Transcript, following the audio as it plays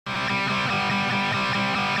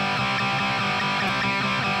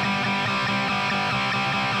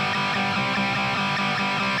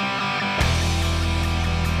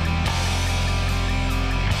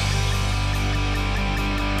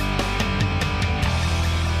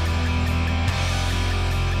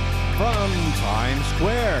From Times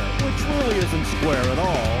Square, which really isn't square at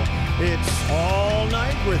all, it's All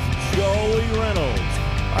Night with Joey Reynolds.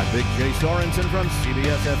 I'm Big Jay Sorensen from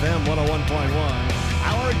CBS FM 101.1.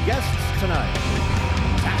 Our guests tonight,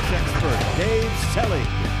 tax expert Dave Selig,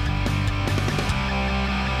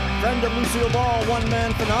 friend of Lucille Ball,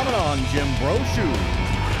 one-man phenomenon Jim Brochu,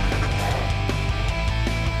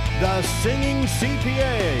 the singing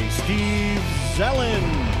CPA Steve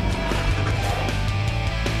Zelin,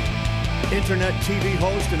 Internet TV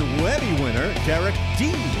host and Webby winner Derek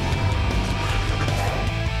D,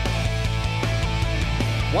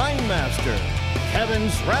 wine master Kevin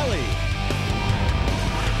Zraly,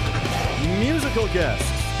 musical guests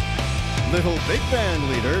Little Big Band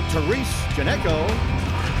leader Terese Genecco,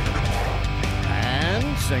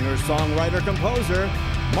 and singer-songwriter-composer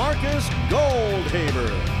Marcus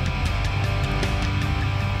Goldhaber.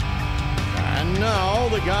 And now,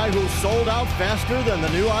 the guy who sold out faster than the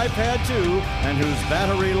new iPad 2 and whose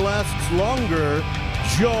battery lasts longer,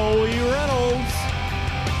 Joey Reynolds.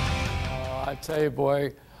 I tell you,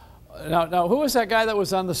 boy. Now, who was that guy that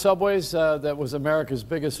was on the subways that was America's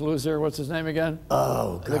Biggest Loser? What's his name again?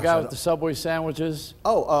 Oh, gosh. The guy with the Subway sandwiches?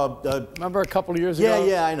 Oh, remember a couple of years ago?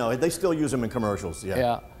 Yeah, I know. They still use them in commercials, yeah.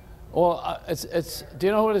 Yeah. Well, do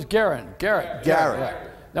you know who it is? Garrett. Garrett. Right.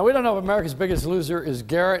 Now, we don't know if America's Biggest Loser is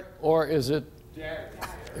Garrett or is it... Jared.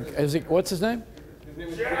 Is he, what's his name? His name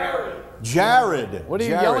is Jared. Jared. What are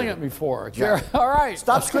you yelling at me for? Jared. All right.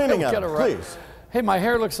 Stop screaming at him, right. please. Hey, my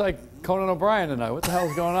hair looks like Conan O'Brien tonight. What the hell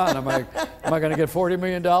is going on? Am I going to get $40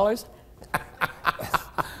 million?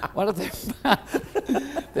 Why don't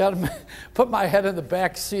they ought to put my head in the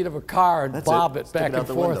back seat of a car and bob it back and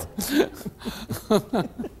forth.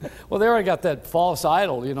 Well, they already got that false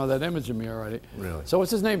idol, you know, that image of me already. Really? So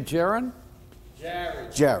what's his name? Jared?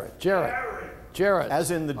 Jared.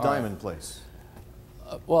 As in the diamond place.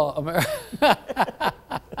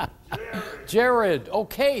 Jared.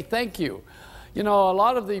 Okay, thank you. You know, a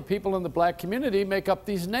lot of the people in the black community make up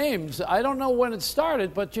these names. I don't know when it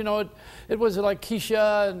started, but, you know, it was like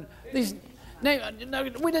Keisha and these names.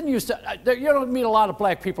 We didn't used to, you don't meet a lot of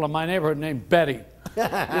black people in my neighborhood named Betty. You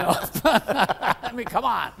know? I mean, come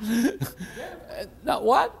on. No,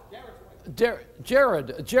 what?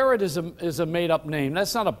 Jared is a made-up name.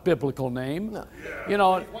 That's not a biblical name. No. You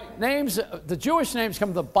know, names, the Jewish names come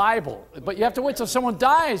from the Bible, but you have to wait till someone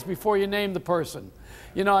dies before you name the person.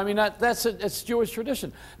 You know, I mean, it's Jewish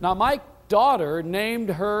tradition. Now, my daughter named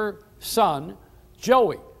her son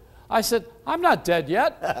Joey. I said, I'm not dead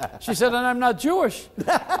yet. She said, and I'm not Jewish.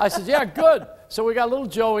 I said, yeah, good. So we got little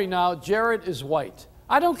Joey now. Jared is white.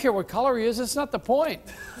 I don't care what color he is. It's not the point.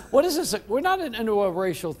 What is this? We're not into a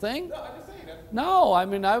racial thing. No, I'm just saying that. No, I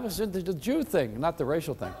mean, I was into the Jew thing, not the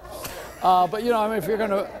racial thing. But, you know, I mean, if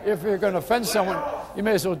you're gonna offend someone, you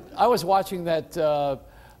may as well. I was watching that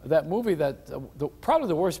movie probably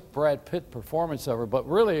the worst Brad Pitt performance ever, but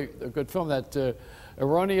really a good film, that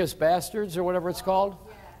Erroneous Bastards or whatever it's called.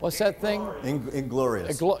 What's that thing?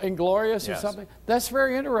 Inglorious. Inglorious or something? That's a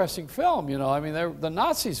very interesting film, you know. I mean, the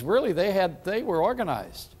Nazis really, they were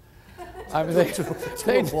organized. I mean,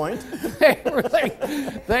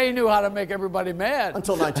 they knew how to make everybody mad.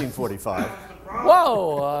 Until 1945.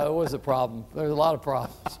 Whoa, it was a problem. There's a lot of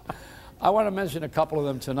problems. I want to mention a couple of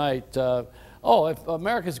them tonight. If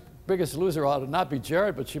America's Biggest Loser ought to not be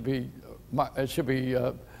Jared, but it should be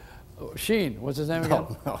Sheen. What's his name again?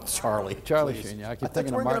 No, Charlie. Charlie please. Sheen, yeah. I keep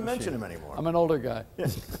thinking of Martin Sheen. We're going to mention him anymore. I'm an older guy.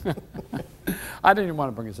 I didn't even want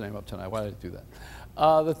to bring his name up tonight. Why did I do that?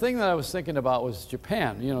 The thing that I was thinking about was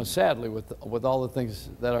Japan, you know, sadly, with all the things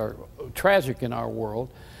that are tragic in our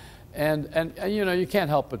world. And you know, you can't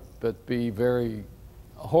help but be very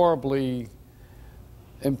horribly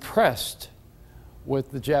impressed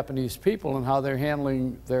with the Japanese people and how they're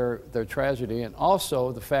handling their tragedy, and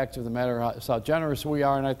also the fact of the matter is how generous we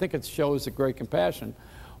are, and I think it shows the great compassion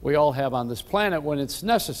we all have on this planet when it's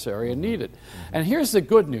necessary and needed. And here's the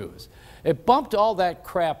good news. It bumped all that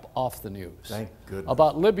crap off the news. Thank goodness.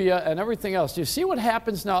 About Libya and everything else. Do you see what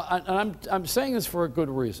happens now? And I'm saying this for a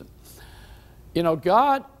good reason. You know,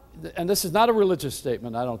 God, and this is not a religious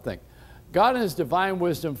statement, I don't think. God in his divine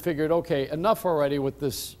wisdom figured, okay, enough already with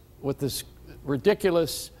this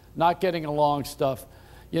ridiculous, not getting along stuff.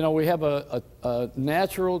 You know, we have a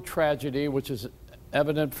natural tragedy, which is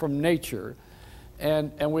evident from nature,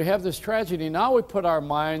 and we have this tragedy. Now we put our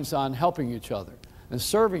minds on helping each other and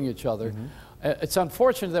serving each other. It's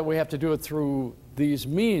unfortunate that we have to do it through these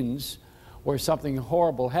means where something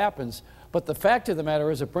horrible happens, but the fact of the matter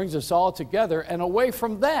is it brings us all together and away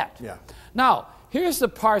from that. Yeah. Now, here's the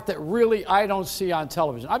part that really I don't see on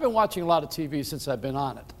television. I've been watching a lot of TV since I've been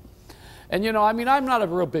on it. And you know, I mean, I'm not a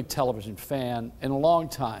real big television fan in a long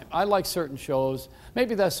time. I like certain shows.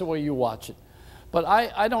 Maybe that's the way you watch it. But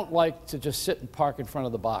I don't like to just sit and park in front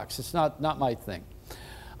of the box. It's not my thing.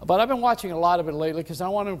 But I've been watching a lot of it lately because I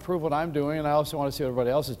want to improve what I'm doing, and I also want to see what everybody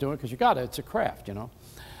else is doing, because you got it. It's a craft, you know.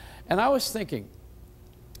 And I was thinking,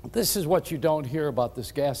 this is what you don't hear about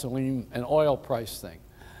this gasoline and oil price thing.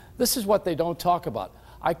 This is what they don't talk about.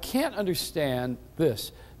 I can't understand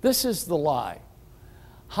this. This is the lie.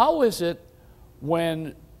 How is it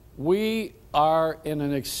when we are in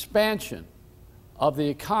an expansion of the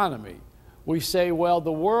economy, we say, well,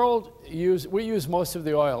 the world we use most of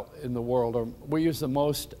the oil in the world, or we use the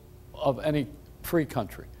most of any free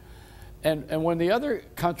country. And when the other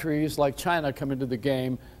countries like China come into the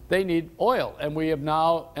game, they need oil. And we have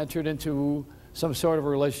now entered into some sort of a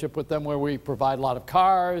relationship with them where we provide a lot of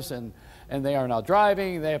cars, and they are now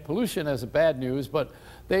driving. They have pollution as a bad news, but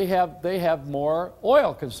they have more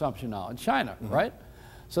oil consumption now in China, right?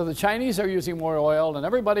 So the Chinese are using more oil, and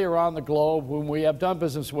everybody around the globe whom we have done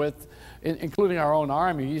business with, including our own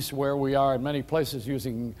armies, where we are in many places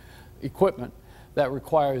using equipment that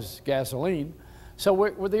requires gasoline. So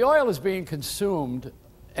where the oil is being consumed,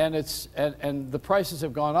 and the prices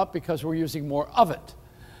have gone up because we're using more of it.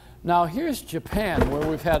 Now here's Japan, where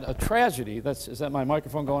we've had a tragedy. Is that my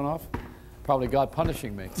microphone going off? Probably God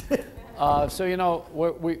punishing me. So you know,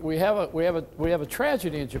 we have a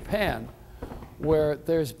tragedy in Japan, where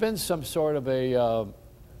there's been some sort of a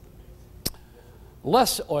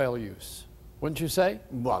less oil use, wouldn't you say?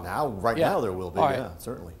 Well, right now there will be, right. Yeah,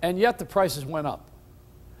 certainly. And yet the prices went up.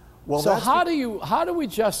 Well, so how do we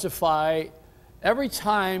justify every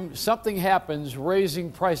time something happens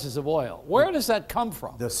raising prices of oil? Where does that come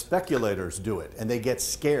from? The speculators do it, and they get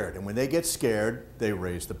scared. And when they get scared, they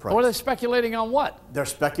raise the price. What are they speculating on? What? They're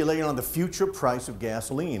speculating on the future price of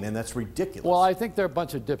gasoline, and that's ridiculous. Well, I think they're a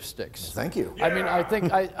bunch of dipsticks. Thank you. I mean, I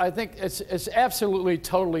think it's absolutely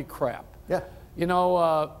totally crap. Yeah. You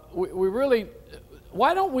know, we really.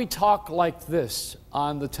 Why don't we talk like this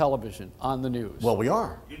on the television, on the news? Well, we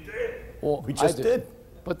are. You did. Well, We just did.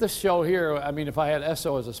 But this show here, I mean, if I had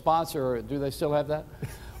Esso as a sponsor, do they still have that?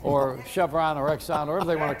 Or Chevron or Exxon, or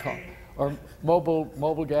whatever they want to call it. Or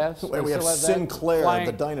Mobil Gas? Wait, we have that? Sinclair,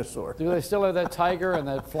 the dinosaur. Do they still have that tiger and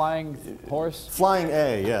that flying horse? Flying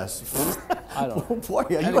A, yes. I don't know. Boy,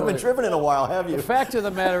 you haven't driven in a while, have you? The fact of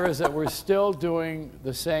the matter is that we're still doing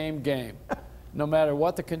the same game. No matter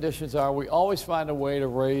what the conditions are, we always find a way to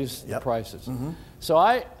raise the prices.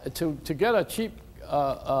 So to get a cheap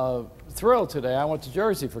thrill today, I went to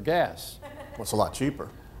Jersey for gas. Well, it's a lot cheaper.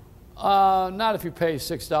 Not if you pay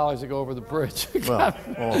 $6 to go over the bridge. Well,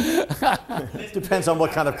 depends on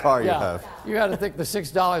what kind of car you have. You got to think the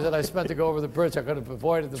 $6 that I spent to go over the bridge, I could have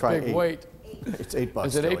avoided the big wait. It's $8.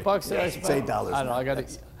 Is it $8 that I spent? It's $8. I don't know.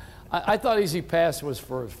 I thought Easy Pass was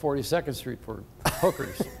for 42nd Street for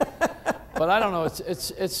hookers. But I don't know.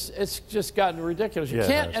 It's just gotten ridiculous.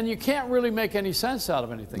 You can't really make any sense out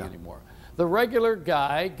of anything anymore. The regular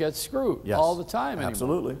guy gets screwed all the time anymore.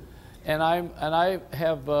 Absolutely. And I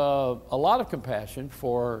have a lot of compassion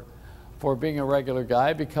for being a regular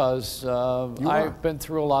guy, because I've been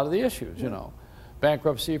through a lot of the issues. You know,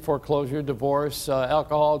 bankruptcy, foreclosure, divorce,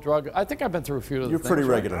 alcohol, drug. I think I've been through a few of the things. You're pretty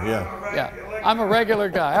regular, right? yeah. I'm a regular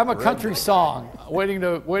guy. I'm a country song waiting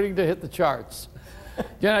to hit the charts.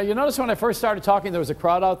 You know, you notice when I first started talking, there was a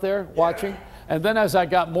crowd out there watching, and then as I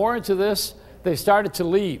got more into this, they started to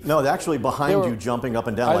leave. No, they're actually behind you, jumping up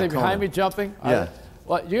and down. Are they behind me jumping? Yeah.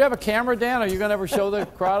 Well, do you have a camera, Dan? Are you going to ever show the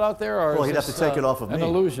crowd out there, or well, is he'd have to take it off of me. An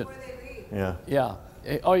illusion? Yeah. Yeah.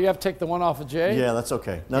 Oh, you have to take the one off of Jay? Yeah, that's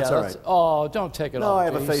okay. That's all right. Oh, don't take it off. No, I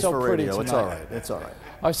have Jay. a face He's so for radio. pretty It's all right. It's all right.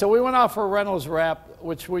 All right, so we went out for a Reynolds wrap,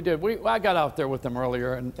 which we did. I got out there with them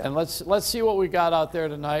earlier, and let's see what we got out there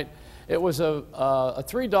tonight. It was a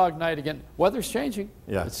three-dog night again. Weather's changing.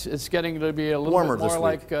 Yeah. It's getting to be a little warmer bit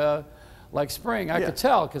more like spring. I could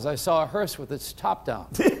tell because I saw a hearse with its top down.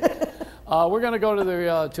 We're going to go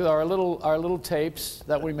to our little tapes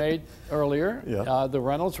that we made earlier, the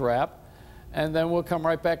Reynolds wrap, and then we'll come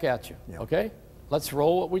right back at you. Okay? Let's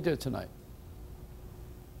roll what we did tonight.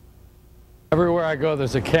 Everywhere I go,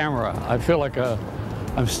 there's a camera. I feel like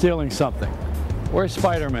I'm stealing something. Where's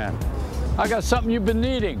Spider-Man? I got something you've been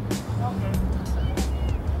needing. Okay.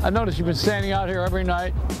 I noticed you've been standing out here every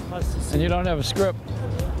night, and you don't have a script.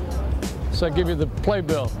 So I give you the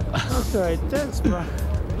playbill. Okay, thanks, bro.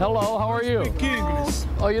 Hello, how are you? Speak English.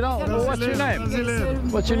 Oh, you don't? Well, what's your name?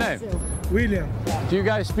 Zelin. What's your name? William. Do you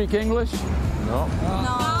guys speak English? No,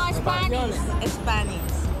 Spanish. Spanish.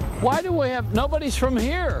 Why do we have, nobody's from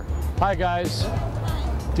here. Hi, guys.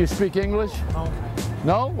 Do you speak English? No.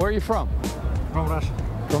 No? Where are you from? From Russia.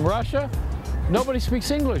 From Russia? Nobody speaks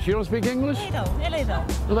English. You don't speak English? A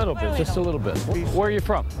little bit, just a little bit. Where are you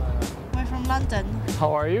from? We're from London.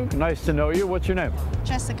 How are you? Nice to know you. What's your name?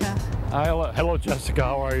 Jessica. Hello, Jessica.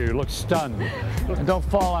 How are you? You look stunned. And don't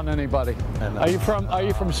fall on anybody. Are you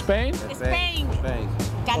from Spain? Spain.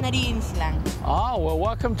 Canary slang. Oh, well,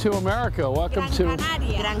 welcome to America. Welcome to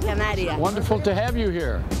Gran Canaria. Wonderful to have you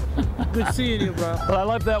here. Good seeing you, bro. But I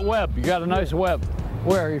love that web. You got a nice web.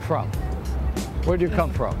 Where are you from? Where do you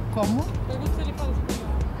come from? Como?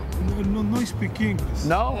 No speak English.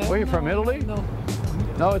 No? Where are you from? Italy? No.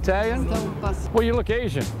 No Italian? Well, you look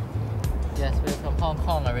Asian. Yes, we're from Hong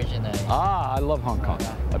Kong originally. Ah, I love Hong Kong.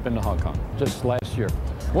 I've been to Hong Kong just last year.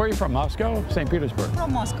 Where are you from? Moscow? St. Petersburg?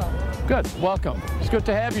 From Moscow. Good. Welcome. It's good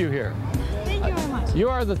to have you here. Thank you very much. You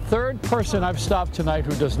are the third person I've stopped tonight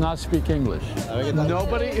who does not speak English.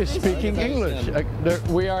 Nobody is speaking English.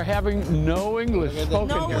 We are having no English spoken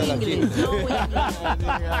No here. English. No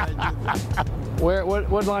English.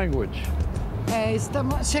 What language?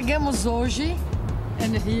 Chegamos hoje,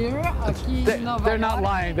 and here, aqui em Nova They're not York.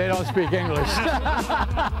 lying. They don't speak English.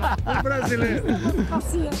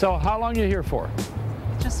 So how long are you here for?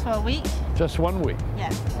 Just for a week? Just 1 week.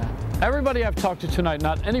 Yeah. Everybody I've talked to tonight,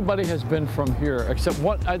 not anybody has been from here except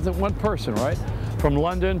one person, right? From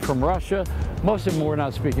London, from Russia. Most of them were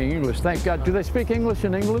not speaking English. Thank God. Do they speak English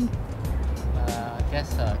in England? I guess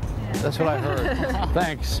so. That's what I heard.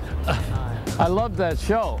 Thanks. I love that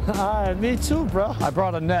show. Me too, bro. I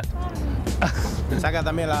brought a net.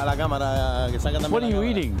 What are you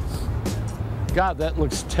eating? God, that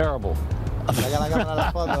looks terrible.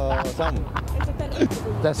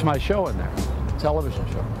 That's my show in there, television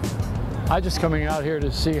show. I'm just coming out here to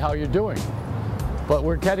see how you're doing. But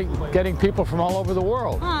we're getting people from all over the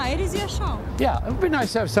world. Ah, it is your show. Yeah, it would be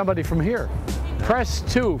nice to have somebody from here. Press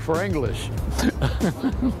 2 for English.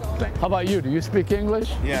 How about you? Do you speak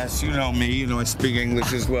English? Yes, you know me. You know I speak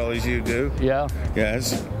English as well as you do. Yeah.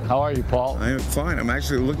 Yes. How are you, Paul? I am fine. I'm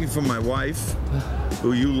actually looking for my wife,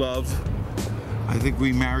 who you love. I think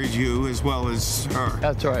we married you as well as her.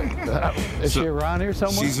 That's right. Is she around here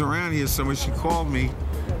somewhere? She's around here somewhere. She called me,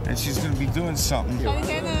 and she's going to be doing something.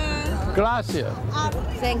 Gracias.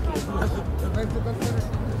 Thank you.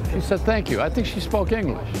 She said thank you. I think she spoke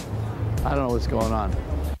English. I don't know what's going on.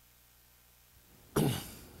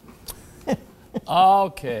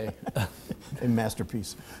 Okay. A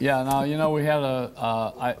masterpiece. Yeah, now, you know, we had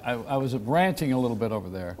I was ranting a little bit over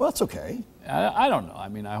there. Well, that's okay. I don't know. I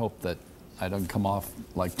mean, I hope that I don't come off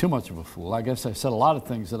like too much of a fool. I guess I said a lot of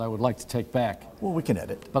things that I would like to take back. Well, we can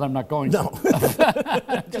edit. But I'm not going to.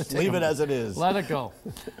 No. Just leave it as it is. Let it go.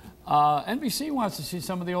 NBC wants to see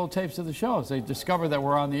some of the old tapes of the shows. They discovered that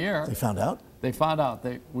we're on the air. They found out? They found out.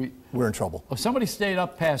 We're in trouble. Well, somebody stayed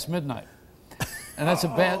up past midnight. And that's a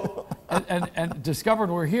bad, and discovered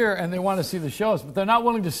we're here, and they want to see the shows, but they're not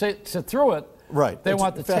willing to sit through it. Right. They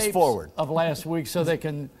want the fast tapes forward of last week so they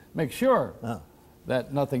can make sure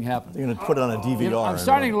that nothing happened. You're going to put it on a DVR. You know, I'm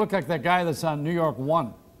starting to look like that guy that's on New York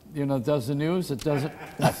 1. You know, does the news. It doesn't.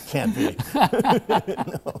 That can't be.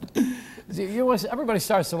 No. See, everybody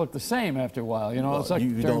starts to look the same after a while. You know, Well, it's like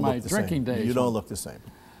during my drinking days. You don't look the same.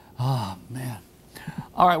 Oh man.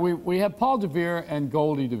 All right, we have Paul Dver and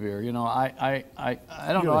Goldie Dver. You know, I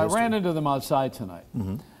don't know. I ran into them outside tonight.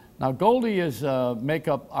 Mm-hmm. Now, Goldie is a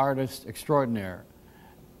makeup artist extraordinaire,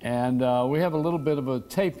 and we have a little bit of a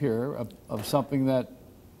tape here of something that,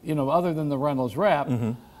 you know, other than the Reynolds rap,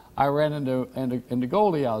 I ran into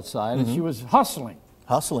Goldie outside, and she was hustling,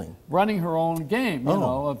 running her own game, you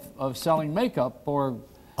know, of selling makeup or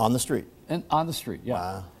on the street. On the street, yeah.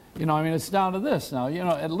 Wow. You know, I mean, it's down to this now. You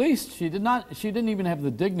know, at least she didn't even have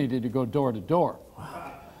the dignity to go door to door.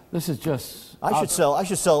 Wow. This is just. I should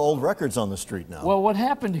sell old records on the street now. Well, what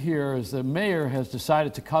happened here is the mayor has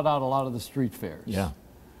decided to cut out a lot of the street fairs. Yeah.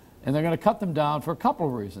 And they're going to cut them down for a couple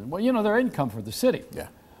of reasons. Well, you know, their income for the city. Yeah.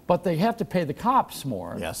 But they have to pay the cops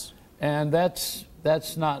more. Yes. And that's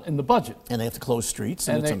not in the budget. And they have to close streets,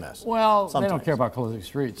 and it's a mess. Well, sometimes. They don't care about closing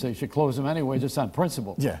streets. They should close them anyway, just on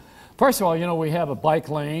principle. Yeah. First of all, you know, we have a bike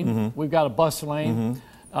lane, we've got a bus lane,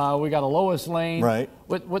 we got a Lois lane. Right.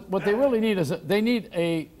 What they really need is they need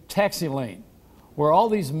a taxi lane where all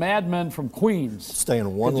these madmen from Queens stay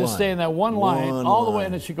in one line. Just stay in that one line all the way,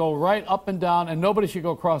 and it should go right up and down, and nobody should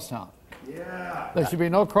go crosstown. Yeah. There should be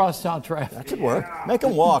no crosstown traffic. That could work. Make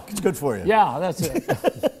them walk. It's good for you. Yeah, that's it.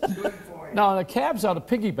 Now, the cabs ought to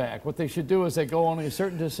piggyback. What they should do is they go only a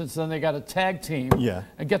certain distance, then they got a tag team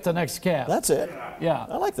and get the next cab. That's it. Yeah.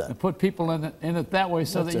 I like that. And put people in it that way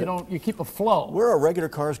so That's that you keep a flow. Where are regular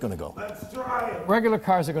cars going to go? Regular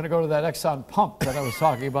cars are going to go to that Exxon pump that I was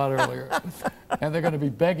talking about earlier. and they're going to be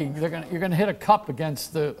begging. You're going to hit a cup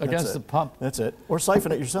against the pump. That's it. Or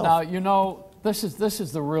siphon it yourself. Now you know this is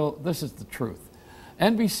the truth.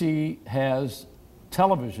 NBC has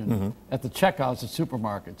television at the checkouts at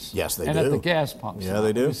supermarkets. Yes, they and do. at the gas pumps. Yeah,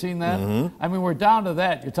 they do. Have you seen that? I mean, we're down to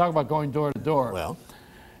that. You talk about going door to door. Well,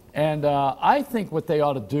 and I think what they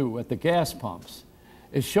ought to do at the gas pumps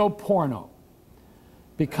is show porno,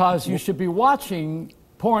 because you should be watching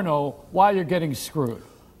porno while you're getting screwed.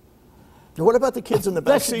 what about the kids in the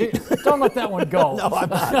back seat? Don't let that one go. No, I'm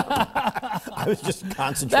not. I was just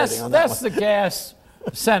concentrating on that That's one. the gas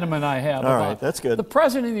sentiment I have. All about right, that's good. The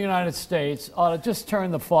President of the United States ought to just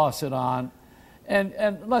turn the faucet on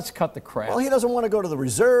and let's cut the crap. Well, he doesn't want to go to the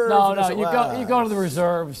reserves. No, you go to the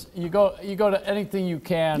reserves. You go to anything you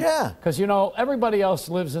can. Yeah. Because you know everybody else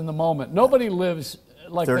lives in the moment. Nobody lives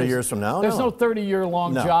like 30 years from now? There's No. no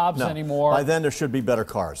 30-year-long jobs anymore. By then, there should be better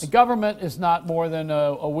cars. The government is not more than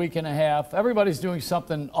a week and a half. Everybody's doing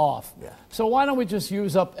something off. Yeah. So why don't we just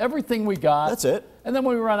use up everything we got? That's it. And then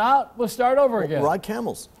when we run out, we'll start over again. Ride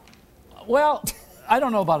camels. Well, I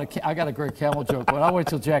don't know about I got a great camel joke, but I'll wait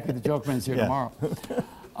till Jackie the Joke Man's here tomorrow.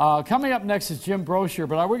 Coming up next is Jim Brochu,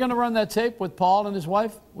 but are we going to run that tape with Paul and his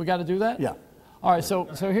wife? We got to do that? Yeah. All right, so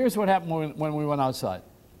here's what happened when we went outside.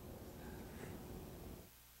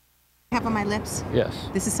 Have on my lips. Yes.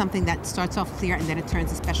 This is something that starts off clear and then it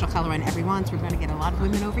turns a special color on everyone. So we're going to get a lot of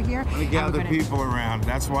women over here. To gather people around.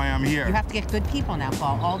 That's why I'm here. You have to get good people now,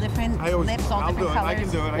 Paul. All different lips, all different colors. I can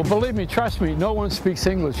do it. Well, believe me, trust me, no one speaks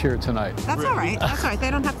English here tonight. That's all right. That's all right.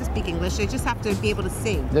 They don't have to speak English. They just have to be able to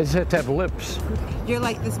see. They just have to have lips. You're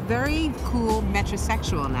like this very cool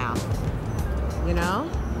metrosexual now. You know?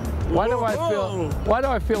 Why do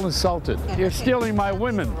I feel insulted? You're stealing my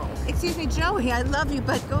women. Excuse me, Joey, I love you,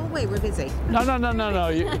 but go away. We're busy. No.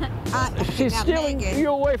 She's now, stealing Megan, you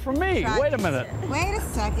away from me. try Wait a this. minute. Wait a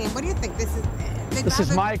second. What do you think? This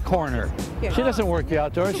is my corner. She doesn't work the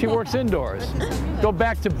outdoors. She works indoors. Go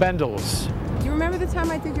back to Bendel's. Do you remember the time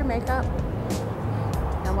I did your makeup?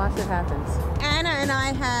 Now watch what happens. Anna and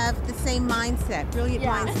I have the same mindset. Brilliant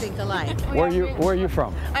minds think alike. Where are you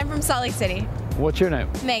from? I'm from Salt Lake City. What's your name?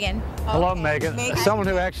 Megan. Hello, Megan. Someone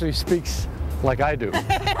who actually speaks like I do.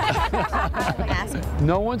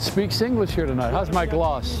 No one speaks English here tonight. How's my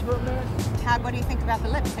gloss? What do you think about the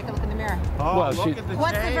lips? Take a look in the mirror. Well,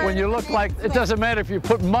 when you look like, it doesn't matter if you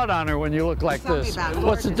put mud on her when you look like Tell me this. about it.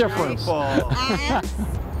 What's the difference?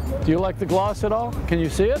 Do you like the gloss at all? Can you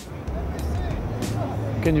see it?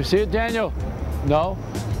 Can you see it, Daniel? No?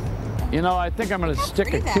 You know, I think I'm going to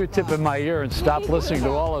stick a Q-tip in my ear and stop listening to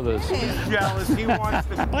all of this. Jealous. He wants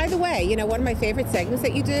to. By the way, you know, one of my favorite segments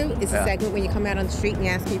that you do is a segment when you come out on the street and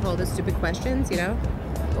you ask people all those stupid questions, you know?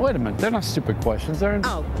 Wait a minute, they're not stupid questions. They're.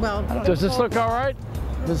 Oh, well. Does this look all right?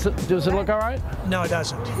 Does it look all right? No, it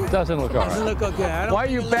doesn't. It doesn't look all right. Doesn't look okay. Why are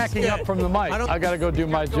you backing up from the mic? I got to go do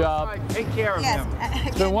my job. Take care of him.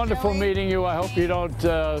 It's been wonderful meeting you. I hope you don't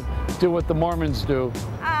do what the Mormons do,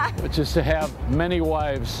 which is to have many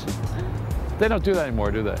wives. They don't do that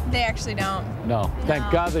anymore, do they? They actually don't. No.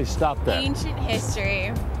 Thank God they stopped that. Ancient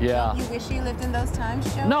history. Yeah. You wish you lived in those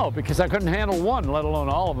times, Joe? No, because I couldn't handle one, let alone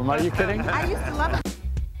all of them. Are you kidding? I used to love it.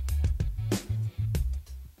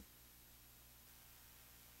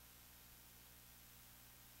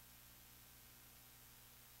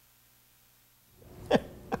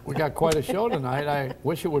 We got quite a show tonight. I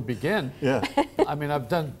wish it would begin. Yeah. I mean, I've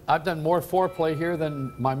done more foreplay here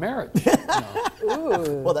than my marriage.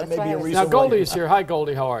 Well, that may be a reason. Now, Goldie's here. Hi,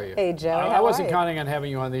 Goldie. How are you? Hey, Joe. I wasn't counting on having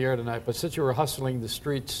you on the air tonight, but since you were hustling the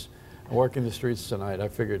streets and working the streets tonight, I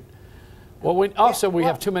figured. Well, we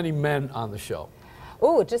have too many men on the show.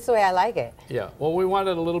 Ooh, just the way I like it. Yeah. Well, we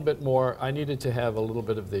wanted a little bit more. I needed to have a little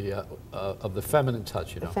bit of the feminine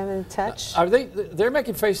touch, you know. Feminine touch. Are they? They're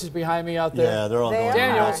making faces behind me out there. Yeah, they're all going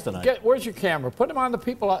Daniel, nuts tonight. Where's your camera? Put him on the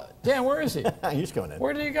people. Dan, where is he? He's coming in.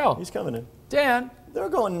 Where did he go? He's coming in. Dan. They're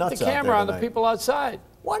going nuts The camera on the people outside.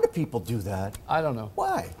 Why do people do that? I don't know.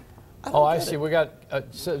 Why? I see. We got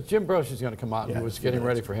so Jim Brochu's going to come out. Yeah, He was getting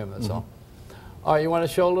ready for him. That's all. All right, you want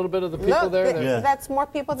to show a little bit of the people there? That's more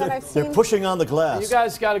people than I've seen. They're pushing on the glass. You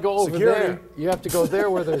guys got to go over Security. there. You have to go there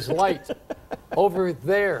where there's light. Over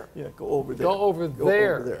there. Yeah, go over there. Go over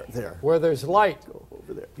there. Over there. There. Where there's light. Go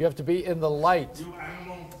over there. You have to be in the light.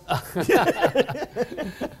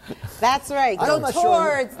 That's right. Go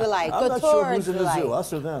towards the light. I'm Go not sure towards who's in the the zoo, light.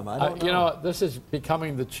 us or them. I don't know. You know, this is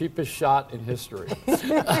becoming the cheapest shot in history.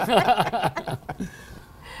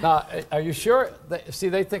 Now, are you sure?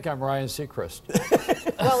 They think I'm Ryan Seacrest.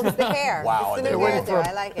 Well, it's the hair. Wow, It's the new hair there.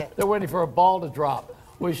 I like it. They're waiting for a ball to drop.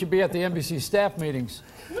 We should be at the NBC staff meetings.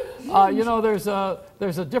 You know, there's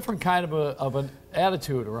a different kind of an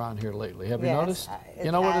attitude around here lately. Have you noticed?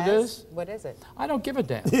 You know what it is? What is it? I don't give a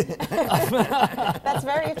damn. That's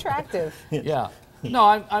very attractive. Yeah. No,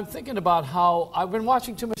 I'm thinking about how I've been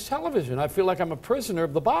watching too much television. I feel like I'm a prisoner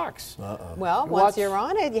of the box. Well, once you're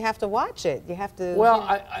on it, you have to watch it. You have to. Well,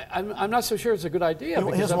 I'm not so sure it's a good idea.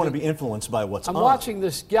 He doesn't want to be influenced by what's on. I'm watching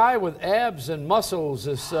this guy with abs and muscles,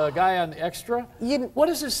 this guy on Extra. What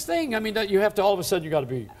is this thing? I mean, that you have to all of a sudden you got to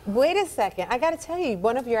be. Wait a second. I got to tell you,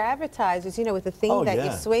 one of your advertisers, you know, with the thing that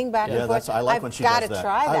you swing back and forth. I like when she does that. I've got to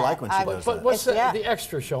try that. I like when she does that. But what's the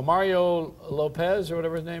Extra show? Mario Lopez or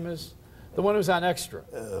whatever his name is? The one who's on Extra.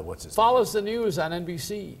 What's his Follows the news on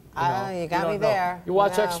NBC. You got me there. You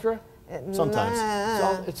watch Extra? Sometimes.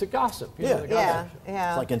 So it's a gossip. You know, the yeah.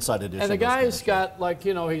 It's like Inside Edition. And the guy's got, like,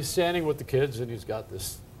 you know, he's standing with the kids and he's got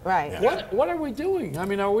this. Right. Yeah. What are we doing? I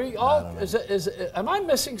mean, are we all? Am I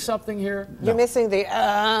missing something here? You're missing the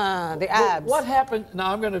abs. What happened?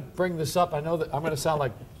 Now I'm going to bring this up. I know that I'm going to sound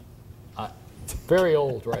like very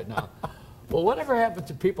old right now. Well, whatever happened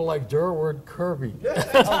to people like Durward Kirby?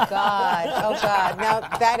 Oh, God. Oh, God. No,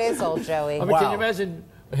 that is old Joey. I mean, can you imagine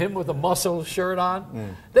him with a muscle shirt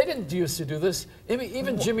on? They didn't used to do this.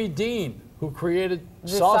 Even Jimmy Dean, who created the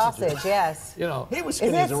sausages. sausage, yes. You know,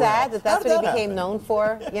 isn't it sad that that's what he became known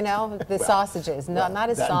for? You know, the sausages, not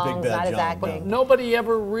his songs, not his acting. But nobody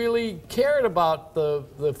ever really cared about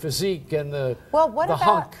the physique and the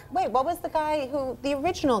hunk. Wait, what was the guy the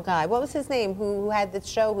original guy? What was his name? Who had the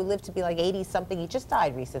show? Who lived to be like 80 something? He just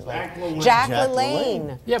died recently. Jack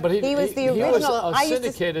LaLanne. Yeah, but he was the original. He was a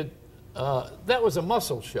syndicated. That was a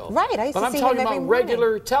muscle show. Right, I used but to I'm see talking him every about morning.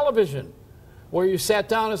 regular television, where you sat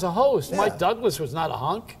down as a host. Mike Douglas was not a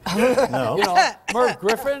hunk. No. You know, Merv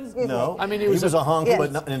Griffin. No. I mean, he was a hunk,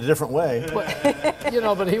 but not in a different way. But, you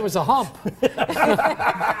know, but he was a hump.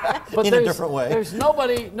 But in a different way. There's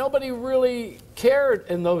nobody really cared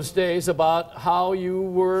in those days about how you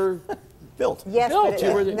were built. Yes, built. but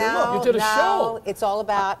you did a show. It's all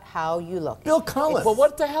about how you look. Bill Cullen. But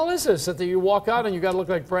what the hell is this? That you walk out and you got to look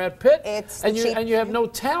like Brad Pitt, and you have no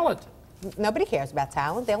talent. Nobody cares about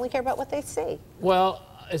talent. They only care about what they see. Well,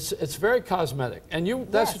 it's very cosmetic, and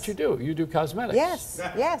that's what you do. You do cosmetics.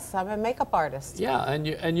 Yes, I'm a makeup artist. Yeah,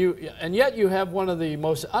 and yet you have one of the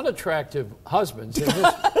most unattractive husbands in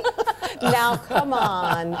history. Now, come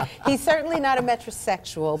on. He's certainly not a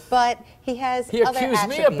metrosexual, but he has He other accused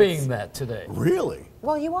attributes. me of being that today. Really?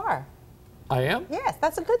 Well, you are. I am? Yes,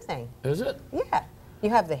 that's a good thing. Is it? Yeah.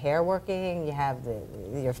 You have the hair working. You have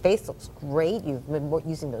your face looks great. You've been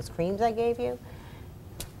using those creams I gave you.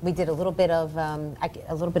 We did a little bit of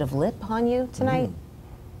lip on you tonight.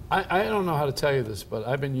 I don't know how to tell you this, but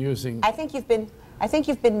I've been using. I think you've been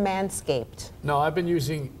manscaped. No, I've been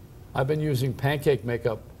using pancake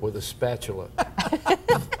makeup with a spatula.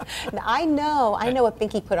 Now, I know what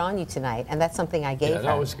Pinky put on you tonight, and that's something I gave her. Yeah,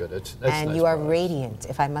 that was good. That's and nice you are products. radiant,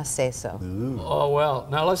 if I must say so. Ooh. Oh well,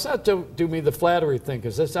 now let's not do me the flattery thing,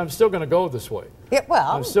 because I'm still going to go this way. Yeah,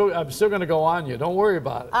 well, I'm still going to go on you. Don't worry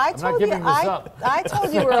about it. I'm not giving this up. I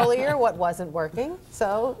told you earlier what wasn't working,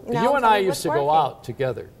 so you and I used to go out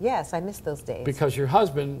together. Yes, I miss those days. Because your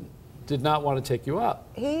husband did not want to take you out.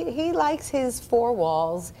 He likes his four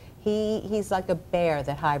walls. He's like a bear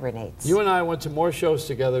that hibernates. You and I went to more shows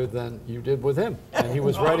together than you did with him, and he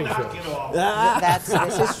was writing shows.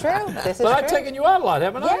 This is true. This is but true. I've taken you out a lot,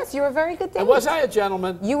 haven't I? Yes, you were a very good date. And was I a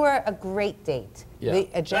gentleman? You were a great date. Yeah.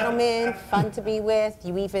 A gentleman, fun to be with.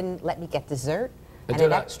 You even let me get dessert and Did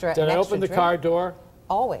an I extra. Did I open the car door?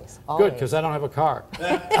 Always. Good, because I don't have a car.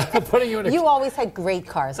 I'm putting you in a. You always had great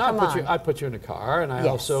cars. No, Come on. I put you in a car, and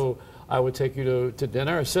I would take you to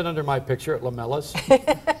dinner and sit under my picture at Lamella's,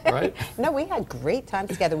 right? No, we had great time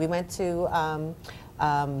together. We went to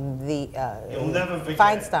the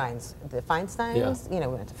Feinstein's. The Feinstein's? Yeah. You know,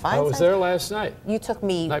 we went to Feinstein's. I was there last night. You took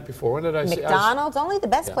me. Night before. When did I see? McDonald's, only the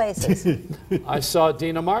best places. I saw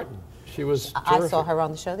Dina Martin. She was terrific. I saw her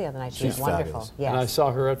on the show the other night. She was wonderful. Fabulous. Yes. And I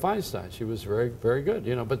saw her at Feinstein. She was very, very good.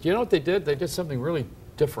 You know, but you know what they did? They did something really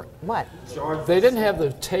different. What? They didn't have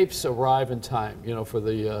the tapes arrive in time. You know, for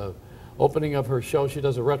the opening of her show. She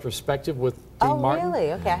does a retrospective with Dean Martin. Oh,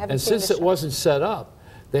 really? Okay, I haven't And seen since the it show. wasn't set up,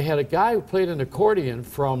 they had a guy who played an accordion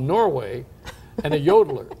from Norway and a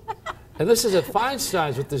yodeler. And this is at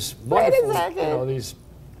Feinstein's with this wonderful, these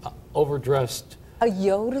overdressed, a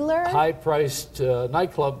yodeler, high-priced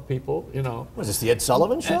nightclub people. You know. Was this the Ed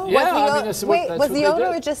Sullivan show? Yeah, I mean, was the what they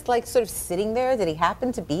yodeler did. just like sort of sitting there? Did he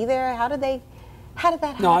happen to be there? How did that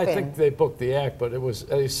happen? No, I think they booked the act, but it was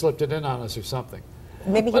they slipped it in on us or something.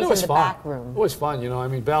 Maybe he But it was was in the fun. back room. It was fun, you know. I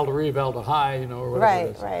mean, Balderie, Balde High, you know, or whatever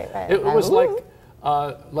it is. Right. It was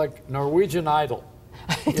like Norwegian Idol.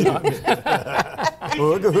 You know,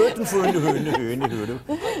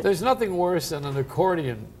 there's nothing worse than an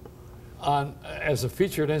accordion as a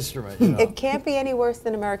featured instrument. You know? It can't be any worse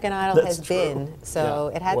than American Idol has been,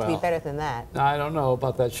 so it had to be better than that. I don't know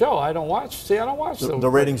about that show. I don't watch. See, I don't watch the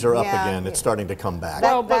ratings are up again. It's starting to come back.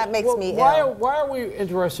 That makes me ill. Why are we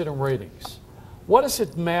interested in ratings? What does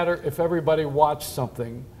it matter if everybody watched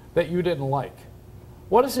something that you didn't like?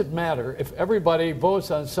 What does it matter if everybody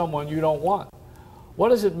votes on someone you don't want? What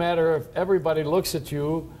does it matter if everybody looks at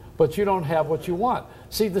you but you don't have what you want?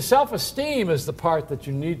 See, the self-esteem is the part that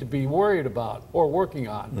you need to be worried about or working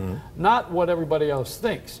on, not what everybody else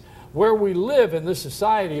thinks. Where we live in this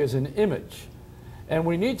society is an image. And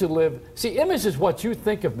we need to live, see, image is what you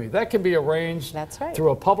think of me. That can be arranged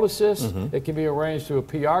through a publicist. It can be arranged through a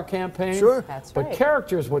PR campaign. Sure. But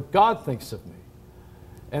character is what God thinks of me.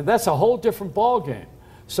 And that's a whole different ballgame.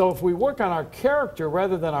 So if we work on our character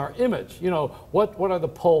rather than our image, you know, what are the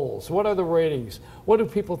polls? What are the ratings? What do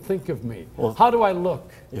people think of me? Well, how do I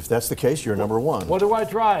look? If that's the case, you're number one. What do I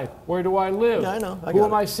drive? Where do I live? Yeah, I know. Who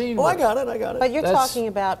am I seen with? I got it. But you're talking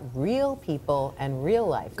about real people and real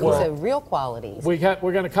life. These are real qualities. We're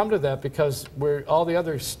going to come to that because all the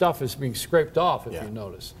other stuff is being scraped off, if you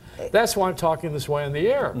notice. That's why I'm talking this way in the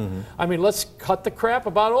air. I mean, let's cut the crap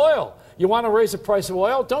about oil. You want to raise the price of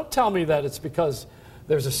oil? Don't tell me that it's because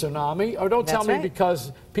there's a tsunami, or don't tell me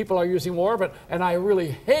because people are using more of it. And I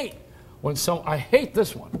really hate when I hate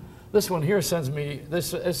this one. This one here sends my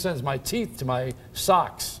teeth to my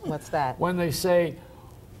socks. What's that? When they say,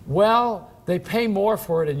 well, they pay more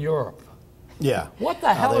for it in Europe. Yeah. What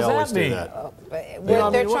the hell does that mean?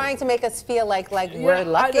 They're trying to make us feel like we're lucky. You're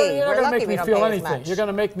not going to make me feel anything. Much. You're going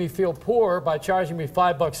to make me feel poor by charging me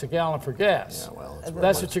 $5 a gallon for gas. Yeah, well,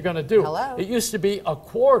 that's what you're going to do. Hello? It used to be a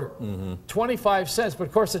quarter, 25 cents, but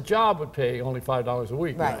of course a job would pay only $5 a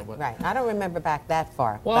week. Right, you know, right. I don't remember back that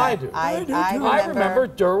far. Well, I do. I remember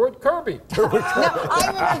Durward Kirby. No,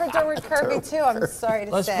 I remember Durward Kirby too. I'm sorry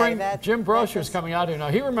to say. Let's bring Jim Brochu's coming out here now.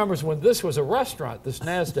 He remembers when this was a restaurant, this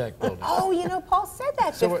NASDAQ building. Oh, you know, Paul said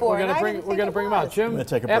that so before. We're going to bring him out. Jim,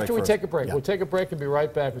 after we take a break, we'll take a break and be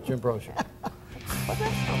right back with Jim Brochu.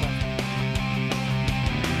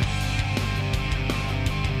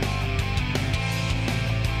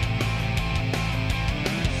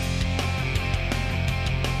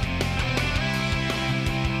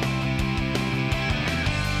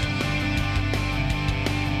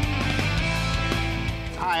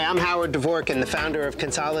 Hi, I'm Howard Dvorkin, the founder of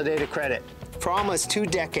Consolidated Credit. For almost 2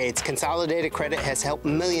 decades, Consolidated Credit has helped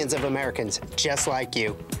millions of Americans just like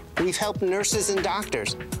you. We've helped nurses and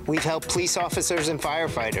doctors. We've helped police officers and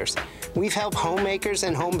firefighters. We've helped homemakers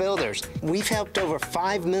and home builders. We've helped over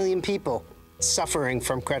 5 million people suffering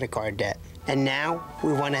from credit card debt. And now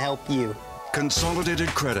we want to help you. Consolidated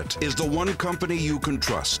Credit is the one company you can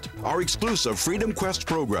trust. Our exclusive Freedom Quest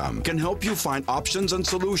program can help you find options and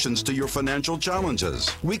solutions to your financial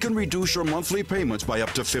challenges. We can reduce your monthly payments by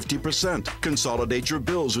up to 50%, consolidate your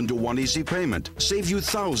bills into one easy payment, save you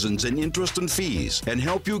thousands in interest and fees, and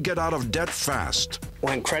help you get out of debt fast.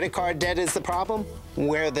 When credit card debt is the problem,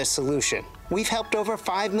 we're the solution. We've helped over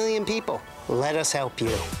 5 million people. Let us help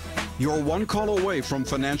you. You're one call away from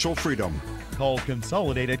financial freedom. Call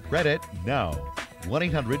Consolidated Credit now.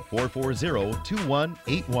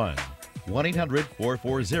 1-800-440-2181.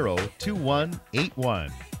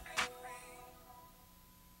 1-800-440-2181.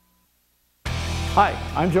 Hi,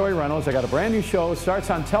 I'm Joey Reynolds. I got a brand new show. It starts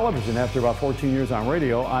on television after about 14 years on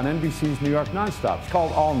radio on NBC's New York Nonstop. It's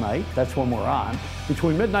called All Night. That's when we're on.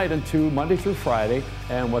 Between midnight and 2, Monday through Friday.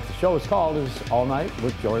 And what the show is called is All Night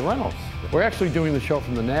with Joey Reynolds. We're actually doing the show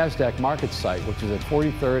from the NASDAQ market site, which is at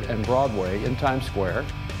 43rd and Broadway in Times Square.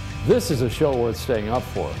 This is a show worth staying up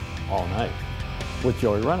for all night with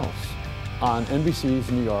Joey Reynolds on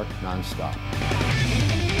NBC's New York Nonstop.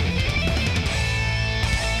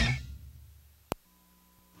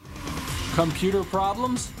 Computer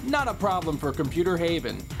problems? Not a problem for Computer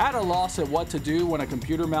Haven. At a loss at what to do when a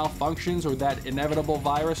computer malfunctions or that inevitable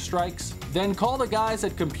virus strikes? Then call the guys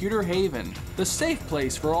at Computer Haven, the safe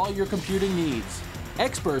place for all your computing needs.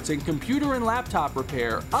 Experts in computer and laptop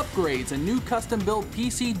repair, upgrades, and new custom-built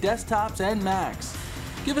PC, desktops, and Macs.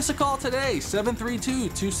 Give us a call today,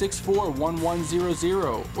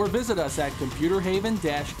 732-264-1100, or visit us at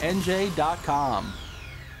computerhaven-nj.com.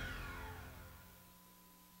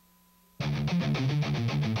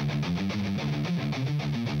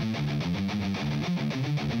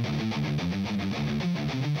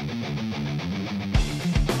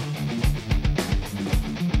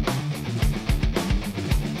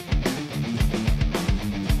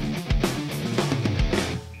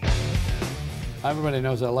 everybody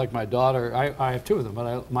knows I like my daughter. I have two of them,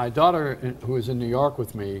 but my daughter, who is in New York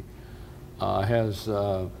with me, has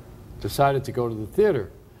decided to go to the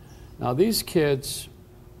theater. Now, these kids,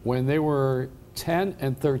 when they were 10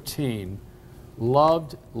 and 13,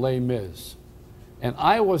 loved Les Mis. And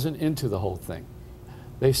I wasn't into the whole thing.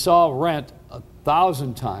 They saw Rent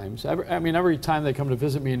 1,000 times. Every time they come to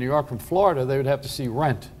visit me in New York from Florida, they would have to see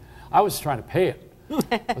Rent. I was trying to pay it.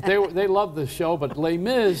 But they loved the show. But Les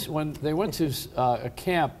Mis, when they went to a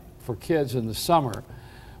camp for kids in the summer,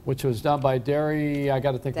 which was done by Derry, I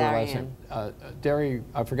got to think of her last name. Derry,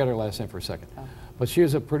 I forget her last name for a second. Oh. But she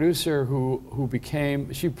was a producer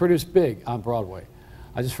she produced Big on Broadway.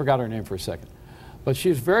 I just forgot her name for a second. But she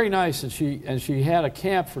was very nice, and she had a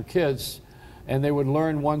camp for kids, and they would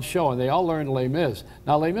learn one show, and they all learned Les Mis.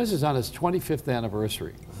 Now, Les Mis is on its 25th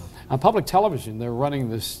anniversary. On public television, they're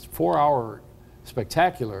running this 4-hour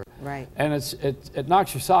spectacular, right? And it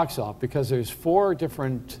knocks your socks off because there's 4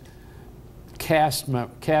 different cast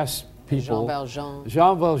people.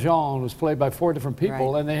 Jean Valjean was played by 4 different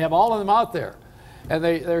people, right. And they have all of them out there, and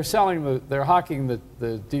they're hawking the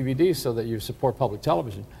DVDs so that you support public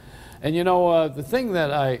television. And you know, the thing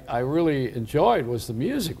that I really enjoyed was the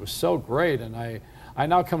music was so great, and I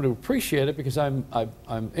now come to appreciate it because I'm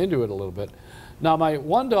into it a little bit. Now, my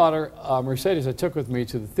one daughter, Mercedes, I took with me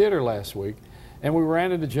to the theater last week, and we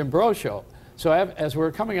ran into Jim Brochu. So as we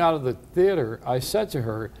were coming out of the theater, I said to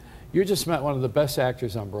her, "You just met one of the best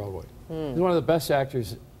actors on Broadway. He's one of the best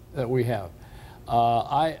actors that we have."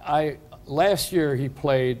 Last year, he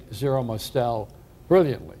played Zero Mostel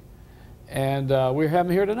brilliantly. And we have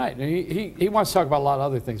him here tonight. And he wants to talk about a lot of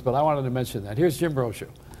other things, but I wanted to mention that. Here's Jim Brochu.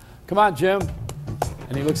 Come on, Jim.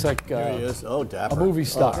 And he looks like There he is. Oh, dapper. a movie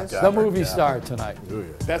star. The movie star tonight.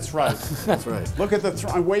 That's right. That's right. Look at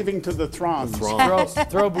the I'm waving to the throngs.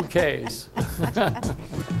 Throw bouquets.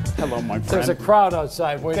 Hello, my friend. There's a crowd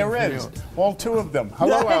outside waiting for you. There is. All 2 of them.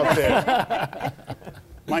 Hello out there.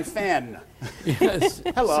 My fan. Yes.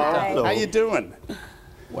 Hello. Hello. How you doing?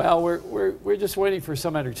 Well, we're just waiting for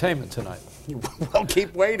some entertainment tonight. Well,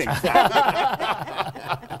 keep waiting.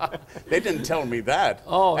 They didn't tell me that.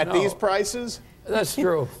 Oh, At no. these prices? That's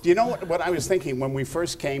true. Do you know what I was thinking when we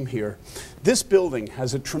first came here? This building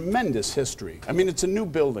has a tremendous history. I mean, it's a new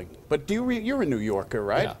building, but you're a New Yorker,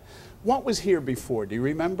 right? Yeah. What was here before? Do you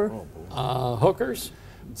remember? Hookers?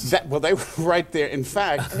 Well, they were right there. In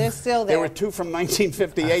fact, they're still there. There were 2 from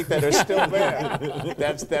 1958 that are still there.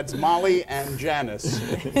 That's Molly and Janice,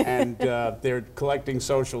 and they're collecting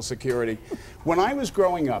Social Security. When I was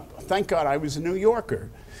growing up, thank God I was a New Yorker,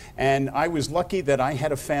 and I was lucky that I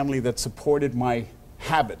had a family that supported my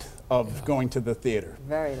habit of going to the theater.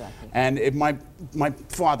 Very lucky. And my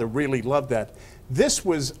father really loved that. This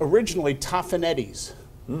was originally Toffanetti's.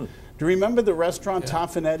 Do you remember the restaurant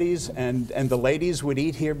Toffanetti's? And the ladies would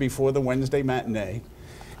eat here before the Wednesday matinee.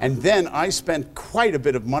 And then I spent quite a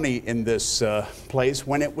bit of money in this place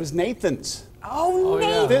when it was Nathan's. Oh,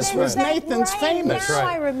 Nathan's. Yeah. This was Nathan's famous. Now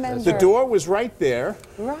I remember. The door was right there.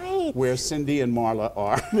 Right. Where Cindy and Marla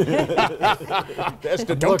are.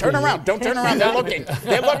 Don't turn around. Don't turn around. They're looking.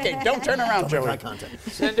 They're looking. Don't turn around, Joey.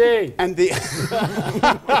 Cindy. And the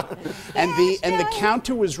and the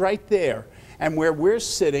counter was right there. And where we're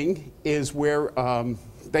sitting is where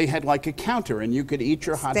they had like a counter, and you could eat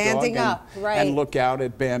your hot Standing dog up, right. and look out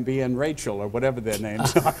at Bambi and Rachel, or whatever their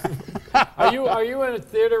names are. Are you in a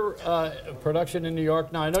theater production in New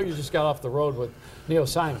York now? I know you just got off the road with Neil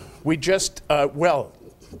Simon. We just, well,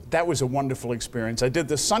 that was a wonderful experience. I did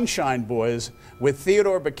the Sunshine Boys with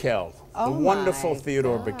Theodore Bickel, the wonderful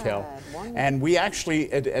Theodore Bickel. Wonderful. And we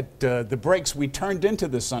actually, at the breaks, we turned into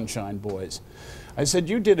the Sunshine Boys. I said,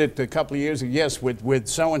 you did it a couple of years ago. Yes, with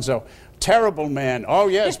so-and-so. Terrible man. Oh,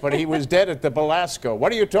 yes, but he was dead at the Belasco.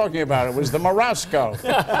 What are you talking about? It was the Morasco.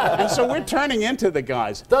 And so we're turning into the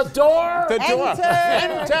guys. The door! The door.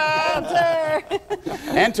 Enter!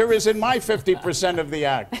 Enter is in my 50% of the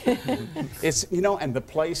act. It's, you know, and the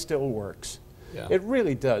play still works. Yeah. It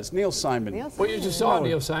really does. Neil Simon. Well, you just saw a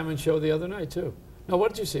Neil Simon show the other night, too. No,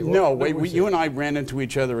 what did you see? No, you and I ran into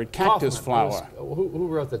each other at Cactus Flower. Who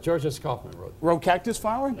wrote that? George S. Kaufman wrote. Wrote Cactus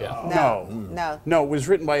Flower? Yeah. No, it was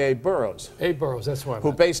written by Abe Burrows. Abe Burrows, that's why.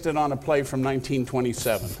 Who based it on a play from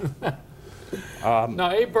 1927.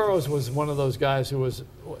 Now, Abe Burrows was one of those guys who was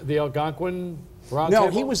the Algonquin Round No,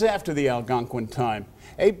 Table? he was after the Algonquin time.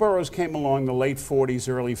 Abe Burrows came along the late 40s,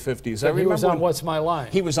 early 50s. So he was on What's My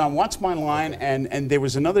Line? He was on What's My Line, and there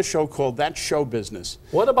was another show called That Show Business.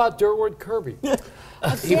 What about Durward Kirby?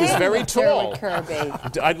 He was very tall. Kirby.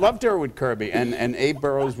 I love Durward Kirby, and Abe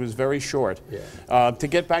Burrows was very short. Yeah. To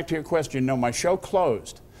get back to your question, no, my show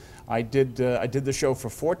closed. I did the show for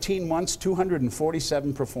 14 months,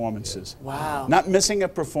 247 performances. Wow. Not missing a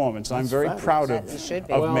performance. I'm very proud of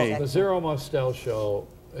me. The Zero Mostel show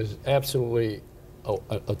is absolutely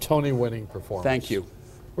a Tony-winning performance. Thank you.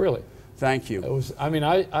 Really. Thank you. It was. I mean,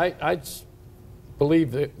 I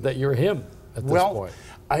believe that you're him at this point.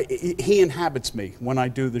 He inhabits me when I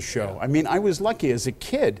do the show. I mean, I was lucky as a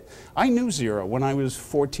kid. I knew Zero when I was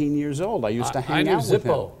 14 years old. I used to hang out with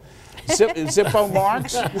him. Zippo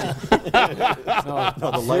Marx? No,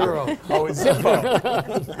 the Zero. Oh, it's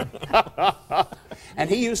Zippo. And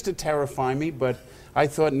he used to terrify me, but I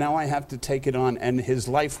thought now I have to take it on. And his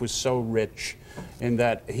life was so rich in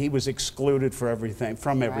that he was excluded from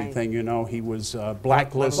everything. You know, he was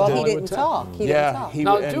blacklisted. Well, he didn't talk. He didn't talk.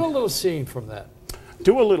 Now, do a little scene from that.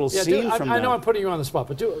 Do a little scene from that. I know I'm putting you on the spot,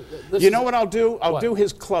 but do. You know what I'll do? I'll do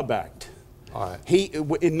his club act. All right.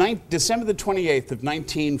 In December the 28th of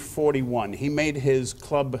 1941, he made his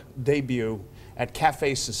club debut at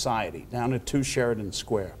Cafe Society down at 2 Sheridan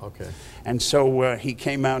Square. Okay. And so he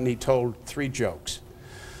came out and he told 3 jokes.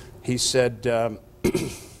 He said,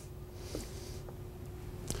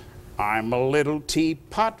 I'm a little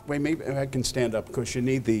teapot. Wait, maybe I can stand up because you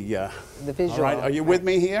need the visual. All right, are you with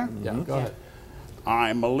me here? Yeah, go ahead.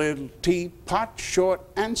 I'm a little teapot, short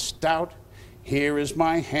and stout. Here is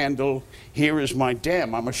my handle. Here is my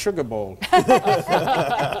dam. I'm a sugar bowl.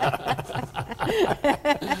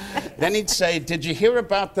 Then he'd say, did you hear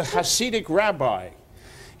about the Hasidic rabbi?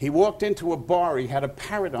 He walked into a bar. He had a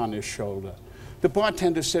parrot on his shoulder. The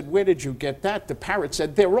bartender said, where did you get that? The parrot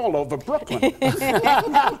said, they're all over Brooklyn.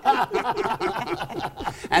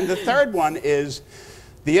 And the third one is,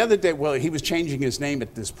 the other day, well, he was changing his name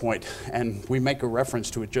at this point, and we make a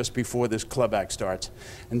reference to it just before this club act starts.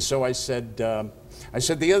 And so I said,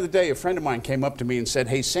 the other day a friend of mine came up to me and said,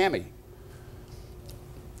 hey, Sammy.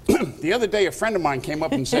 The other day a friend of mine came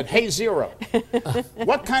up and said, hey, Zero,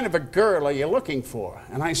 what kind of a girl are you looking for?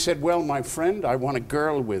 And I said, well, my friend, I want a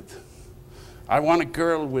girl with.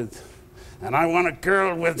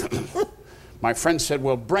 My friend said,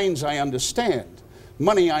 well, brains I understand.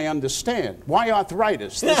 Money I understand. Why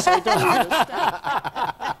arthritis? This I don't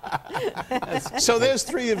understand. So there's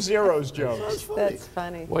 3 of Zero's jokes. That's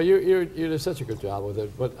funny. Well, you did such a good job with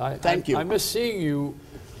it. But Thank you. I miss seeing you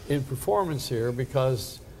in performance here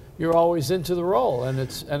because you're always into the role, and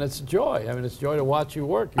it's a joy. I mean, it's joy to watch you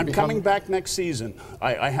work. I'm coming back next season.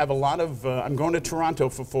 I have a lot of. I'm going to Toronto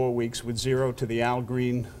for 4 weeks with Zero to the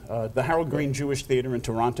the Harold Green Jewish Theatre in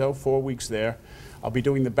Toronto. 4 weeks there. I'll be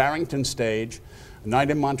doing the Barrington stage. A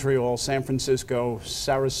night in Montreal, San Francisco,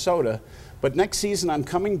 Sarasota. But next season, I'm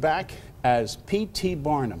coming back as P.T.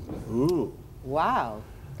 Barnum. Ooh. Wow.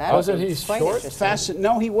 Wasn't he short?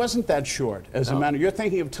 No, he wasn't that short. As a matter, you're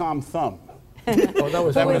thinking of Tom Thumb. Oh, that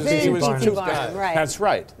was he was a tooth guy. Right. That's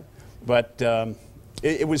right. But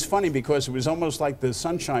it was funny because it was almost like the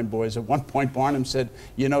Sunshine Boys. At one point, Barnum said,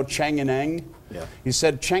 you know Cheng and Eng? Yeah. He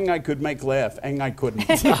said, Cheng I could make laugh, Eng I couldn't.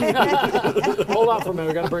 Hold on for a minute.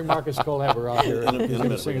 We've got to bring Marcus Goldhaber out here. He's going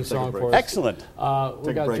to sing a song for us. Excellent.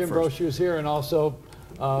 We've got Jim Brochu's here and also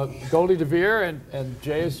Goldie Dver and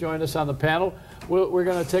Jay has joined us on the panel. We're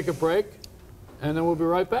going to take a break, and then we'll be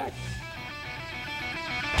right back.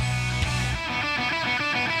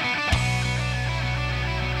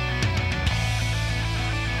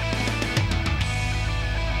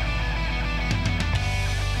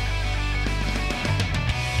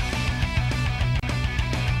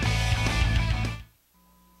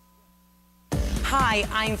 Hi,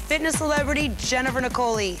 I'm fitness celebrity Jennifer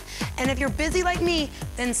Nicoli. And if you're busy like me,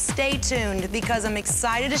 then stay tuned because I'm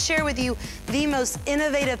excited to share with you the most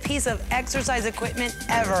innovative piece of exercise equipment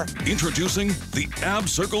ever. Introducing the Ab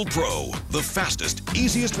Circle Pro, the fastest,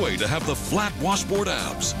 easiest way to have the flat washboard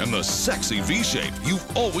abs and the sexy V-shape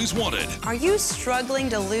you've always wanted. Are you struggling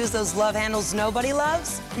to lose those love handles nobody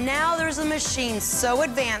loves? Now there's a machine so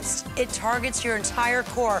advanced, it targets your entire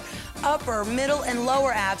core, upper, middle, and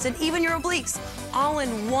lower abs, and even your obliques, all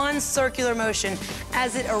in one circular motion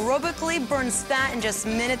as it aerobically burns fat in just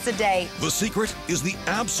minutes a day. The secret is the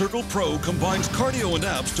Ab Circle Pro combines cardio and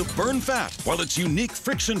abs to burn fat, while its unique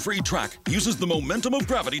friction-free track uses the momentum of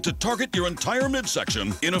gravity to target your entire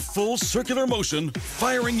midsection in a full circular motion,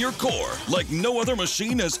 firing your core like no other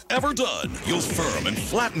machine has ever done. You'll firm and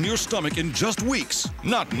flatten your stomach in just weeks,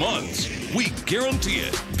 not months. We guarantee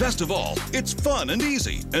it. Best of all, it's fun and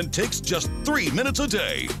easy and takes just 3 minutes a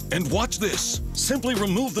day. And watch this. Simply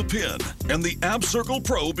remove the pin, and the Ab Circle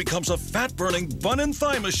Pro becomes a fat-burning, bun and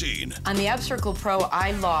thigh machine. On the Ab Circle Pro,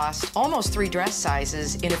 I lost almost 3 dress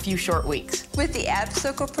sizes in a few short weeks. With the Ab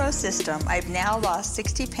Circle Pro system, I've now lost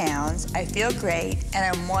 60 pounds, I feel great, and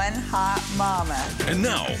I'm one hot mama. And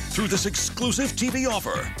now, through this exclusive TV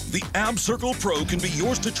offer, the Ab Circle Pro can be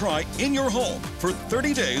yours to try in your home for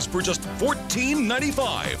 30 days for just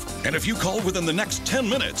 $14.95. And if you call within the next 10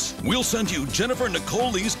 minutes, we'll send you Jennifer Nicole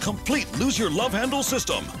Lee's complete Lose Your Love Handle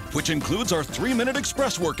system, which includes our 3-minute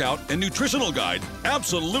express workout and nutritional guide,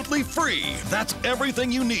 absolutely free. That's everything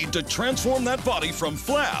you need to transform that body from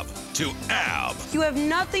flab to ab. You have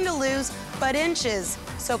nothing to lose but inches.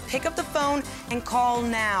 So pick up the phone and call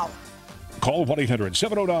now. Call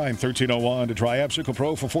 1-800-709-1301 to try Ab Circle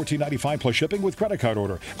Pro for $14.95 plus shipping with credit card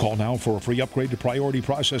order. Call now for a free upgrade to priority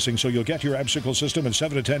processing so you'll get your Ab Circle system in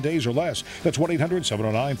 7 to 10 days or less. That's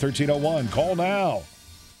 1-800-709-1301. Call now.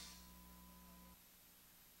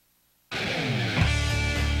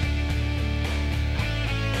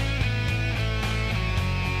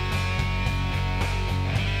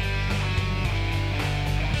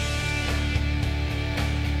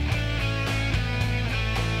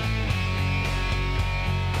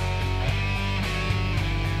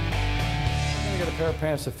 Pair of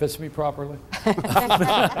pants that fits me properly.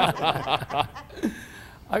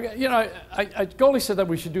 Goldie said that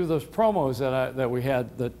we should do those promos that we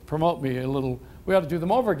had that promote me a little. We ought to do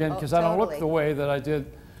them over again because I don't look the way that I did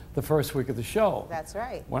the first week of the show. That's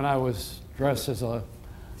right. When I was dressed as a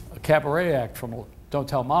cabaret act from Don't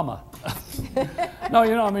Tell Mama. No,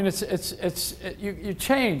 I mean, you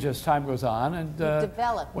change as time goes on, and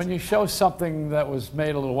developed. When you show something that was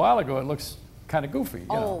made a little while ago, it looks kind of goofy.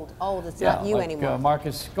 Old. It's not you anymore.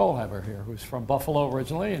 Marcus Goldhaber here, who's from Buffalo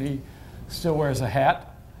originally, and he still wears a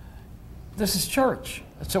hat. This is church.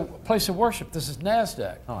 It's a place of worship. This is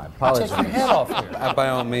NASDAQ. Oh, I apologize. Take your hat off here. By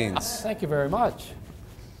all means. Thank you very much.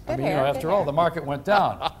 Good I mean, hair, after all, the market went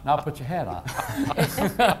down. Now put your hat on.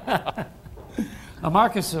 Now,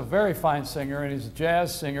 Marcus is a very fine singer, and he's a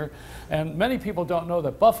jazz singer. And many people don't know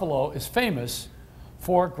that Buffalo is famous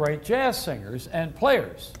for great jazz singers and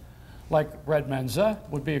players. Like Red Menza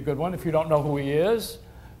would be a good one. If you don't know who he is,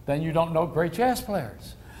 then you don't know great jazz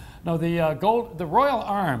players. Now, the Royal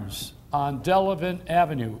Arms on Delavan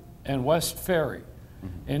Avenue and West Ferry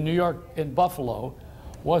in New York, in Buffalo,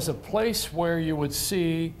 was a place where you would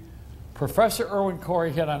see Professor Irwin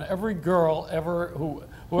Corey hit on every girl who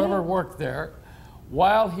ever worked there,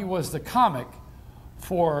 while he was the comic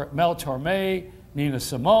for Mel Torme, Nina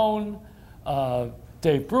Simone,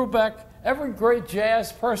 Dave Brubeck. Every great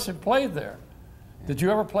jazz person played there. Did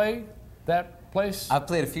you ever play that place? I've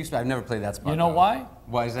played a few spots. I've never played that spot. You know why?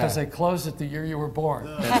 Why is that? Because they closed it the year you were born.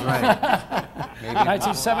 That's right. Maybe.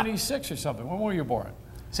 1976 or something. When were you born?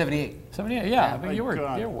 78. 78, yeah. I mean, you're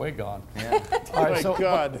way gone. Yeah. All right, so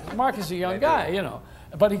Mark is a young guy,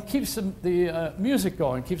 but he keeps the music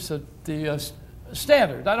going, keeps the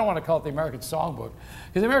standard. I don't want to call it the American Songbook,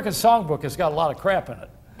 because the American Songbook has got a lot of crap in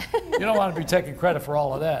it. You don't want to be taking credit for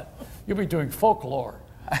all of that. You'll be doing folklore,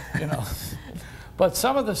 But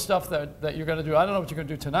some of the stuff that you're going to do, I don't know what you're going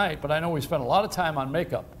to do tonight, but I know we spent a lot of time on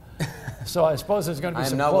makeup. So I suppose there's going to be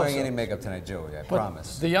some I'm not wearing any makeup tonight, Joey, I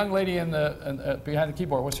promise. The young lady behind the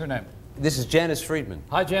keyboard, what's her name? This is Janice Friedman.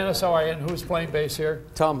 Hi, Janice, how are you? And who's playing bass here?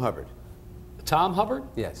 Tom Hubbard. Tom Hubbard?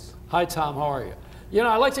 Yes. Hi, Tom, how are you?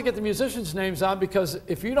 I like to get the musicians' names on because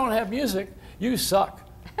if you don't have music, you suck.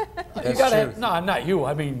 You gotta have, no, not you.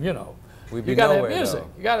 I mean, We'd you gotta have music.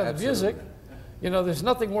 You gotta have music. There's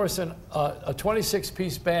nothing worse than a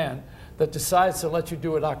 26-piece band that decides to let you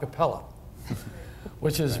do it a cappella,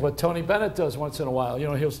 which is what Tony Bennett does once in a while.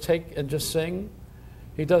 He'll take and just sing.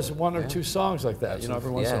 He does one or two songs like that,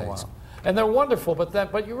 every once in a while. And they're wonderful,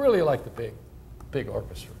 but you really like the big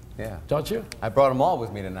orchestra. Yeah. Don't you? I brought them all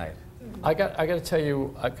with me tonight. I got to tell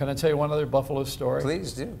you, can I tell you one other Buffalo story?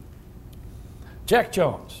 Please do. Jack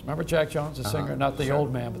Jones. Remember Jack Jones, the singer? Not the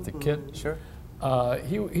old man, but the kid? Sure.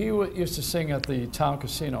 He used to sing at the Town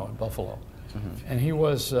Casino in Buffalo. And it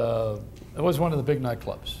was one of the big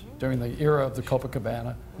nightclubs during the era of the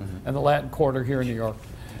Copacabana and the Latin Quarter here in New York.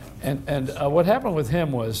 And what happened with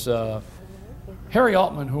him was Harry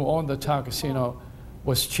Altman, who owned the Town Casino,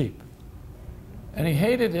 was cheap. And he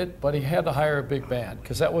hated it, but he had to hire a big band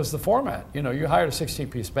because that was the format. You hired a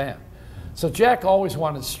 16-piece band. So Jack always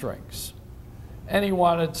wanted strings. And he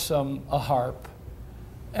wanted a harp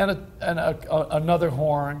and another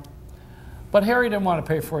horn. But Harry didn't want to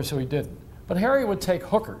pay for it, so he didn't. But Harry would take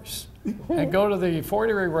hookers and go to the Fort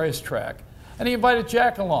Erie racetrack, and he invited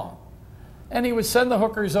Jack along. And he would send the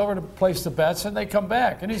hookers over to place the bets, and they'd come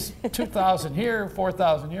back. And he's 2,000 here,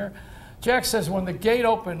 4,000 here. Jack says when the gate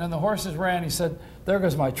opened and the horses ran, he said, "There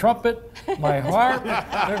goes my trumpet, my harp,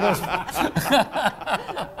 there goes."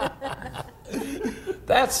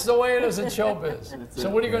 That's the way it is in showbiz. So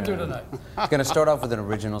what are you going to do tonight? I'm going to start off with an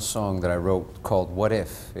original song that I wrote called What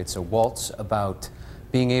If. It's a waltz about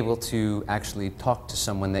being able to actually talk to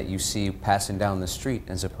someone that you see passing down the street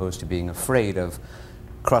as opposed to being afraid of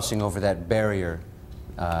crossing over that barrier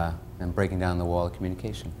and breaking down the wall of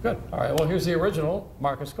communication. Good. All right. Well, here's the original,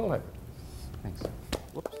 Marcus Goldhaber. Thanks.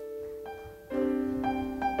 Whoops.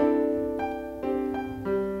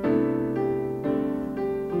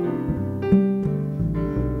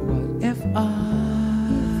 What if I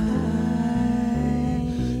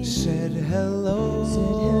said hello?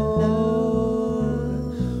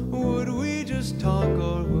 Would we just talk,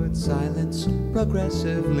 or would silence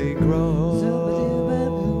progressively grow?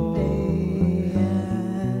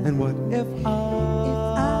 And what if I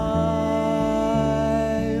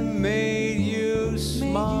made you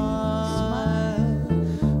smile?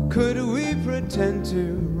 Could we pretend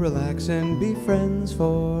to relax and be friends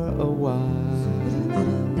for a while?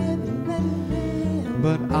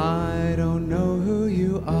 But I don't know who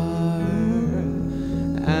you are,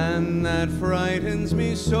 and that frightens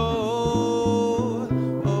me so.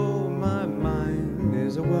 Oh, my mind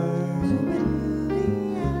is a whirl.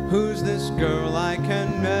 Who's this girl? I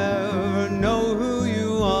can never know who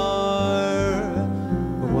you are.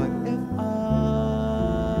 But what if I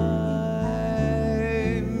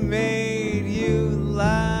made you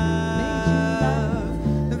laugh?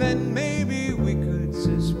 Then maybe we could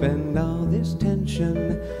suspend all this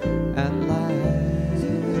tension at last.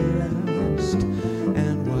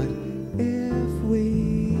 And what if we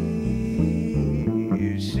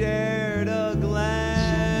shared a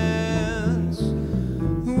glance?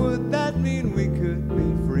 Would that mean we could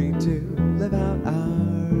be free to live out our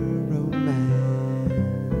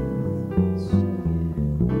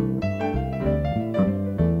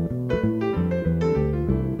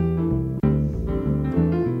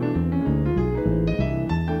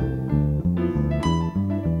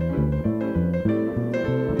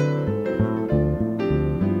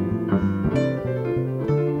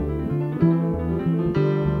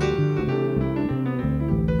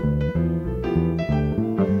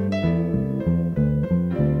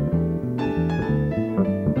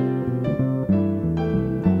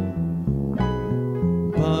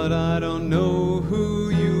But I don't know who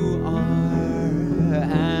you are,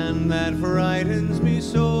 and that frightens me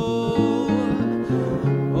so.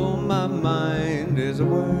 Oh, my mind is a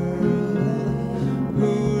whirl.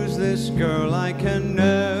 Who's this girl? I can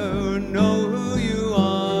never know who you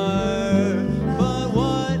are. But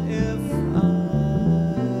what if I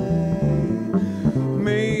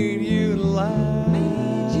made you laugh?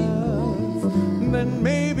 Then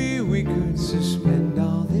maybe we could suspend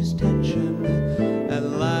all this tension at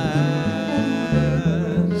last.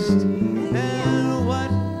 And what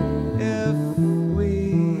if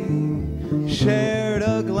we shared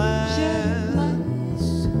a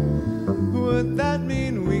glance? Would that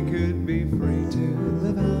mean we could be free to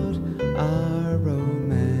live out our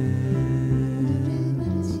romance?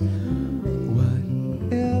 What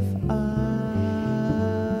if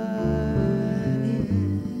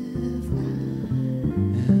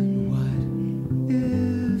and what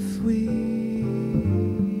if we?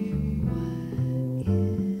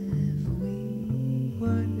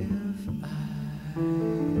 What if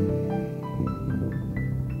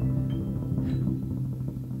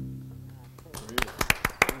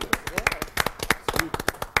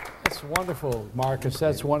That's wonderful, Marcus.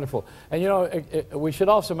 That's wonderful. And you know, we should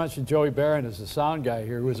also mention Joey Barron is the sound guy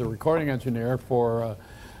here, who is a recording engineer for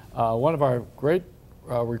one of our great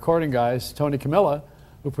recording guys, Tony Camilla,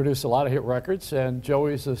 who produced a lot of hit records. And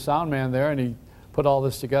Joey's the sound man there, and he put all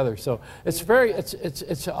this together. So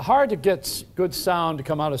it's hard to get good sound to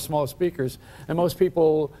come out of small speakers, and most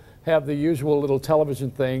people have the usual little television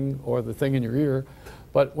thing or the thing in your ear.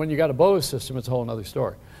 But when you got a Bose system, it's a whole other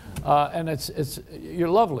story. And you're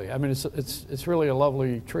lovely. I mean, it's really a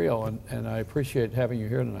lovely trio, and I appreciate having you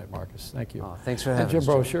here tonight, Marcus. Thank you. Oh, thanks for having us.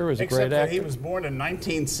 Jim Brochu was a great actor. He was born in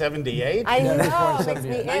 1978. I know, it makes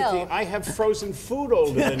me ill. I have frozen food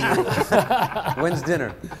older than you. When's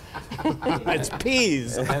dinner? It's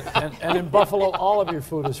peas. And in Buffalo, all of your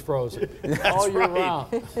food is frozen all year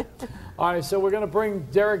round. All right, so we're going to bring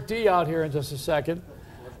Derek D out here in just a second.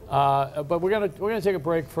 But we're gonna take a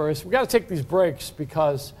break first. We got to take these breaks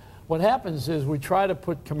because what happens is we try to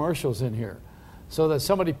put commercials in here, so that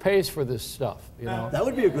somebody pays for this stuff. You know, that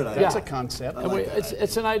would be a good idea. That's a concept. And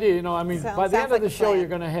it's an idea. You know, I mean, by the end of the show, you're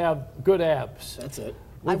going to have good abs. That's it.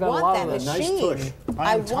 We've had a lot of that. Nice tush.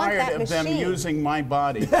 I'm tired of them using my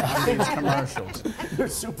body on these commercials. They're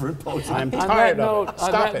superimposing. I'm tired of it.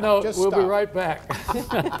 On that note, we'll be right back.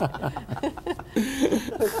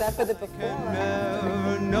 Except for the before.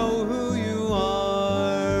 Never know who you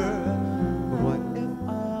are. What if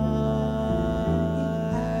I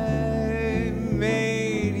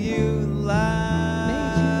made you laugh?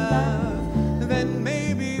 Then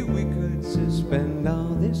maybe we could suspend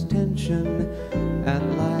all this tension at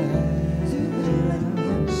last.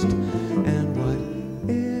 And what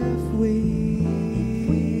if we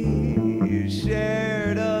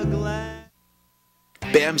shared a glass?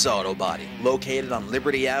 Bam's Auto Body, located on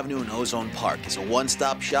Liberty Avenue in Ozone Park, is a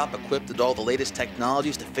one-stop shop equipped with all the latest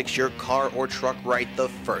technologies to fix your car or truck right the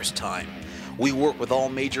first time. We work with all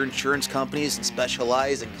major insurance companies and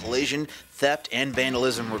specialize in collision, theft, and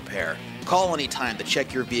vandalism repair. Call anytime to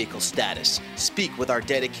check your vehicle status. Speak with our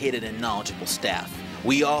dedicated and knowledgeable staff.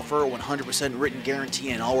 We offer a 100% written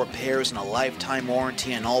guarantee on all repairs and a lifetime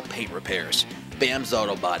warranty on all paint repairs. Bam's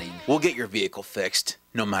Auto Body. We'll get your vehicle fixed,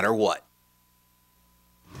 no matter what.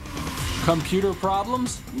 Computer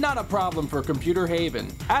problems? Not a problem for Computer Haven.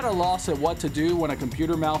 At a loss at what to do when a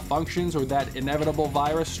computer malfunctions or that inevitable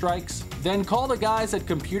virus strikes? Then call the guys at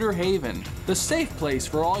Computer Haven, the safe place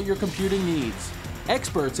for all your computing needs.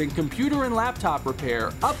 Experts in computer and laptop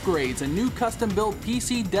repair, upgrades, and new custom-built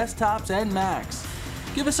PC desktops and Macs.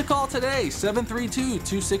 Give us a call today,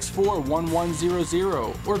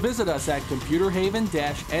 732-264-1100, or visit us at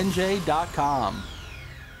computerhaven-nj.com.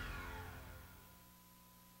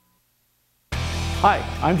 Hi,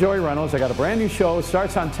 I'm Joey Reynolds. I got a brand new show. It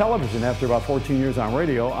starts on television after about 14 years on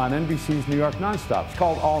radio on NBC's New York Nonstop. It's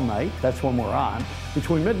called All Night. That's when we're on.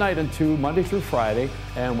 Between midnight and 2, Monday through Friday.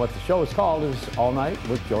 And what the show is called is All Night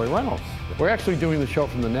with Joey Reynolds. We're actually doing the show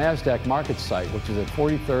from the NASDAQ market site, which is at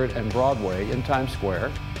 43rd and Broadway in Times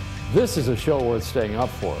Square. This is a show worth staying up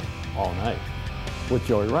for, All Night with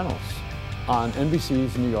Joey Reynolds on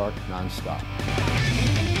NBC's New York Nonstop.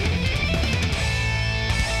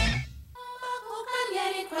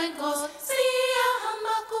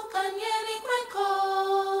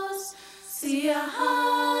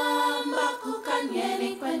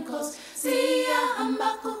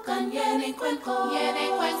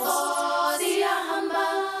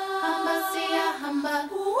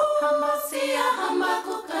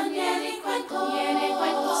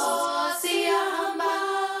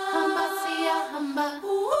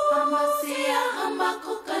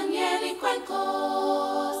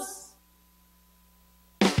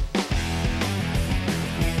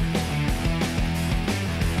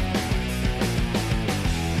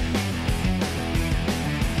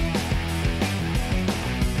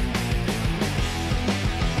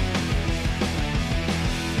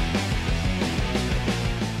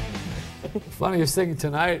 Funniest thing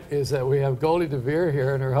tonight is that we have Goldie Dver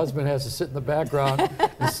here, and her husband has to sit in the background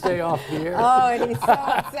and stay off the air. Oh, and he's so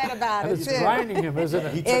upset about and it, it's too. grinding him, isn't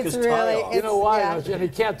it? He took his tie off. You know why? Yeah. And he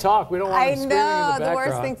can't talk. We don't want him screaming in the background. I know. The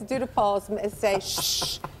worst thing to do to Paul is say,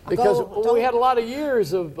 shh. Because we had a lot of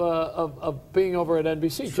years of being over at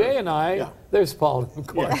NBC. Jay and I, there's Paul in the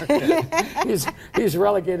corner. He's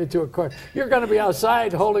relegated to a corner. You're going to be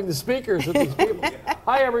outside holding the speakers with these people.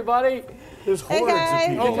 Hi, everybody. There's hordes of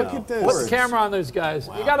people. Oh, look at this. Put the camera on those guys.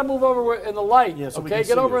 Wow. You got to move over in the light. Yeah, so okay,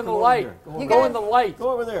 get over in the light. Go in the light. Go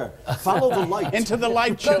over there. Follow the light. Into the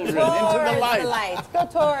light, children. Into the light. Go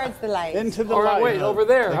towards the light. Into the light. light. Wait, over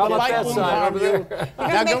there. How about that side? Over there.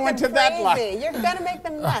 Now go into that light. You're going to make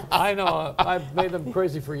them nuts. I know. I've made them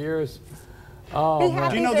crazy for years. Oh, be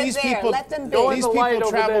happy do you know they're these there. people? Let them be. These people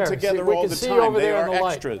travel together all the time. They are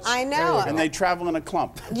extras. I know. And they travel in a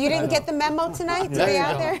clump. You didn't get the memo tonight to be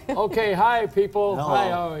out there? Okay, hi people. Hello. Hi,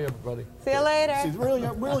 how are you, everybody? See you later. See, we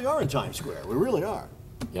really are in Times Square. We really are.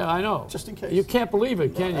 Yeah, I know. Just in case. You can't believe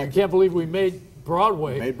it, can you? You can't believe we made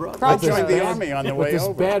Broadway. I joined the Army on the way over. With this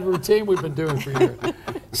bad routine we've been doing for years.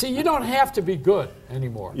 See, you don't have to be good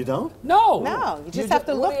anymore. You don't? No. No, you just have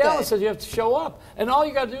to look Woody Allen good. says you have to show up. And all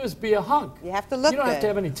you got to do is be a hunk. You have to look good. You don't have to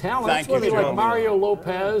have any talent. Thank you, Be like Joe. Mario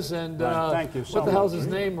Lopez and Thank you so what the hell's much.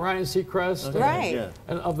 his name? Ryan Seacrest. Right. And,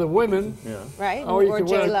 and of the women. Yeah. Right. Or you or could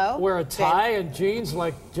J-Lo. wear a tie and jeans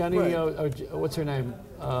like Jenny, what's her name?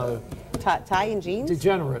 Tie and jeans?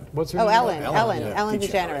 Degenerate. What's her name? Ellen. yeah. Ellen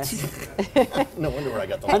DeGeneres. No wonder where I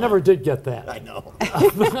got the I never did get that. I know.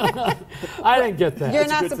 I didn't get that. You're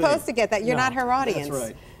not supposed to get that. You're not her audience.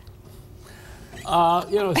 That's right.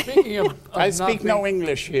 You know, speaking of I speak no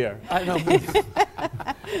English here. I know.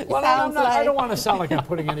 Well, I don't want to sound like I'm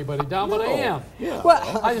putting anybody down, but I am. Yeah.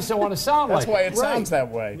 Well, I just don't want to sound That's like why it sounds that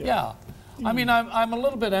way. Yeah. I mean, I'm a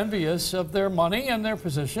little bit envious of their money and their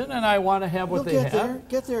position, and I want to have what they have.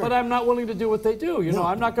 Get there. But I'm not willing to do what they do. You know,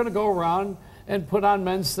 I'm not going to go around and put on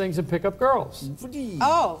men's things and pick up girls.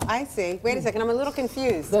 Oh, I see. Wait a second, I'm a little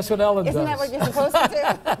confused. That's what Ellen does. Isn't that what you're supposed to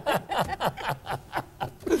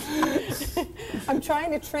do? I'm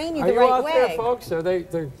trying to train you the right way. Are you out there, folks? Or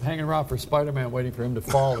they're hanging around for Spider-Man waiting for him to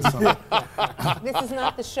fall or something? This is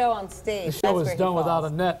not the show on stage. The show is done without a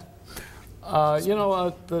net. You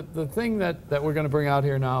know, the thing that we're going to bring out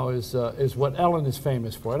here now is what Ellen is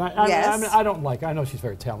famous for. And I don't like, I know she's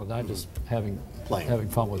very talented. I'm just having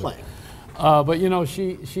fun with her. But you know,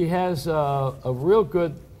 she has a real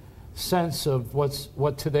good sense of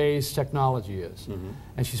what today's technology is.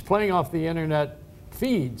 And she's playing off the internet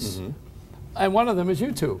feeds. And one of them is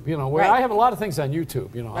YouTube, you know, where I have a lot of things on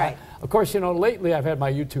YouTube, you know. Of course, you know, lately I've had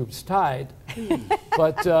my YouTubes tied.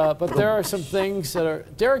 but there are some things that are...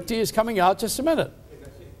 Derek D is coming out just a minute.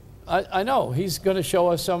 I know. He's going to show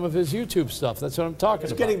us some of his YouTube stuff. That's what I'm talking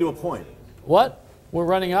about. It's getting to a point. What? We're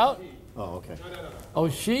running out? Oh, okay. Oh,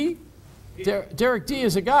 she? Derek D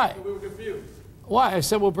is a guy. We were confused. Why? I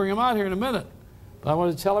said we'll bring him out here in a minute. But I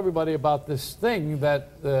want to tell everybody about this thing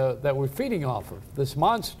that we're feeding off of, this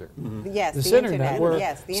monster. Yes, this the internet.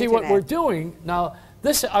 Yes, the see internet. what we're doing now.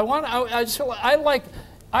 This I'm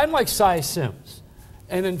like Cy Sims.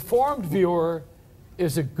 An informed viewer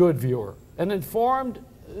is a good viewer. An informed.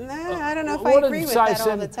 I don't know if I agree with that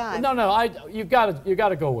all the time. No, you got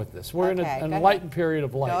to go with this. We're in an enlightened period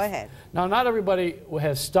of life. Go ahead. Now, not everybody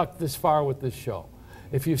has stuck this far with this show.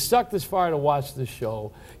 If you've stuck this far to watch this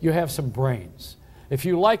show, you have some brains. If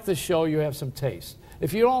you like the show, you have some taste.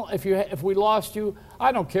 If you don't, if we lost you,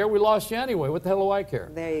 I don't care. We lost you anyway. What the hell do I care?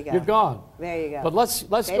 There you go. You're gone. There you go. But let's they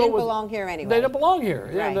go. They didn't belong here anyway. They don't belong here.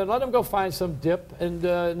 Right. Yeah, then let them go find some dip and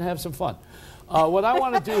have some fun. What I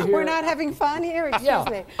want to do here. We're not having fun here. Excuse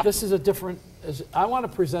me. This is a different. I want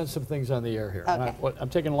to present some things on the air here. Okay. I'm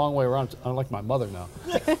taking a long way around. I'm like my mother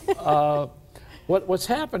now. What's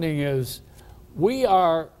happening is we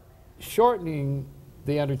are shortening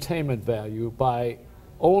the entertainment value by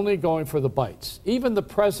only going for the bites. Even the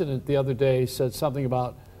president the other day said something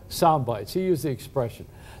about sound bites. He used the expression.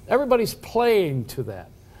 Everybody's playing to that.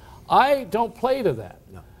 I don't play to that.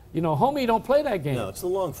 No. You know, homie, don't play that game. No, it's the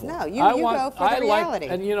long form. No, you go for the reality.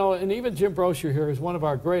 And you know, and even Jim Brochu here is one of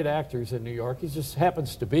our great actors in New York. He just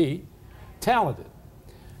happens to be talented.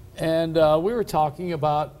 And we were talking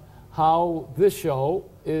about how this show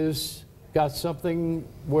is got something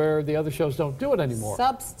where the other shows don't do it anymore.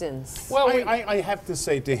 Substance. Well, I have to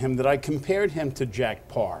say to him that I compared him to Jack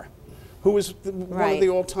Parr, who was one of the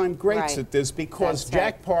all-time greats at this, because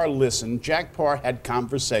Jack Parr listened, Jack Parr had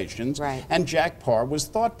conversations, and Jack Parr was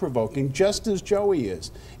thought-provoking, just as Joey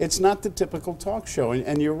is. It's not the typical talk show,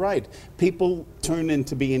 and you're right. People turn in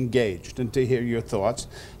to be engaged and to hear your thoughts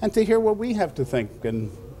and to hear what we have to think. And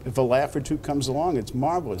if a laugh or two comes along, it's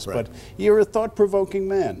marvelous. But you're a thought-provoking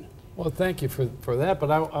man. Well, thank you for that.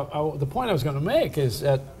 But the point I was going to make is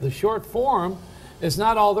that the short form is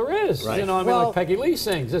not all there is. You know, I mean, like Peggy Lee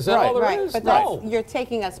sings. Is that all there is? But no. You're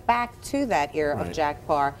taking us back to that era of Jack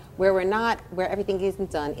Parr, where where everything isn't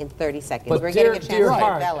done in 30 seconds. But we're getting a chance to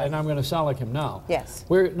heart, develop. and I'm going to sound like him now. Yes.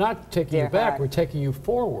 We're not taking you back. Heart. We're taking you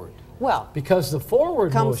forward. Well, because the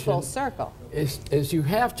forward comes motion full circle. Is you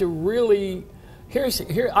have to really.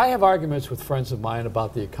 I have arguments with friends of mine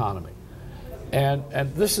about the economy. And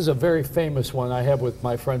this is a very famous one I have with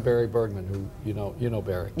my friend Barry Bergman, who you know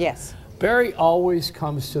Barry. Yes. Barry always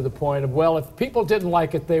comes to the point of, well, if people didn't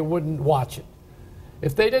like it, they wouldn't watch it.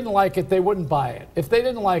 If they didn't like it, they wouldn't buy it. If they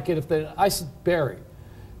didn't like it, I said, Barry,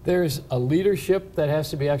 there's a leadership that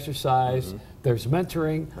has to be exercised. There's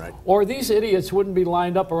mentoring. Or these idiots wouldn't be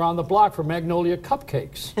lined up around the block for Magnolia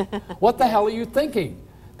cupcakes. What the hell are you thinking?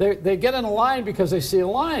 They get in a line because they see a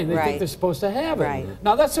line. They think they're supposed to have it.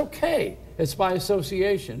 Now, that's okay. It's by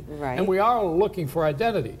association. And we are looking for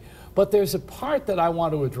identity. But there's a part that I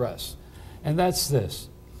want to address, and that's this.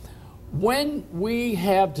 When we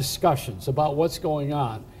have discussions about what's going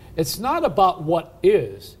on, it's not about what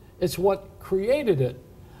is, it's what created it.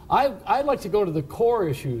 I like to go to the core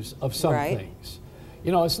issues of some things.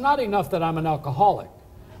 You know, it's not enough that I'm an alcoholic.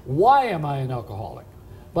 Why am I an alcoholic?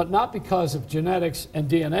 But not because of genetics and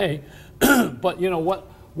DNA, but you know,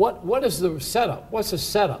 what is the setup? What's the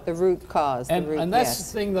setup? The root cause. And that's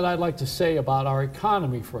the thing that I'd like to say about our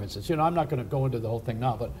economy, for instance. You know, I'm not going to go into the whole thing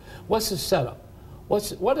now, but what's the setup?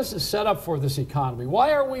 What is the setup for this economy?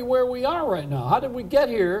 Why are we where we are right now? How did we get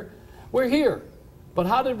here? We're here. But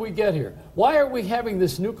how did we get here? Why are we having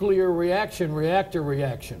this nuclear reactor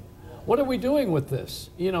reaction? What are we doing with this?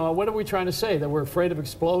 You know, what are we trying to say? That we're afraid of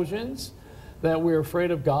explosions? That we're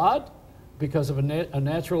afraid of God? because of a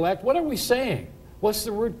natural act? What are we saying? What's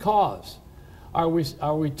the root cause? Are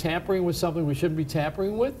we tampering with something we shouldn't be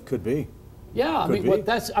tampering with? Could be. Yeah, I mean,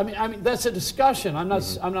 that's a discussion. I'm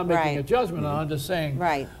not making a judgment. I'm just saying.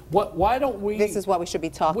 Right. Why don't we? This is what we should be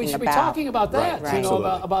talking about. We should be talking about that. Right. You know,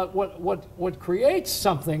 about what creates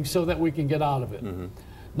something so that we can get out of it.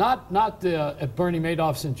 Not Bernie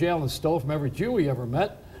Madoff's in jail and stole from every Jew he ever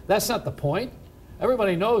met. That's not the point.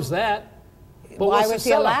 Everybody knows that. But why was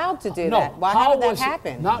he allowed to do that? How did that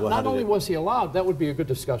happen? Not only was he allowed, that would be a good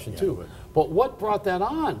discussion too. But what brought that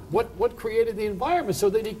on? What created the environment so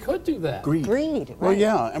that he could do that? Greed. Greed. Well, Right.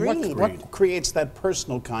 yeah, and Greed. what creates that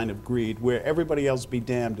personal kind of greed where everybody else be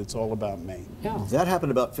damned, it's all about me? Yeah. That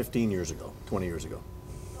happened about 15 years ago, 20 years ago.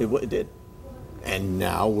 It did. And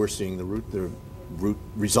now we're seeing the root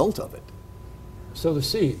result of it. So the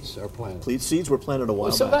seeds are planted. Seeds were planted a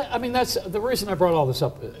while So back. that's the reason I brought all this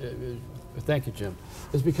up. Thank you, Jim.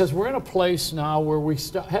 Is because we're in a place now where we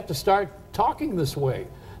have to start talking this way,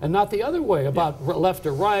 and not the other way about left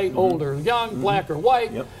or right, old or young, black or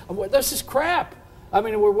white. This is crap. I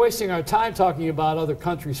mean, we're wasting our time talking about other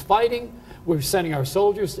countries fighting. We're sending our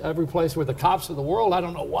soldiers to every place. We're the cops of the world. I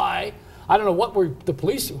don't know why. I don't know what we're the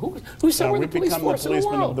police. Who said we're the police force of the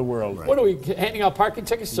world? Of the world. Right. What are we handing out parking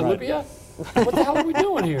tickets to Libya? What the hell are we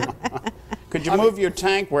doing here? Could you move your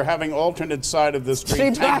tank? We're having alternate side of the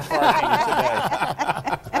street tank parking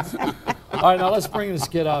today. All right, now let's bring this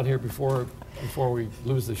kid out here before we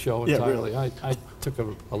lose the show entirely. Really. I took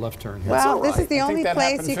a left turn here. Well, this is the only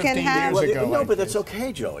place you can have. No, but that's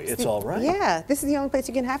okay, Joey. It's all right. Yeah, this is the only place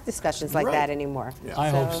you can have discussions like that anymore. Yeah.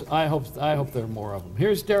 I hope there are more of them.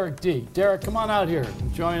 Here's Derek D. Derek, come on out here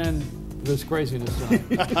and join in this craziness tonight.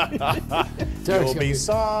 Derek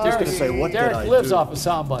lives off of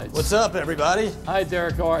sound bites. What's up, everybody? Hi,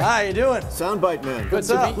 Derek. How are you? How you doing? Soundbite man. Good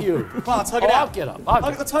to meet you. Come on, let's hug it out. I'll get up.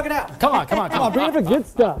 Let's hug it out. Come on. Bring up the good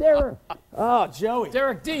stuff. Derek. Oh, Joey.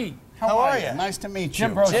 Derek D. How are you? Nice to meet you.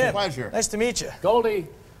 Jim Brochu. Jim, Pleasure. nice to meet you. Goldie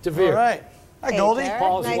Dver. All right. Hi, Goldie.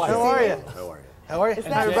 Paul's wife. How are you? How are you?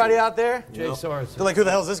 Hi, everybody out there? Jay Sorensen. They're like, who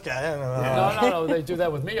the hell's this guy? I don't know. No, they do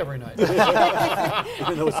that with me every night. All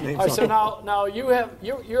right, so now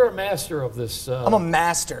you're a master of this. I'm a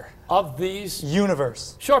master of these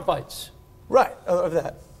universe short bites. Right, of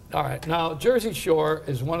that. All right. Now, Jersey Shore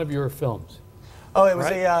is one of your films. Oh, it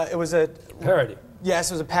was a parody.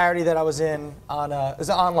 Yes, it was a parody that I was in on. It was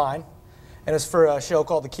online, and it was for a show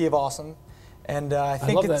called The Key of Awesome. And I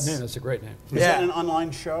think love that name. That's a great name. Is that an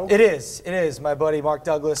online show? It is. It is. My buddy Mark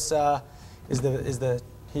Douglas he's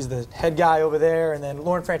the head guy over there, and then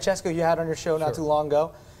Lauren Francesco you had on your show not too long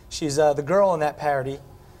ago. She's the girl in that parody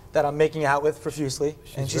that I'm making out with profusely,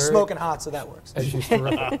 and she's smoking hot, so that works. And she's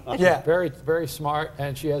terrific. Yeah. Very, very smart,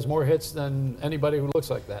 and she has more hits than anybody who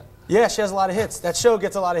looks like that. Yeah, she has a lot of hits. That show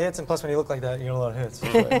gets a lot of hits, and plus when you look like that, you get a lot of hits.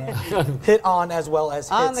 Hit on as well as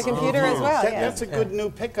hits. On the computer as well, That's a good new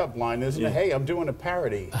pickup line, isn't it? Hey, I'm doing a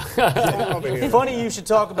parody. Over here. Funny you should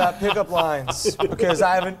talk about pickup lines, because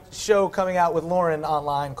I have a show coming out with Lauren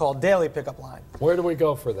online called Daily Pickup Line. Where do we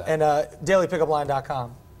go for that? And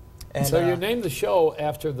dailypickupline.com. And, so you named the show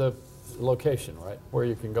after the location, right? Where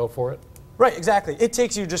you can go for it? Right, exactly. It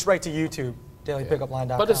takes you just right to YouTube,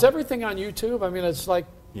 dailypickupline.com. But is everything on YouTube? I mean, it's like...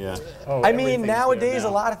 Yeah. I mean, nowadays a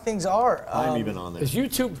lot of things are. I'm even on there. Is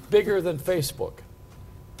YouTube bigger than Facebook?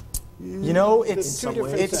 You know, it's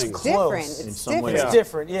close. It's different. It's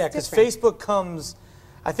different, yeah, because Facebook comes,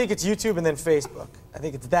 I think it's YouTube and then Facebook. I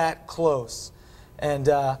think it's that close. And,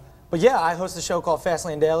 but yeah, I host a show called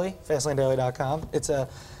Fastlane Daily, fastlanedaily.com. It's a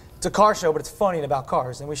car show, but it's funny and about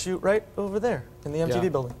cars. And we shoot right over there in the MTV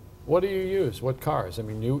building. What do you use? What cars? I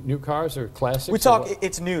mean, new cars or classics? We talk,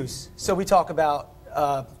 it's news. So we talk about,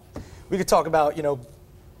 we could talk about, you know,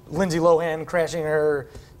 Lindsay Lohan crashing her,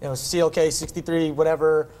 you know, CLK 63,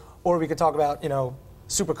 whatever. Or we could talk about, you know,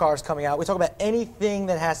 supercars coming out. We talk about anything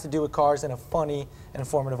that has to do with cars in a funny and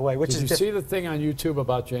informative way, which Did you see the thing on YouTube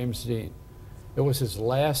about James Dean? It was his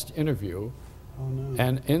last interview. Oh, no.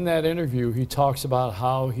 And in that interview, he talks about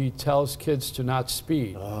how he tells kids to not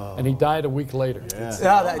speed. And he died a week later. Yeah,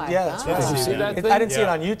 that's right. Did you see that thing? I didn't see it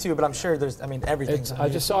on YouTube, but I'm sure there's, I mean, everything's on I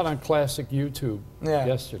just saw it on classic YouTube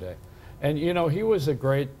yesterday. And, you know, he was a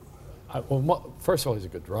great, well, first of all, he's a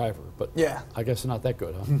good driver, but I guess not that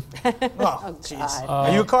good, huh? Oh, jeez.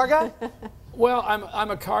 Are you a car guy? Well, I'm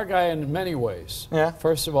a car guy in many ways. Yeah.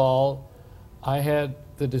 First of all, I had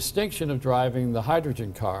the distinction of driving the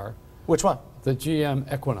hydrogen car. Which one? The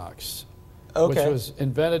GM Equinox, which was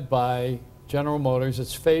invented by General Motors.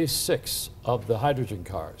 It's phase 6 of the hydrogen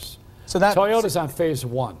cars. So that Toyota's on phase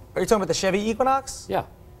 1. Are you talking about the Chevy Equinox? Yeah.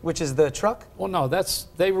 Which is the truck? Well, no,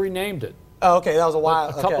 they renamed it. Oh, okay, that was a while.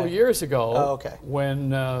 A couple of years ago, Oh, okay. when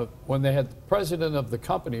they had the president of the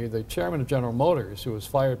company, the chairman of General Motors, who was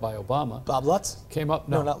fired by Obama. Bob Lutz? Came up.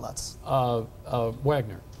 No, not Lutz.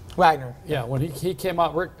 Wagner. Wagner. Yeah, when he came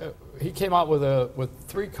out, he came out with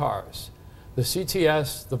 3 cars, the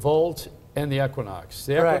CTS, the Volt, and the Equinox.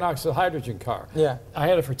 The Equinox is a hydrogen car. Yeah. I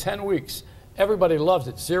had it for 10 weeks. Everybody loved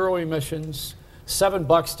it. 0 emissions,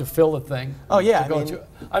 $7 to fill the thing. Oh yeah,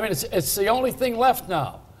 I mean, it's the only thing left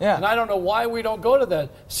now. Yeah. And I don't know why we don't go to that.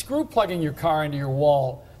 Screw plugging your car into your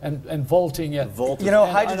wall and volting it. You know,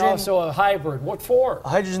 hydrogen. And also a hybrid. What for?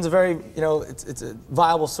 Hydrogen's a very, it's a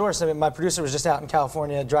viable source. I mean, my producer was just out in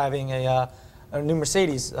California driving a new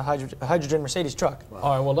Mercedes, a hydrogen Mercedes truck. Wow.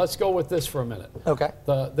 All right, well, let's go with this for a minute. Okay.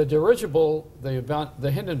 The dirigible,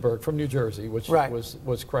 the Hindenburg from New Jersey, which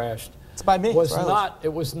was crashed. It's by me.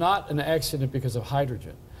 It was not an accident because of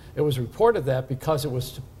hydrogen. It was reported that because it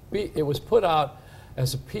was put out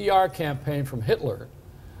as a PR campaign from Hitler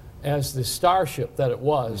as the starship that it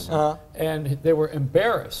was, and they were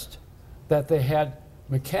embarrassed that they had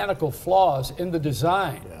mechanical flaws in the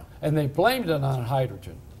design, and they blamed it on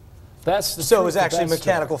hydrogen. That's the So it was actually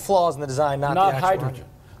mechanical flaws in the design, not the actual hydrogen.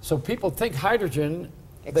 So people think hydrogen,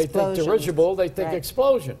 they think dirigible, they think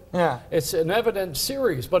explosion. Yeah. It's an evident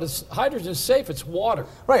series, but hydrogen's safe, it's water.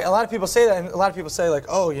 Right, a lot of people say that, and a lot of people say like,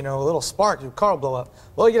 oh, you know, a little spark, your car will blow up.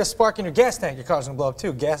 Well, you get a spark in your gas tank, your car's gonna blow up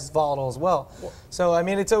too. Gas is volatile as well. So I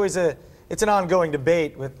mean, it's always it's an ongoing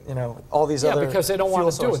debate with, you know, all these other because they don't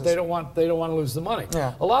want to do it. sources. They don't want to lose the money.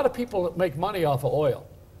 Yeah. A lot of people make money off of oil.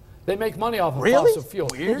 They make money off of Really? fossil fuel.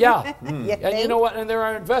 Weird. Yeah. You And you know what? And there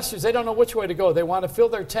are investors, they don't know which way to go. They want to fill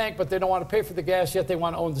their tank, but they don't want to pay for the gas, yet they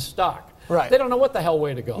want to own the stock. Right. They don't know what the hell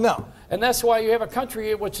way to go. No. And that's why you have a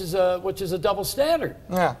country which is a double standard.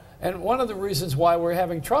 Yeah. And one of the reasons why we're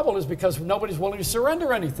having trouble is because nobody's willing to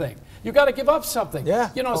surrender anything. You got to give up something.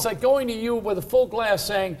 Yeah. You know, it's like going to you with a full glass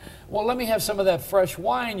saying, well, let me have some of that fresh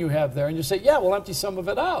wine you have there. And you say, yeah, we'll empty some of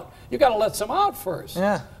it out. You got to let some out first.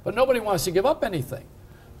 Yeah. But nobody wants to give up anything.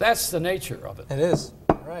 That's the nature of it. It is.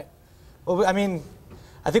 Right. Well, I mean,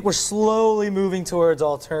 I think we're slowly moving towards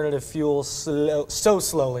alternative fuels, so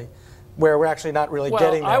slowly, where we're actually not really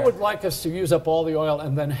getting there. I would like us to use up all the oil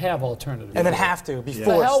and then have alternative. And then have to, be The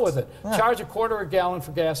forced. hell with it. Yeah. Charge $0.25 a gallon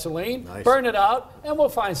for gasoline, burn it out, and we'll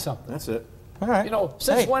find something. That's it. All right. You know,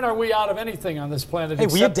 since when are we out of anything on this planet Hey,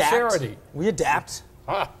 except we adapt. charity? We adapt.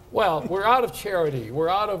 Well, we're out of charity. We're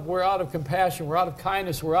out of compassion. We're out of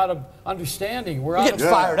kindness. We're out of understanding. We're You out get of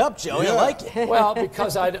fired up, Joe. You like it. Well,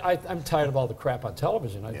 because I'm tired of all the crap on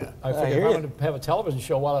television. I figure if I'm going to have a television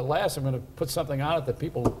show while it lasts, I'm going to put something on it that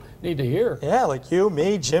people need to hear. Yeah, like you,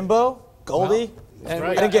 me, Jimbo, Goldie. Well, and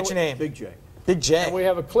I didn't get your name. Big Jay. Big Jay. And we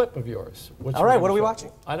have a clip of yours. All right, what are we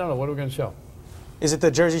watching? I don't know. What are we going to show? Is it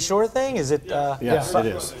the Jersey Shore thing? Is it? Yes, it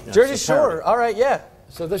is. Yes, Jersey it's a parody. Shore. All right, yeah.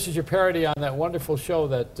 So this is your parody on that wonderful show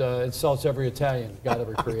that insults every Italian God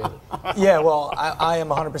ever created. Yeah, well, I am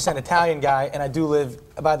 100% Italian guy, and I do live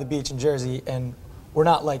by the beach in Jersey, and we're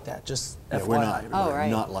not like that. Just FYI. We're not. Oh, We're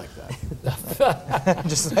right. not like that.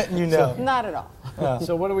 Just letting you know. Not at all.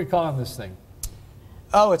 So what are we calling this thing?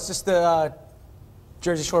 Oh, it's just the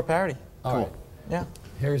Jersey Shore parody. All right. Yeah.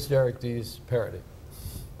 Here's Derek D's parody.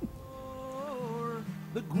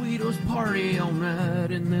 The Guidos party all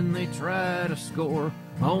night and then they try to score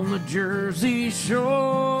on the Jersey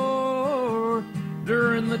Shore.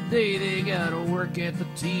 During the day they gotta work at the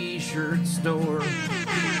t-shirt store. What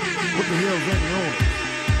the hell's that noise?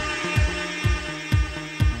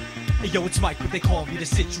 Hey yo, it's Mike, but they call me the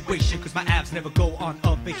situation, cause my abs never go on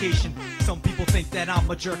a vacation. Some people think that I'm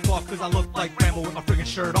a jerk off, cause I look like Rambo with my friggin'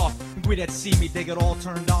 shirt off. And we that see me, they get all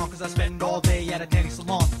turned on, cause I spend all day at a tanning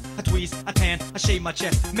salon. I tweeze, I tan, I shave my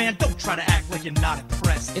chest. Man, don't try to act like you're not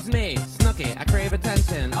impressed. It's me, Snooki, I crave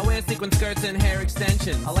attention. I wear sequin skirts and hair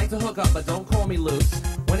extensions. I like to hook up, but don't call me loose.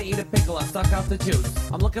 When I eat a pickle, I suck out the juice.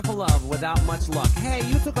 I'm looking for love without much luck. Hey,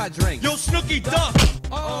 you took our drink. Yo, Snooki, duck!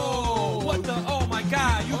 Oh, what the? Oh my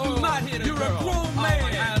God, you do not hit a You're girl. a grown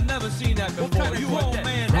man. I've never seen that before. You a grown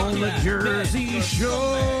man. On the Jersey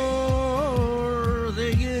Shore,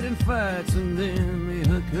 they get in fights and then they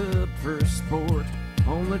hook up for sport.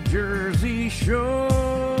 On the Jersey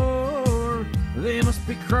Shore, they must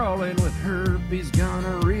be crawling with herpes,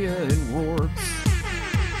 gonorrhea, and warts.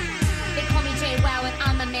 They call me J-Wow and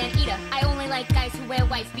I'm a man-eater. I only like guys who wear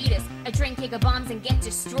wife beaters. I drink Giga bombs and get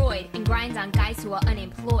destroyed, and grind on guys who are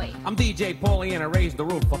unemployed. I'm DJ Paulie and I raise the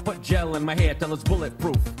roof. I put gel in my hair till it's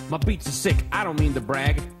bulletproof. My beats are sick, I don't mean to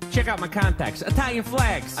brag. Check out my contacts, Italian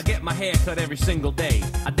flags. I get my hair cut every single day.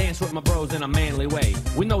 I dance with my bros in a manly way.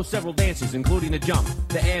 We know several dances, including the jump,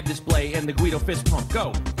 the ab display, and the Guido fist pump.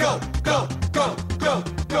 Go, go, go, go, go,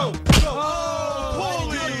 go, go.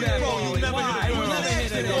 Holy on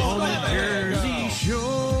the Jersey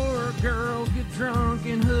Shore, girls get drunk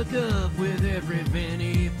and hook up with every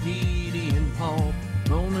Vinny, Petey, and Paul.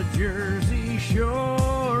 On the Jersey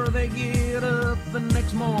Shore, they get up the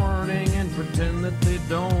next morning and pretend that they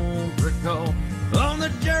don't recall. On the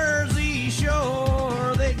Jersey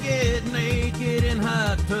Shore, they get naked in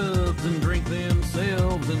hot tubs and drink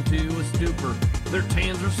themselves into a stupor. Their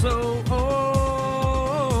tans are so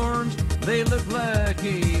orange, they look like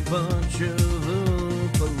a bunch of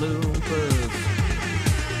Oompa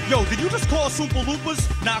Loompas. Yo, did you just call us Oompa Loompas?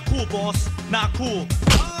 Not cool, boss. Not cool.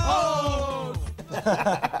 Oh!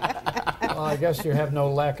 Well, I guess you have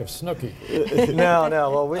no lack of Snooki. No.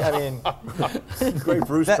 Well, I mean, great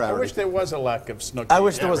Bruce I parody. wish there was a lack of Snooki. I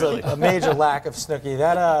wish there was a major lack of Snooki.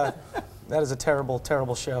 That is a terrible,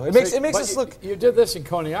 terrible show. It makes us look. You did this in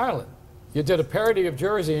Coney Island. You did a parody of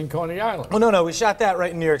Jersey in Coney Island. Oh no, we shot that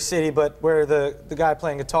right in New York City, but where the guy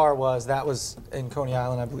playing guitar was, that was in Coney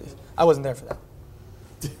Island, I believe. I wasn't there for that.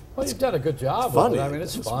 Well, you've done a good job. Funny. I mean,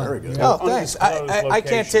 it's fun. very good. Oh, thanks. I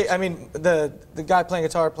can't take. I mean, the guy playing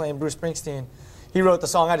guitar, playing Bruce Springsteen, he wrote the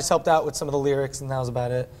song. I just helped out with some of the lyrics, and that was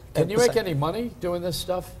about it. Can you make any money doing this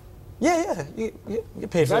stuff? Yeah. You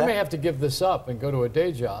get paid for I that. may have to give this up and go to a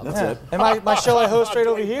day job. That's it. And my show I host right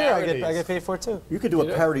over here, I get paid for it too. You could do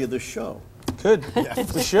a parody of this show. Could.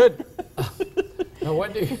 We should. Now,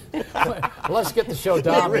 when do you, let's get the show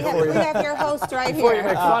done We before have your host right before here. you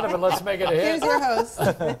make fun of it. Let's make it a hit. Here's your host.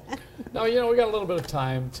 No, we got a little bit of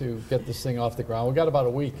time to get this thing off the ground. We got about a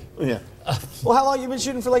week. Yeah. Well, how long you been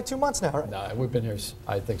shooting for? Like 2 months now, right? No, we've been here,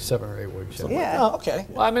 I think, 7 or 8 weeks. Yeah. Oh, okay.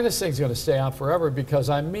 Well, I mean, this thing's going to stay on forever because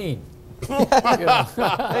I'm mean. Hey,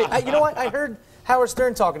 you know what? I heard Howard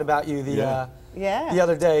Stern talking about you the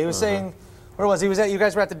other day. He was saying, where was he? Was at you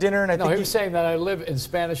guys were at the dinner, and I think he was saying that I live in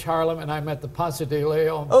Spanish Harlem and I'm at the Ponce de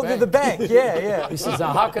Leon. Oh, bank. the bank. Yeah. He says,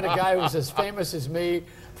 now how can a guy who's as famous as me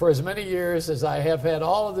for as many years as I have had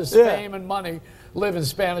all of this fame and money live in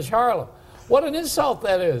Spanish Harlem? What an insult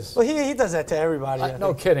that is. Well, he does that to everybody.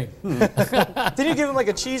 No kidding. Did you give him like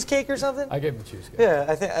a cheesecake or something? I gave him a cheesecake. Yeah,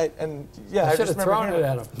 I think. I should have thrown it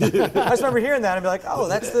at him. I just remember hearing that and be like, oh,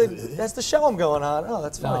 that's the show I'm going on. Oh,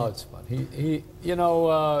 that's funny. No, it's fun. You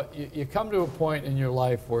come to a point in your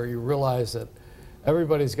life where you realize that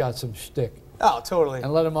everybody's got some shtick. Oh, totally.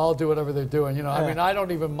 And let them all do whatever they're doing. I mean, I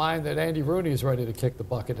don't even mind that Andy Rooney is ready to kick the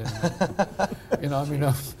bucket. He's going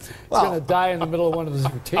to die in the middle of one of his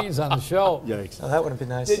routines on the show. Yikes. Oh, that wouldn't be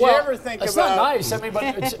nice. Did you ever think it's about... not nice. I mean, but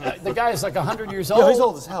the guy is like 100 years old. No, he's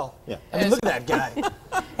old as hell. Yeah. I mean, look at that guy.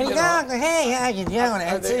 Hey, how you doing?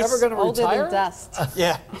 Are they ever going to older retire? than dust.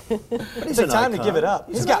 Yeah. It's like time to give it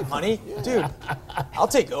up. He's got money. Dude, I'll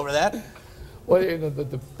take over that. Well,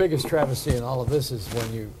 the biggest travesty in all of this is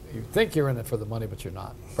when you think you're in it for the money, but you're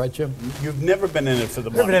not. Right, Jim? You've never been in it for the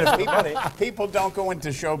money. Never been in it for the money. People don't go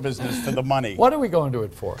into show business for the money. What are we going to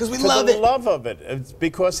it for? Because we For love the it. love of it. It's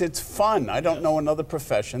because it's fun. I don't know another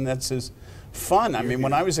profession that's as fun. I mean,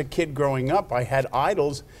 when I was a kid growing up, I had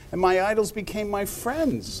idols, and my idols became my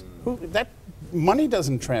friends. That money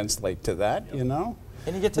doesn't translate to that,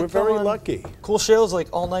 And you get to We're come very on lucky. Cool shows like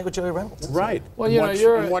All Night with Joey Reynolds. Right. Well,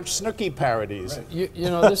 and watch Snooki parodies. Right.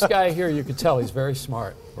 This guy here, you can tell he's very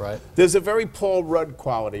smart, right? There's a very Paul Rudd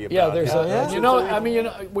quality about there's him.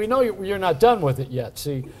 we know you're not done with it yet.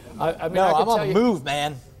 See, I mean, No, I can I'm tell on you, the move,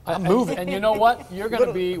 man. I'm moving. And you know what? You're going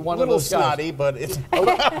to be one of those guys. snotty, but it's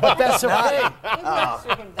But that's okay.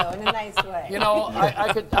 Though, in a nice way.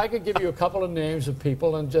 I could give you a couple of names of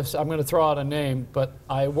people, and I'm going to throw out a name. But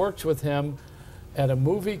I worked with him at a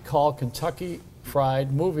movie called Kentucky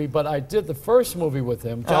Fried Movie, but I did the first movie with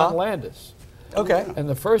him, John Landis. Okay. And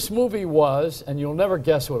the first movie was, and you'll never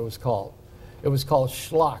guess what it was called. It was called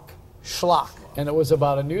Schlock. Schlock. And it was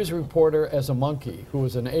about a news reporter as a monkey who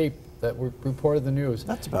was an ape that reported the news.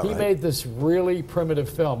 That's about He right. made this really primitive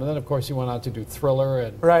film, and then of course he went on to do Thriller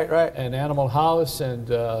and and Animal House,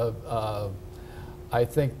 and I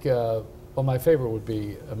think my favorite would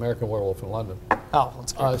be American Werewolf in London. Oh,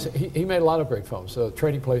 that's great. So he made a lot of great films.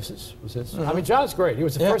 Trading Places was his. I mean, John's great. He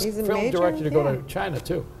was the first film director to go to China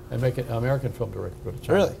too, and make an American film director to go to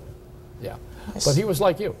China. Really? Yeah. But he was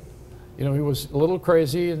like you. He was a little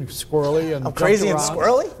crazy and squirrely and I'm crazy and jumped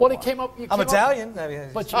squirrely? around. Well, he came up. I'm Italian.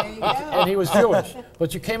 And he was Jewish.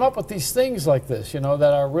 But you came up with these things like this, that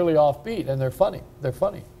are really offbeat, and they're funny. They're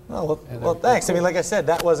funny. Oh, well, thanks. I mean, like I said,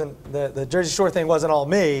 that wasn't the Jersey Shore thing wasn't all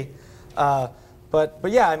me. But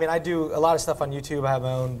yeah, I mean, I do a lot of stuff on YouTube. I have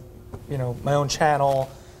my own, my own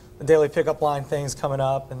channel, the daily pickup line things coming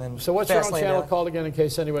up, and then. So what's your own channel called again, in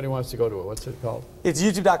case anybody wants to go to it? What's it called? It's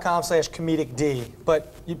youtube.com/comedicd,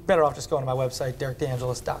 but you're better off just going to my website,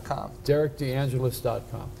 DerekDeangelis.com.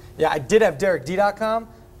 DerekDeangelis.com. Yeah, I did have DerekD.com,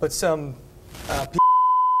 but some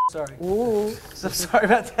sorry. Ooh. So sorry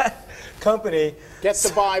about that. Company. Get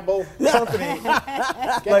the Bible. Company.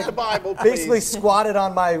 Get the Bible, please. Basically squatted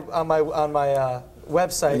on my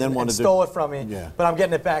website and stole it from me. Yeah. But I'm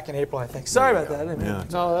getting it back in April, I think. Sorry about that.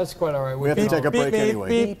 No, that's quite all right. We have to take a break anyway.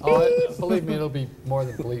 Beep, oh, believe me, it'll be more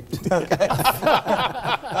than bleeped.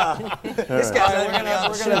 This guy's going to be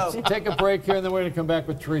on the show. We're going to take a break here, and then we're going to come back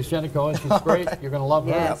with Terese Genecco, and she's great. You're going to love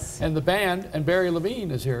her. Yes. And the band, and Barry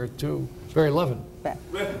Levine is here, too. Barry Levin.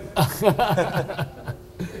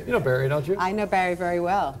 You know Barry, don't you? I know Barry very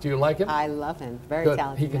well. Do you like him? I love him. Very Good.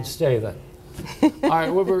 talented He can man. stay then. All right,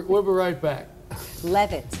 we'll be right back.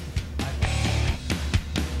 Levitt.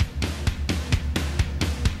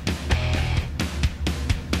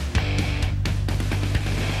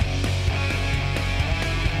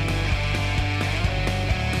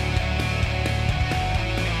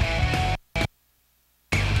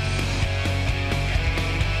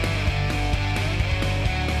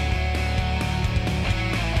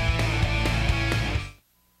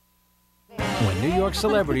 When New York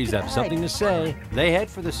celebrities have something to say, they head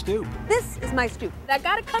for the stoop. This is my stoop. I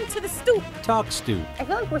gotta come to the stoop. Talk Stoop. I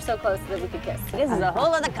feel like we're so close that we could kiss. This is a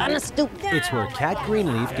whole other kind of stoop. It's where Cat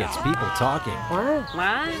Greenleaf gets people talking.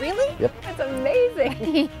 What? Really? Yep. That's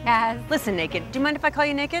amazing. Yes. Listen, Naked. Do you mind if I call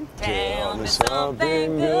you Naked? Tell me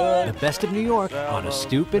something good. The best of New York on a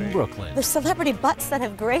stoop in Brooklyn. The celebrity butts that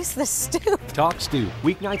have graced the stoop. Talk Stoop,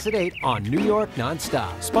 weeknights at 8 on New York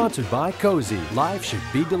Nonstop. Sponsored by Cozy. Life should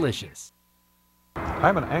be delicious.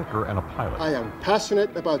 I'm an anchor and a pilot. I am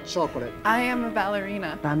passionate about chocolate. I am a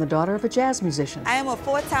ballerina. I'm the daughter of a jazz musician. I am a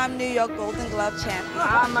 4-time New York Golden Glove champion.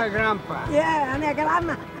 I'm a grandpa. Yeah, I'm a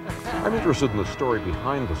grandma. I'm interested in the story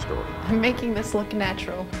behind the story. I'm making this look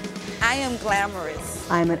natural. I am glamorous.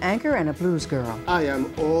 I'm an anchor and a blues girl. I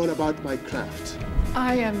am all about my craft.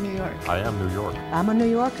 I am New York. I am New York. I'm a New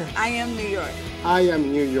Yorker. I am New York. I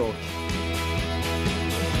am New York.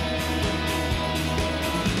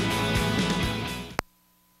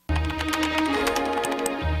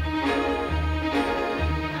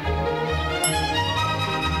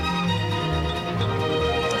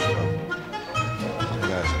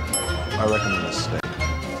 I recommend a steak.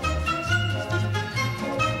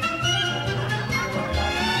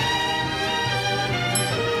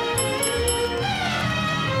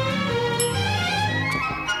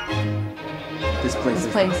 This place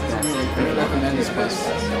is fantastic. I recommend this place.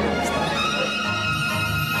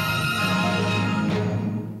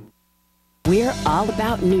 We're all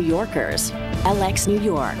about New Yorkers. LX New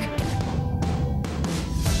York.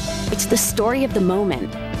 It's the story of the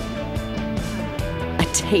moment. A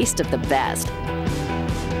taste of the best.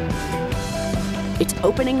 It's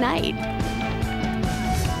opening night.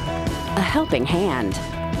 A helping hand.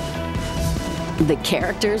 The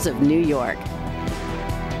characters of New York.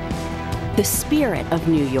 The spirit of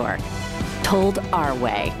New York. Told our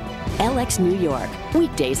way. LX New York.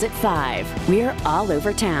 Weekdays at 5. We're all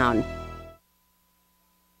over town.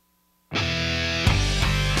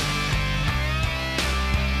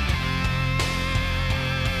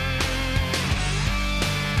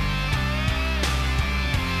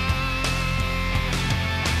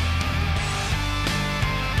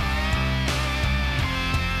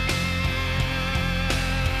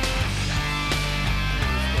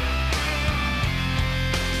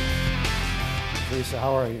 Lisa,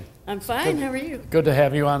 how are you? I'm fine. How are you? Good to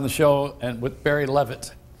have you on the show, and with Barry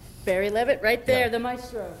Levitt. Barry Levitt, right there, the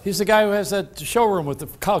maestro. He's the guy who has that showroom with the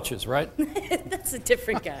couches, right? That's a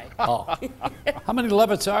different guy. Oh. How many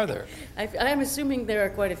Levitts are there? I'm assuming there are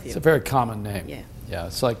quite a few. It's a very common name. Yeah. Yeah,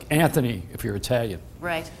 it's like Anthony if you're Italian.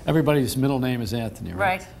 Right. Everybody's middle name is Anthony,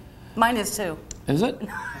 right? Right. Mine is too. Is it?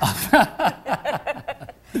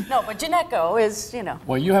 No, but Genecco is,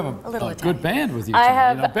 Well, you have a little a Italian. good band with you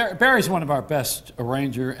I tonight. have- Barry's one of our best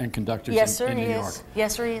arranger and conductors Yes, sir, in he New is. York.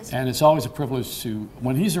 Yes, sir, he is. And it's always a privilege to,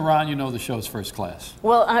 when he's around, the show's first class.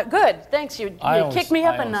 Well, good. Thanks. You always- kicked me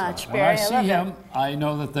up I a always notch, love it. Barry. When I see love him, that. I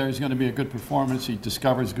know that there's going to be a good performance. He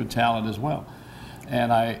discovers good talent as well.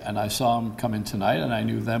 And I saw him come in tonight, and I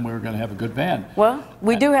knew then we were going to have a good band. Well,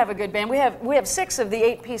 we do have a good band. We have 6 of the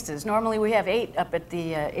 8 pieces. Normally we have 8 up at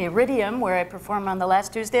the Iridium, where I perform on the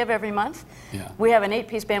last Tuesday of every month. Yeah. We have an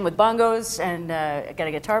 8-piece band with bongos, and I got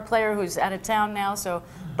a guitar player who's out of town now.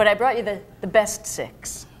 But I brought you the best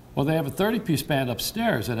 6. Well, they have a 30-piece band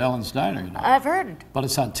upstairs at Ellen's Diner, you know. I've heard. But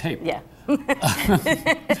it's on tape. Yeah.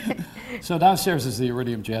 So downstairs is the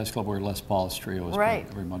Iridium Jazz Club where Les Paul's trio is Right. playing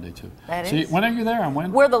every Monday, too. That So is. when are you there? On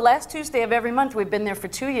when? We're the last Tuesday of every month. We've been there for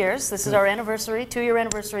 2 years. This is our anniversary, 2-year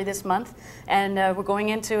anniversary this month. And we're going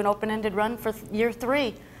into an open-ended run for year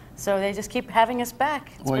 3. So they just keep having us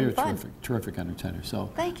back. It's Well, been you're fun. a terrific entertainer.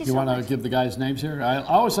 So Thank you you so want to much. give the guys' names here? I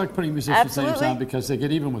always like putting musicians' names Absolutely. on because they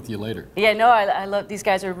get even with you later. Yeah, no, I love these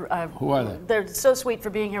guys. Who are they? They're so sweet for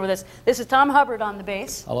being here with us. This is Tom Hubbard on the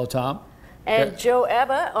bass. Hello, Tom. And Joe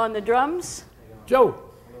Abba on the drums. Joe,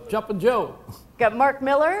 Jumpin' Joe. Got Mark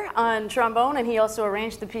Miller on trombone, and he also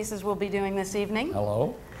arranged the pieces we'll be doing this evening.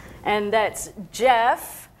 Hello. And that's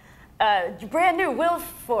Jeff, brand new,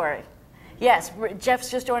 Wilford. Yes, Jeff's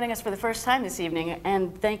just joining us for the first time this evening,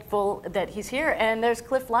 and thankful that he's here. And there's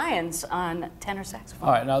Cliff Lyons on tenor saxophone.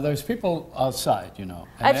 All right, now there's people outside, you know.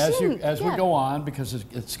 And as we go on, because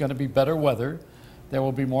it's going to be better weather, there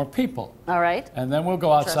will be more people. All right. And then we'll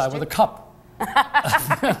go outside with a cup.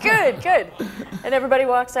 Good, good. And everybody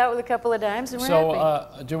walks out with a couple of dimes, and we're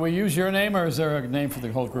happy. So do we use your name, or is there a name for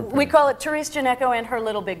the whole group? We call it Terese, Genecco, and her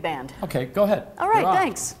little big band. Okay, go ahead. All right, You're on.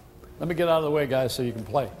 thanks. Let me get out of the way, guys, so you can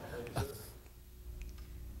play.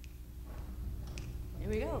 Here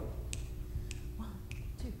we go.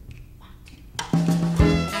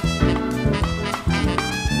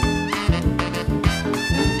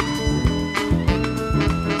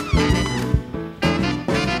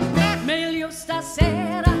 Meglio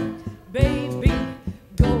stasera, baby,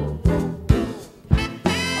 go, go, go.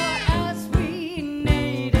 Or as we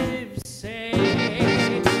natives say,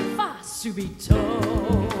 fa subito.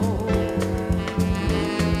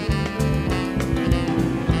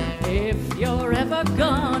 If you're ever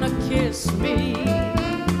gonna kiss me,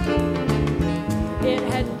 it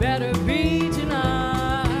had better be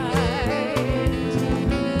tonight,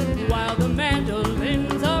 while the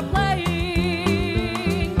mandolins are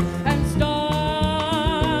playing and stars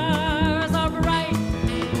are bright.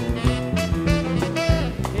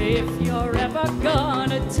 If you're ever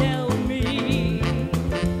gonna tell me,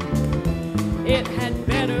 it had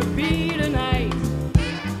better be tonight.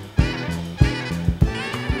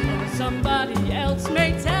 Somebody else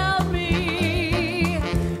may tell me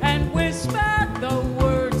and whisper the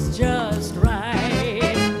words just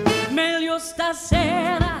right. Meglio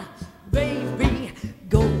stasera, baby,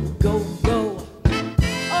 go, go, go.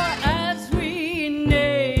 Or as we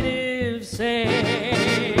natives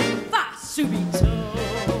say, fa subito.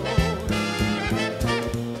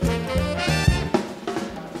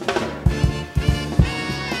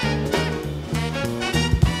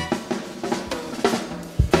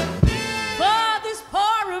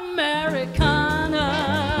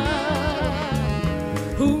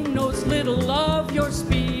 Who knows little of your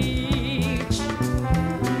speech?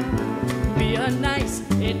 Be a nice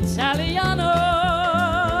Italiano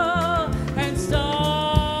and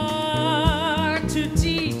start to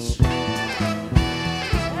teach.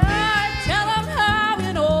 Tell them how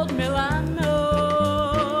in old Milano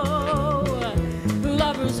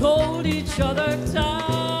lovers hold each other tight.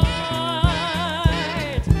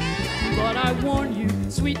 But I warn you,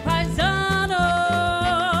 sweet paisano,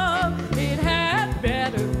 it had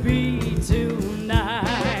better be tonight.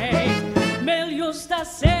 Meglio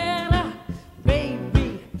stasera,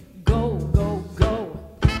 baby, go, go, go.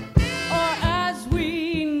 Or as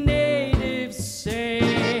we natives say,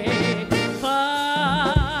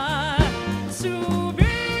 fa subito.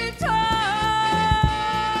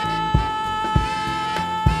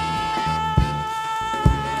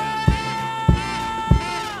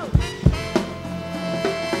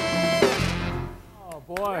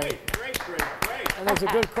 Boy. Great. And there's a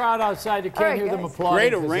good crowd outside. You can't hear them applauding.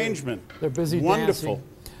 Great 'cause arrangement. They're busy Wonderful. dancing.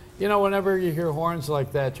 You know, whenever you hear horns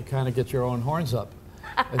like that, you kind of get your own horns up.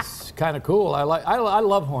 It's kind of cool. I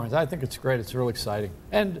love horns. I think it's great. It's real exciting.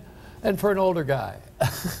 And for an older guy.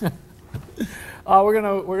 We're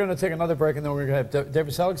gonna take another break, and then we're gonna have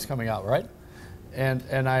David Selig's coming out, right?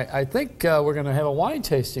 And I think we're gonna have a wine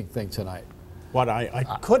tasting thing tonight. What, I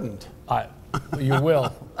couldn't. You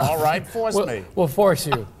will. All right, force me. We'll force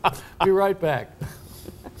you. Be right back.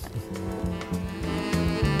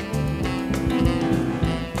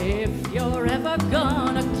 If you're ever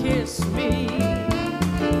gonna kiss me,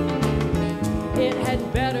 it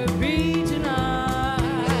had better be tonight,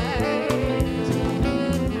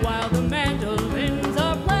 while the mandolins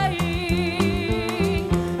are playing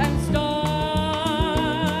and stars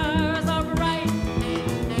are bright.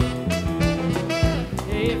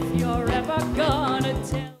 If you're ever gonna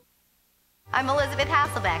tell. I'm Elizabeth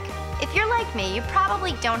Hasselbeck. If you're like me, you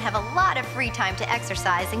probably don't have a lot of free time to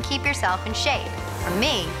exercise and keep yourself in shape. From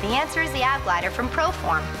me, the answer is the Ab Glider from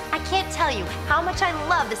Proform. I can't tell you how much I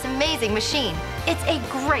love this amazing machine. It's a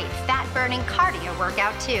great fat-burning cardio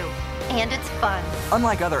workout, too. And it's fun.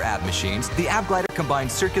 Unlike other ab machines, the Ab Glider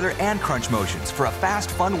combines circular and crunch motions for a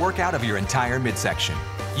fast, fun workout of your entire midsection.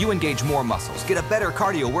 You engage more muscles, get a better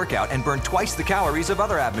cardio workout, and burn twice the calories of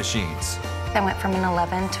other ab machines. I went from an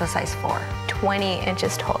 11 to a size 4. 20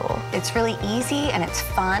 inches total. It's really easy and it's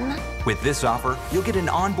fun. With this offer, you'll get an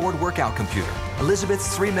onboard workout computer,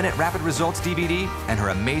 Elizabeth's 3-minute rapid results DVD, and her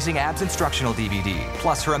amazing abs instructional DVD,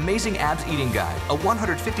 plus her amazing abs eating guide, a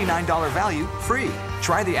 $159 value, free.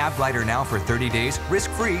 Try the Ab Glider now for 30 days,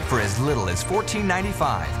 risk-free for as little as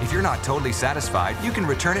 $14.95. If you're not totally satisfied, you can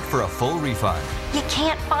return it for a full refund. You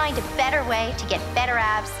can't find a better way to get better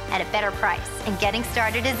abs at a better price. And getting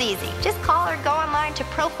started is easy. Just call or go online to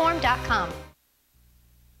proform.com.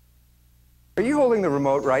 Are you holding the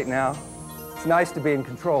remote right now? It's nice to be in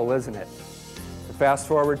control, isn't it? To fast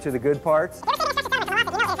forward to the good parts.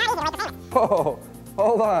 Oh,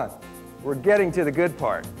 hold on. We're getting to the good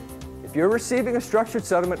part. If you're receiving a structured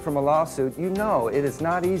settlement from a lawsuit, you know it is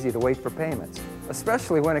not easy to wait for payments,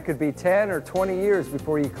 especially when it could be 10 or 20 years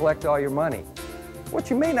before you collect all your money. What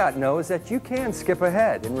you may not know is that you can skip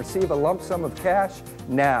ahead and receive a lump sum of cash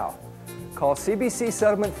now. Call CBC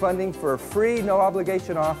Settlement Funding for a free,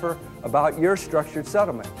 no-obligation offer about your structured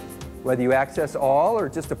settlement. Whether you access all or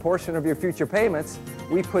just a portion of your future payments,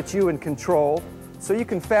 we put you in control so you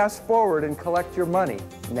can fast forward and collect your money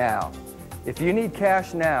now. If you need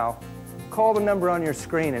cash now, call the number on your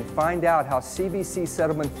screen and find out how CBC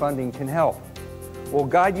Settlement Funding can help. We'll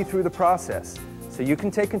guide you through the process so you can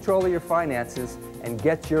take control of your finances and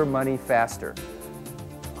get your money faster.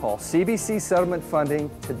 Call CBC Settlement Funding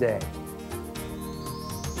today.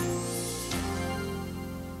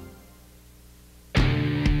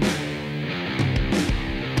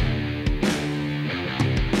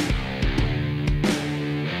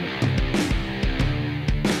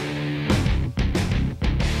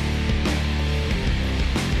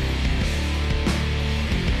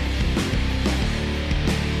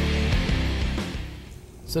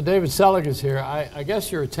 So David Selig is here. I guess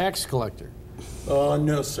you're a tax collector.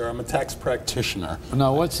 No, sir. I'm a tax practitioner.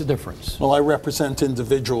 No, what's the difference? Well, I represent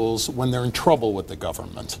individuals when they're in trouble with the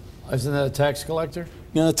government. Isn't that a tax collector?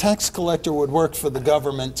 You know, a tax collector would work for the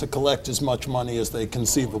government to collect as much money as they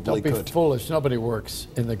conceivably could. Don't be foolish. Nobody works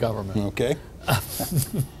in the government. Okay.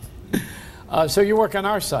 So you work on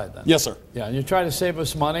our side then? Yes, sir. Yeah, and you try to save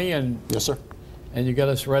us money and... Yes, sir. And you get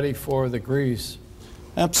us ready for the grease.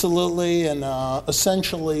 Absolutely, and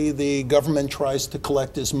essentially the government tries to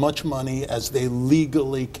collect as much money as they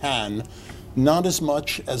legally can, not as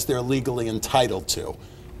much as they're legally entitled to.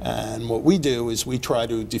 And what we do is we try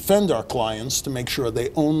to defend our clients to make sure they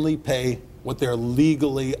only pay what they're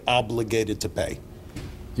legally obligated to pay.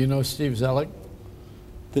 Do you know Steve Zelig?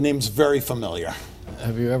 The name's very familiar.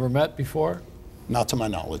 Have you ever met before? Not to my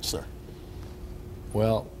knowledge, sir.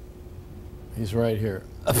 Well, he's right here.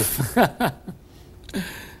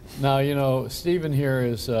 Now, you know, Stephen here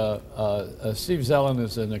is, Steve Zelin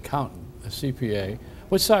is an accountant, a CPA.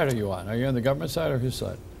 Which side are you on? Are you on the government side or his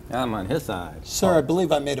side? I'm on his side. Sir, I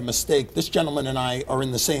believe I made a mistake. This gentleman and I are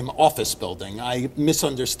in the same office building. I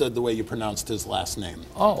misunderstood the way you pronounced his last name.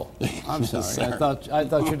 Oh, I'm sorry. Yes, I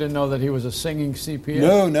thought you didn't know that he was a singing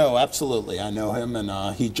CPA. No, absolutely. I know him,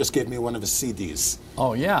 and he just gave me one of his CDs.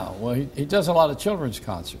 Oh, yeah. Well, he does a lot of children's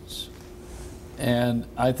concerts. And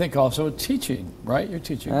I think also teaching, right? You're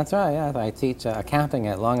teaching. That's right, yeah. I teach accounting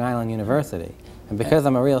at Long Island University. And because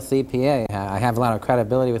I'm a real CPA, I have a lot of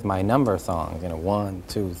credibility with my number songs, you know, 1,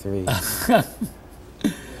 2, 3.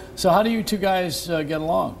 So how do you two guys get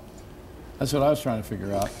along? That's what I was trying to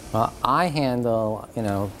figure out. Well, I handle, you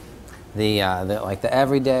know, the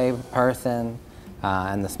everyday person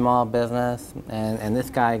and the small business, and this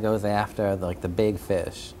guy goes after the big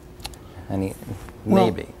fish. And he,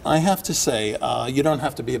 maybe. Well, I have to say, you don't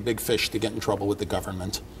have to be a big fish to get in trouble with the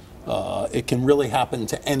government. It can really happen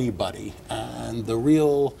to anybody. And the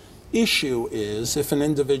real issue is if an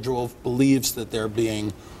individual believes that they're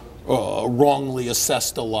being wrongly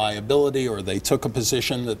assessed a liability, or they took a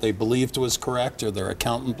position that they believed was correct, or their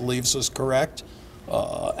accountant believes was correct,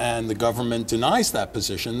 and the government denies that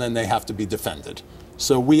position, then they have to be defended.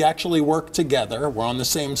 So we actually work together. We're on the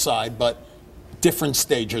same side, but different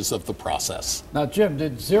stages of the process. Now, Jim,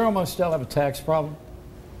 did Zero Mostel have a tax problem?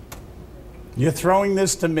 You're throwing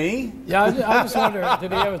this to me? Yeah, I just wonder,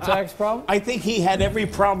 did he have a tax problem? I think he had every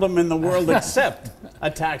problem in the world except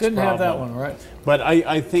a tax Didn't problem. have that one, right? But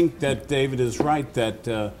I think that David is right that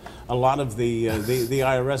a lot of the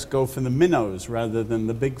IRS go for the minnows rather than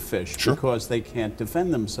the big fish because they can't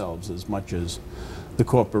defend themselves as much as the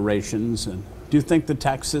corporations. And do you think the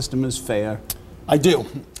tax system is fair? I do.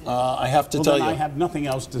 I have to tell you. I have nothing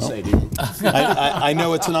else to say to you. I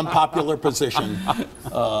know it's an unpopular position,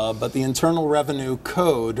 but the Internal Revenue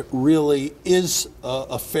Code really is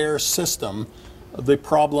a fair system. The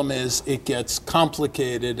problem is it gets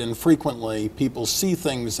complicated, and frequently people see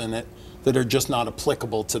things in it that are just not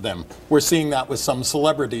applicable to them. We're seeing that with some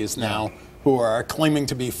celebrities now who are claiming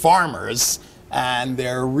to be farmers, and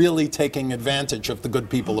they're really taking advantage of the good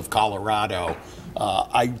people of Colorado.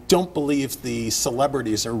 I don't believe the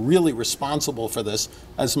celebrities are really responsible for this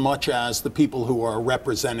as much as the people who are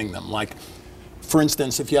representing them. Like, for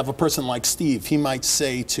instance, if you have a person like Steve, he might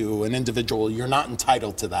say to an individual, "You're not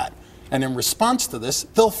entitled to that." And in response to this,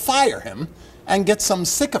 they'll fire him and get some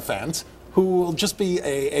sycophant who will just be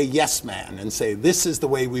a yes man and say, "This is the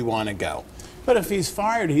way we want to go." But if he's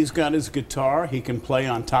fired, he's got his guitar. He can play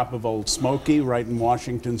on top of Old Smoky right in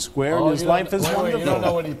Washington Square, and his life is wonderful. You don't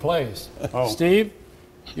know what he plays. Oh. Steve,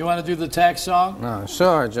 you want to do the tax song? No,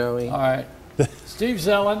 sure, Joey. All right. Steve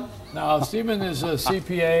Zelin. Now, Stephen is a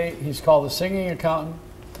CPA. He's called the singing accountant,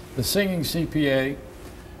 the singing CPA,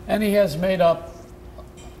 and he has made up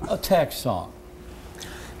a tax song.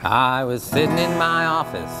 I was sitting in my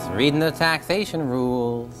office reading the taxation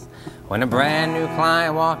rules when a brand new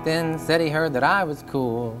client walked in, said he heard that I was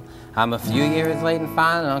cool. I'm a few years late in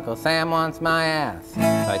filing, Uncle Sam wants my ass. So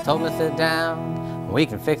I told him to sit down, we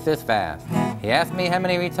can fix this fast. He asked me how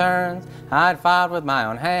many returns I'd filed with my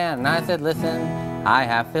own hand, and I said, listen, I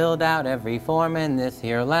have filled out every form in this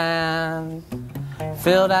here land.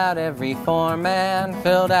 Filled out every form, man,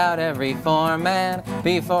 filled out every form, man.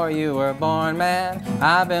 Before you were born, man,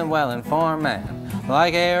 I've been well informed, man.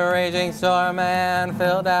 Like a raging storm, man,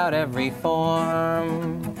 filled out every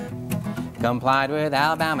form. Complied with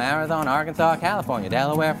Alabama, Arizona, Arkansas, California,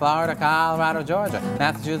 Delaware, Florida, Colorado, Georgia,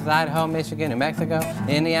 Massachusetts, Idaho, Michigan, New Mexico,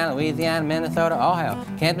 Indiana, Louisiana, Minnesota, Ohio,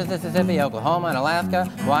 Kansas, Mississippi, Oklahoma, and Alaska,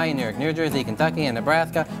 Hawaii, New York, New Jersey, Kentucky, and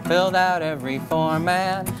Nebraska. Filled out every form,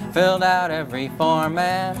 man. Filled out every form,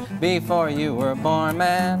 man. Before you were born,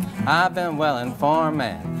 man. I've been well informed,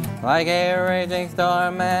 man. Like a raging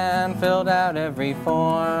storm, man. Filled out every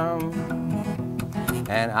form.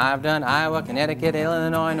 And I've done Iowa, Connecticut,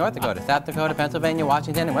 Illinois, North Dakota, South Dakota, Pennsylvania,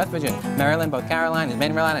 Washington, and West Virginia, Maryland, both Carolinas,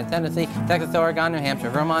 Maine, Rhode Island, Tennessee, Texas, Oregon, New Hampshire,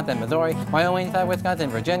 Vermont, and Missouri, Wyoming, South Wisconsin,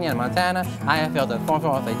 Virginia, and Montana. I have filled out forms for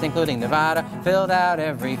all states, including Nevada. Filled out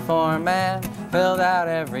every form, man. Filled out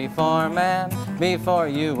every form, man. Before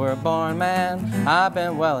you were born, man. I've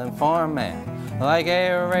been well informed, man. Like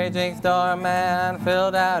a raging storm, man.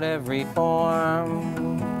 Filled out every form.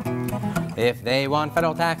 If they want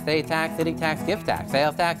federal tax, state tax, city tax, gift tax,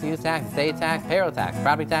 sales tax, use tax, estate tax, payroll tax,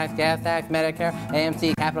 property tax, gas tax, Medicare,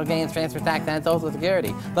 AMC, capital gains, transfer tax, and Social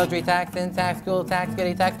Security, luxury tax, sin tax, school tax,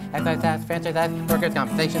 goodie tax, excise tax, franchise tax, workers'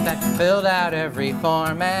 compensation tax, filled out every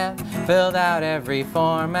form, man, filled out every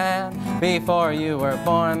form, man, before you were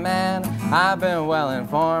born, man, I've been well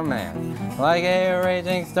informed, man, like a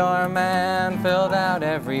raging storm, man, filled out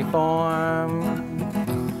every form.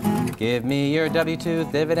 Give me your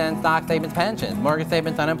W-2s, dividends, stock statements, pensions, mortgage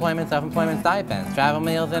statements, unemployment, self-employment stipends, travel,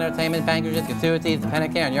 meals, entertainment, bankages, gratuities,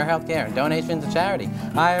 dependent care, and your health care, and donations to charity,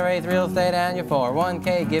 IRAs, real estate, and your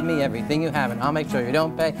 401k. Give me everything you have, and I'll make sure you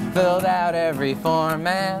don't pay. Filled out every form,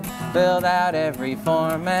 man. Filled out every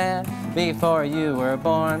form, man. Before you were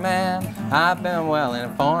born, man. I've been well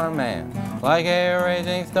informed, man. Like a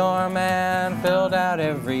raging storm, man. Filled out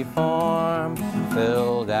every form.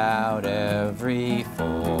 Filled out every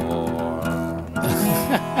form.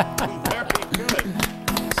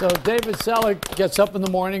 So David Selig gets up in the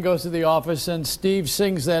morning, goes to the office, and Steve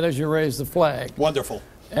sings that as you raise the flag. Wonderful.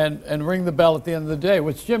 And ring the bell at the end of the day,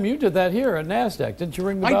 which, Jim, you did that here at NASDAQ. Didn't you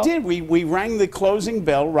ring the bell? I did. We rang the closing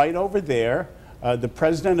bell right over there. The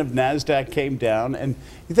president of NASDAQ came down, and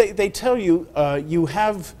they tell you you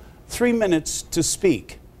have 3 minutes to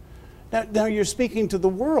speak. Now you're speaking to the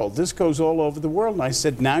world. This goes all over the world. And I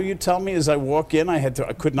said, now you tell me as I walk in,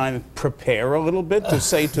 couldn't I prepare a little bit to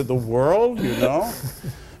say to the world, you know?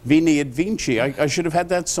 Vini et Vinci. I should have had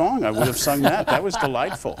that song. I would have sung that. That was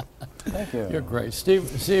delightful. Thank you. You're great.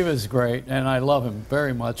 Steve is great, and I love him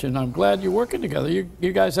very much, and I'm glad you're working together.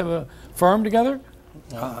 You guys have a firm together?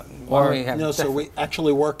 No, sir, we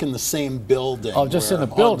actually work in the same building. Oh, just in the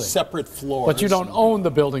building? On separate floors. But you don't own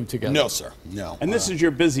the building together? No, sir, no. And this is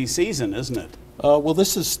your busy season, isn't it? Well,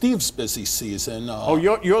 this is Steve's busy season.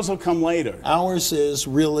 Yours will come later. Ours is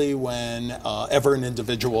really when ever an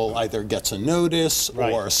individual either gets a notice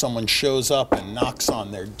or someone shows up and knocks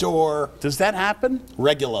on their door. Does that happen?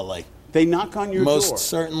 Regularly. They knock on your door? Most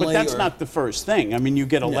certainly. But that's not the first thing. I mean, you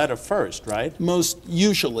get a letter first, right?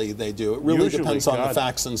 Usually they do. It really depends on the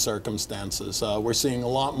facts and circumstances. We're seeing a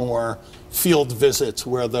lot more field visits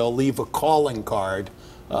where they'll leave a calling card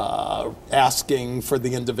asking for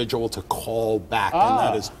the individual to call back, and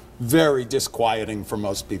that is very disquieting for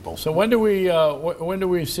most people. So when do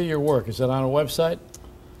we see your work? Is it on a website?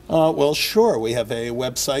 Well, sure. We have a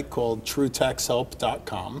website called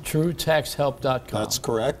TrueTaxHelp.com. TrueTaxHelp.com. That's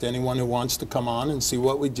correct. Anyone who wants to come on and see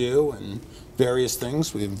what we do and various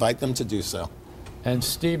things, we invite them to do so. And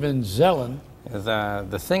Stephen Zelin is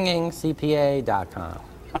thesingingcpa.com.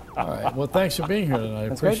 All right. Well, thanks for being here tonight. I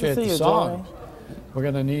It's great to appreciate see the you, song. We're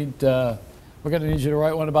gonna need you to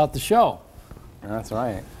write one about the show. That's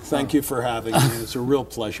right. Thank you for having me. It's a real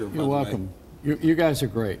pleasure. You're welcome. You guys are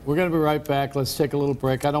great. We're going to be right back. Let's take a little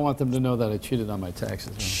break. I don't want them to know that I cheated on my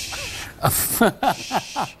taxes.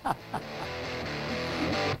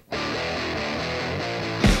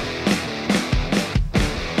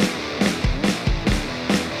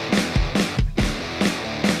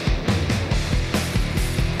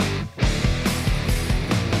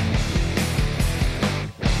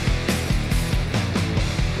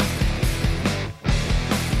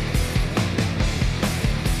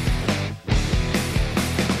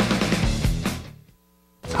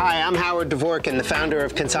 Hi, I'm Howard Dvorkin, the founder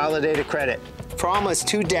of Consolidated Credit. For almost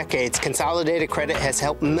 2 decades, Consolidated Credit has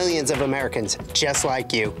helped millions of Americans just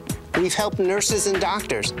like you. We've helped nurses and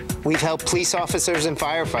doctors. We've helped police officers and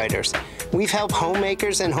firefighters. We've helped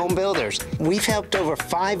homemakers and home builders. We've helped over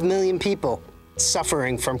 5 million people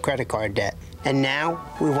suffering from credit card debt. And now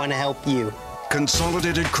we want to help you.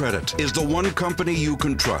 Consolidated Credit is the one company you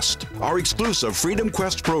can trust. Our exclusive Freedom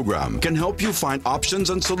Quest program can help you find options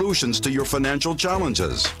and solutions to your financial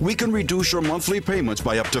challenges. We can reduce your monthly payments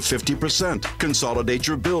by up to 50%, consolidate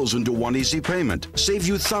your bills into one easy payment, save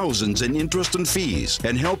you thousands in interest and fees,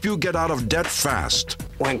 and help you get out of debt fast.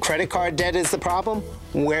 When credit card debt is the problem,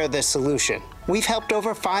 we're the solution. We've helped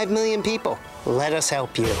over 5 million people. Let us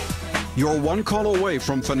help you. You're one call away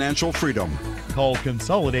from financial freedom. Call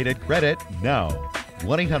Consolidated Credit now.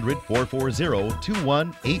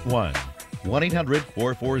 1-800-440-2181.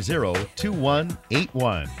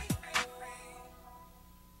 1-800-440-2181.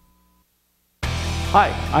 Hi,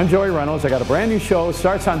 I'm Joey Reynolds. I got a brand new show. It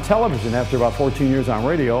starts on television after about 14 years on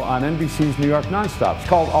radio on NBC's New York Nonstop. It's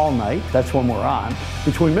called All Night. That's when we're on.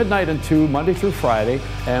 Between midnight and 2, Monday through Friday.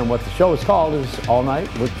 And what the show is called is All Night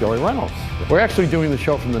with Joey Reynolds. We're actually doing the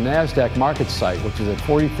show from the NASDAQ market site, which is at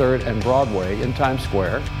 43rd and Broadway in Times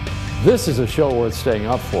Square. This is a show worth staying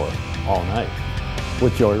up for all night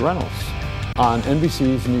with Joey Reynolds on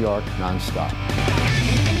NBC's New York Nonstop.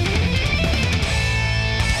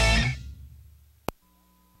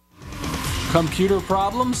 Computer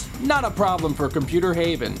problems? Not a problem for Computer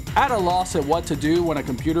Haven. At a loss at what to do when a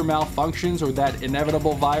computer malfunctions or that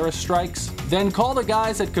inevitable virus strikes? Then call the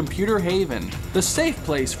guys at Computer Haven, the safe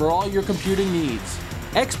place for all your computing needs.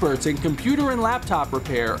 Experts in computer and laptop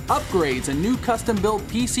repair, upgrades, and new custom-built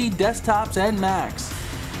PC, desktops, and Macs.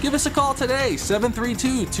 Give us a call today,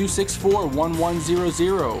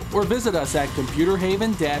 732-264-1100, or visit us at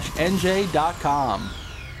computerhaven-nj.com.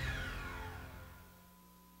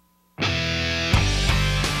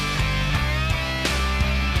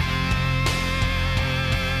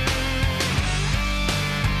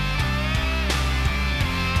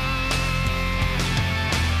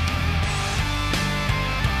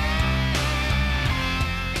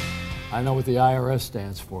 I know what the IRS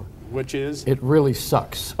stands for. Which is? It really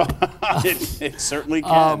sucks. It certainly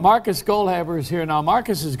can. Marcus Goldhaber is here now.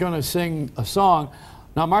 Marcus is going to sing a song.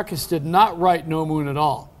 Now, Marcus did not write No Moon at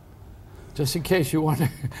all. Just in case you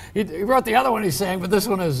wonder. He wrote the other one he sang, but this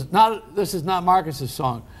one is not. This is not Marcus's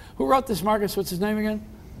song. Who wrote this, Marcus? What's his name again?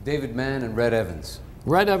 David Mann and Red Evans.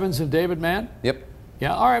 Red Evans and David Mann? Yep.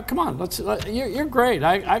 Yeah, all right, come on. You're great.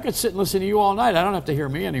 I could sit and listen to you all night. I don't have to hear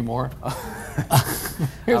me anymore.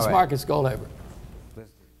 Here's right. Marcus Goldhaber.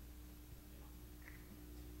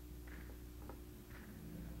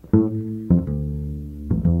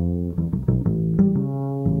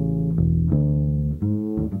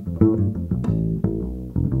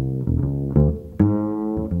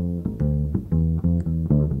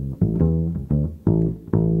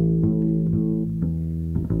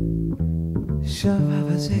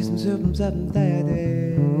 Shabba say some soup something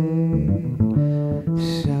daddy.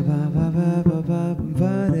 Shabba ba ba ba ba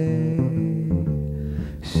ba day.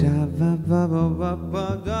 Shabba ba ba ba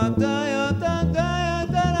ba da da da da.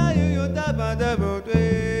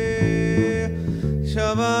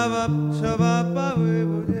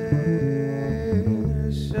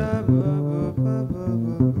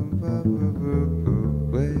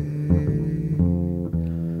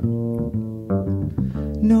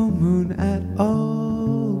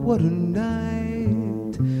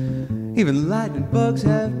 lightning bugs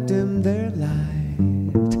have dimmed their light.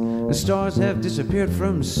 The stars have disappeared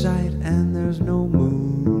from sight, and there's no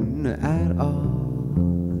moon at all.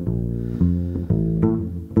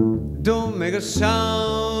 Don't make a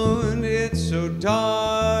sound, it's so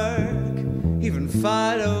dark. Even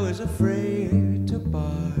Fido is afraid to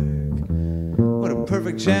bark. What a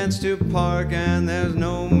perfect chance to park, and there's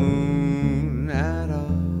no moon at all.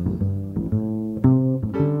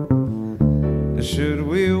 Should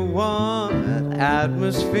we want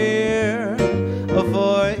atmosphere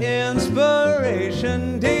for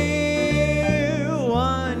inspiration, dear?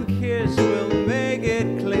 One kiss will make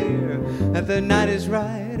it clear that the night is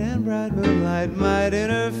right and bright moonlight might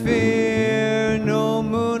interfere. No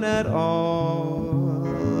moon at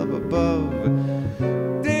all up above.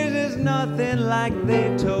 This is nothing like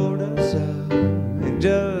they told us of.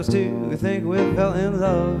 Just to think we fell in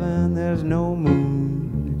love, and there's no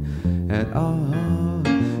moon at all.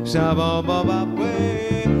 Shabba ba ba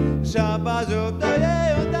way, shabba zo da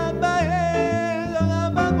ye da ba ye, da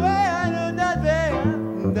ba way no da be,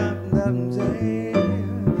 da say,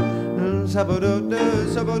 shabba do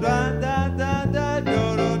da da da do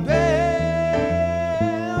do be,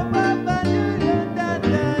 ba ba do da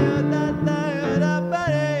da da da ba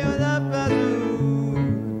ye da ba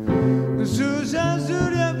zu, zu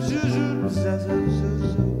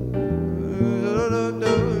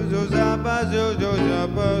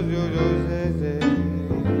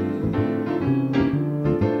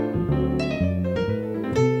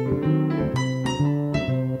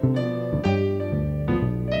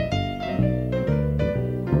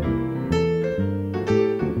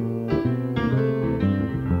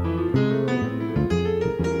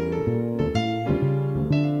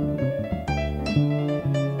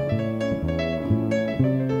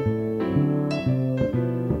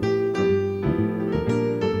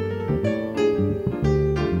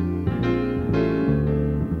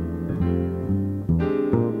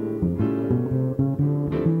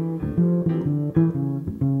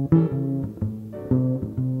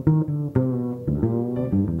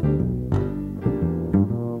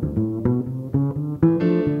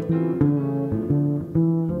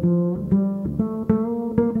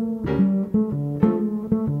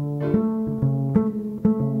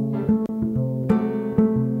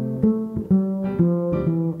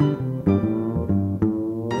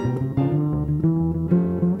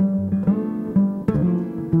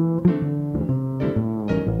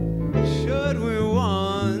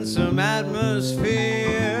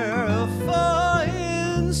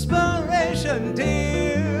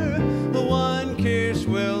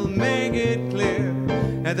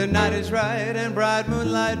the night is right and bright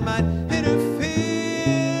moonlight might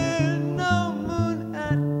interfere. No moon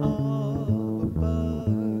at all above.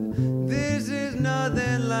 This is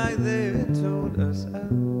nothing like they told us of.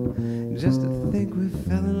 Just to think we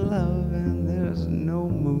fell in love, and there's no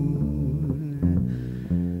moon.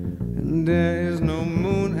 And there is no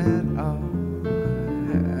moon at all.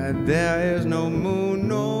 There is no moon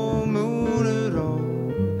at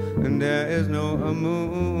all. And there is no moon.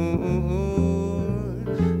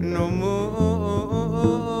 No moon,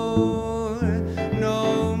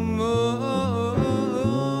 no moon,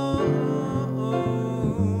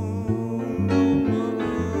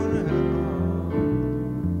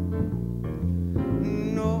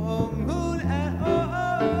 no moon at all.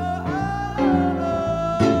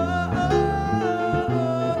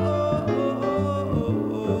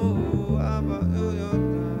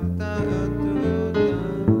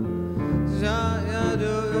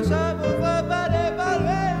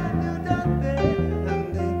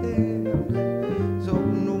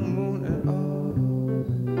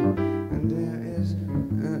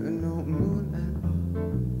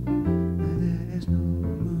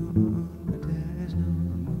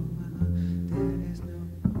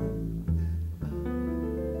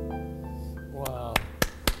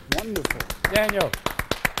 Daniel.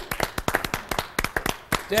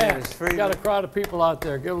 Dan, we got a crowd of people out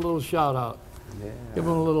there. Give them a little shout out. Yeah. Give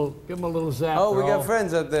them a little zap. Oh, we got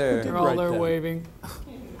friends up there. They're all there waving.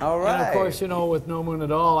 All right. And of course, you know, with no moon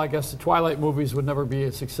at all, I guess the Twilight movies would never be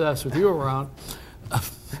a success with you around.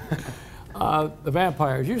 The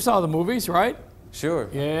vampires. You saw the movies, right? Sure.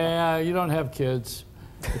 Yeah, you don't have kids.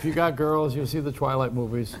 If you got girls, you'll see the Twilight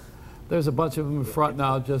movies. There's a bunch of them in front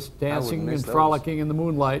now just dancing and frolicking in the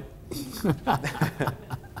moonlight.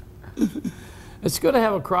 It's good to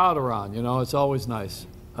have a crowd around, you know. It's always nice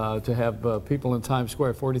to have people in Times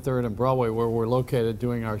Square, 43rd and Broadway, where we're located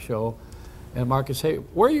doing our show. And Marcus, hey,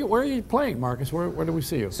 where are you playing, Marcus? Where do we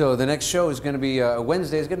see you? So the next show is going to be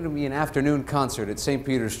Wednesday. It's going to be an afternoon concert at St.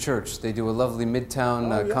 Peter's Church. They do a lovely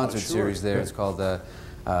Midtown concert series there. It's called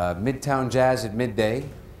Midtown Jazz at midday,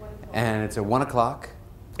 and it's at 1 o'clock.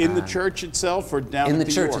 In the church itself or down in at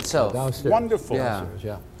the church York? itself. Downstairs. Wonderful. Yeah.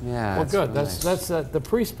 Yeah. Yeah. Well, it's good. really That's nice. the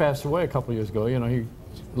priest passed away a couple of years ago. You know,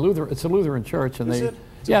 it's a Lutheran church, and Is they it?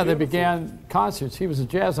 It's they beautiful. began concerts. He was a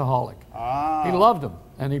jazzaholic. Ah. He loved them,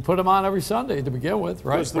 and he put them on every Sunday to begin with,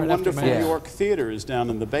 right? Because the right after wonderful Mass. York Theater is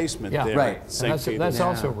down in the basement Yeah, there. right. at And St. that's Peter's.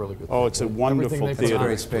 also a really good. Oh, it's a thing. wonderful Everything they put theater. on.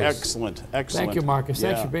 Great space. Excellent, excellent. Thank you, Marcus.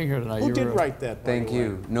 Thanks Yeah. for being here tonight. Who You did were- write that? by Thank the way?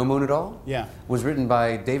 you. No Moon at All? Yeah. Was written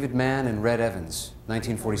by David Mann and Red Evans,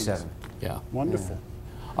 1947. Yeah. Wonderful.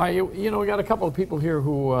 All right, you know, we got a couple of people here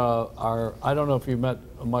who are, I don't know if you met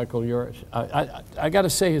Michael Yurch. I got to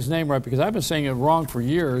say his name right because I've been saying it wrong for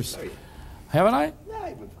years. Haven't I? Yeah,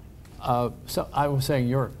 you've been fine. So I was saying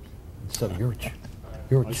Yurch instead of Yurch.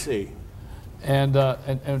 Yurch. I see. And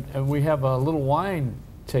we have a little wine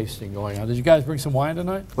tasting going on. Did you guys bring some wine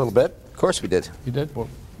tonight? A little bit. Of course we did. You did? Well,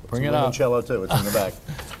 bring it Some out. limoncello too. It's in the back.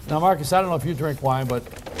 Now, Marcus, I don't know if you drink wine, but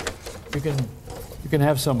you can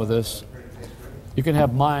have some of this. You can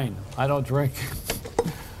have mine. I don't drink,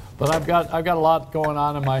 but I've got a lot going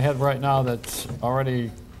on in my head right now that's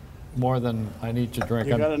already more than I need to drink.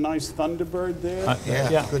 You got a nice Thunderbird there?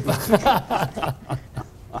 Yeah.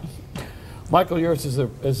 Michael Yurch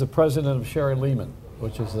is the president of Sherry Lehman,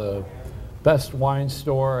 which is the best wine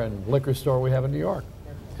store and liquor store we have in New York.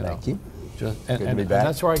 Thank you. And Good to be back.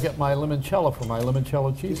 that's where I get my limoncello from, my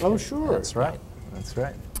limoncello cheesecake. Oh, sure. That's right. That's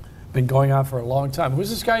right. Been going on for a long time. Who's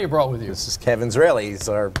this guy you brought with you? This is Kevin Zraly. He's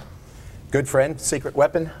our good friend, secret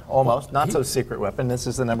weapon, almost. Not so secret weapon. This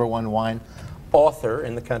is the #1 wine author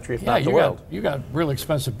in the country, if not the world. You got really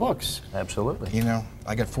expensive books. Absolutely. You know,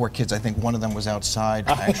 I got 4 kids. I think one of them was outside,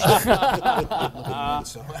 actually.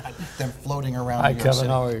 So them floating around Hi, New York Kevin. City.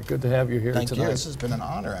 How are you? Good to have you here Thank tonight. you. This has been an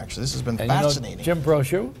honor, actually. This has been And fascinating. You know Jim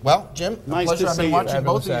Brochu? Well, Jim, Nice pleasure. to I've see been you. watching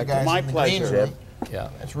both of you Fabulous guys My in the pleasure. green room. Yeah.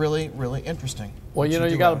 It's really, really interesting. Well, you know,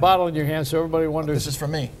 you do got a out bottle in your hand, so everybody wonders. This is for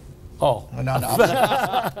me. Oh.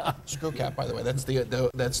 No. Screw cap, by the way. That's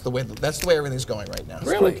the way everything's going right now.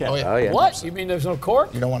 Really? Oh, yeah. Oh, yeah. What? You mean there's no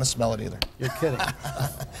cork? You don't want to smell it either. You're kidding.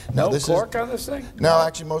 No, no this cork on this thing? No,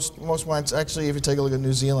 actually, most wines. Actually, if you take a look at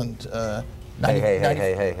New Zealand,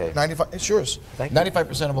 95. Sure is.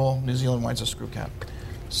 95% of all New Zealand wines are screw cap.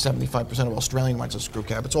 75% of Australian wines are screw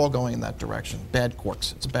cap. It's all going in that direction. Bad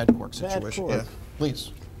corks. It's a bad cork situation. cork. Yeah.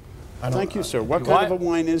 Please. Thank you, sir. What kind of a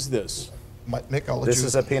wine is this? Nick, I'll let This you.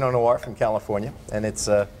 is a Pinot Noir from California, and it's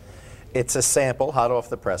a sample, hot off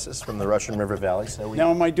the presses, from the Russian River Valley. So we,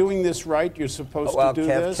 Now, am I doing this right? You're supposed well, to do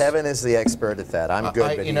this? Kevin is the expert at that. I'm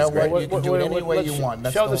good, but you know he's great. what? You can do it any way let's you want.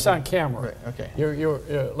 That's show the this whole on camera. Right, okay.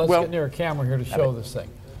 Let's Well- get near a camera here to show this thing.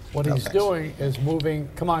 What he's doing is moving.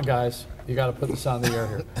 Come on, guys. You got to put this on the air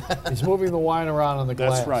here. He's moving the wine around on the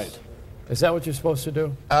glass. That's right. Is that what you're supposed to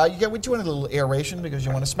do? We do a little aeration because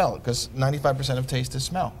you want to smell it, because 95% of taste is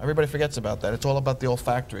smell. Everybody forgets about that. It's all about the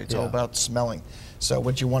olfactory. It's all about smelling. So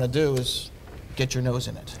what you want to do is get your nose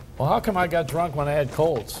in it. Well, how come I got drunk when I had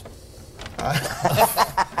colds?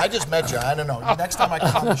 I just met you. I don't know. Next time I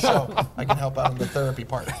come on the show, I can help out in the therapy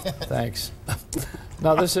part. Thanks.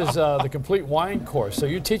 Now, this is the complete wine course. So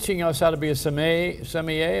you're teaching us how to be a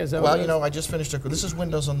sommelier? Is that Well, what it you is? know, I just finished this is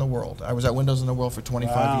Windows on the World. I was at Windows on the World for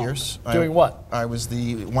 25 years. Doing what? I was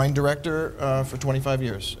the wine director for 25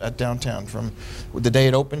 years at Downtown, from the day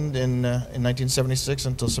it opened in 1976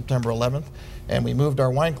 until September 11th. And we moved our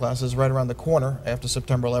wine classes right around the corner after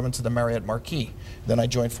September 11th to the Marriott Marquis. Then I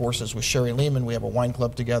joined forces with Sherry Lehman. We have a wine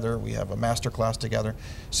club together. We have a master class together.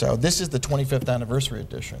 So this is the 25th anniversary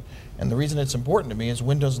edition. And the reason it's important to me is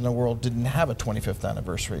Windows in the World didn't have a 25th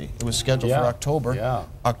anniversary. It was scheduled for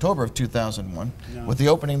October of 2001, with the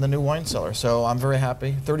opening of the new wine cellar. So I'm very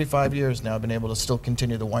happy. 35 years now I've been able to still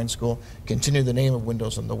continue the wine school, continue the name of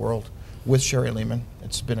Windows in the World with Sherry Lehman.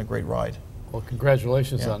 It's been a great ride. Well,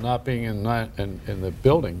 congratulations on not being in the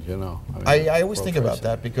building, you know. I always think about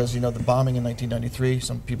that because, you know, the bombing in 1993,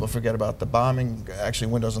 some people forget about the bombing.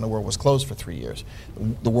 Actually, Windows in the World was closed for 3 years.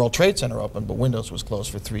 The World Trade Center opened, but Windows was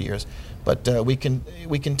closed for 3 years. But we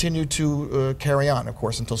continue to carry on, of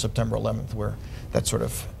course, until September 11th, where that sort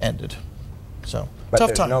of ended. So, But tough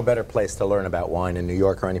there's time. no better place to learn about wine in New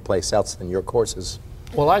York or any place else than your courses.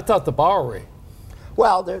 Well, I thought the Bowery.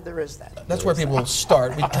 Well, there is that. That's where people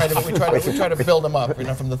start. We try to build them up, you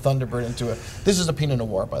know, from the Thunderbird into a. This is a Pinot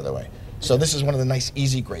Noir, by the way. So this is one of the nice,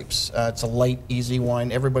 easy grapes. It's a light, easy wine.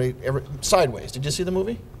 Sideways. Did you see the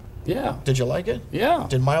movie? Yeah. Did you like it? Yeah.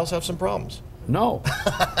 Did Miles have some problems? No.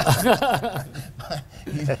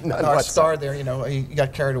 Our star there, you know, he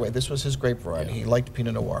got carried away. This was his grape variety. He liked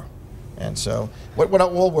Pinot Noir. And so what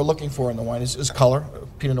all we're looking for in the wine is color.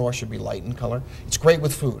 Pinot Noir should be light in color. It's great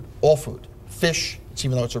with food, all food. fish,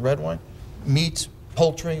 even though it's a red wine, meat,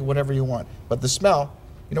 poultry, whatever you want. But the smell,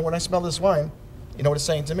 you know, when I smell this wine, you know what it's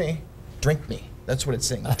saying to me? Drink me. That's what it's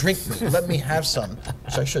saying. Drink me. Let me have some,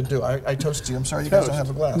 which I should do. I toast to you. I'm sorry you guys don't have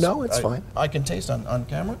a glass. No, it's fine. I can taste on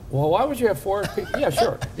camera. Well, why would you have 4 people? Yeah,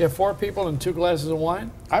 sure. You have 4 people and 2 glasses of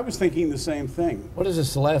wine? I was thinking the same thing. What is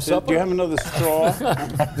this, the Last Supper? Do you have another straw?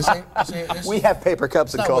 We have paper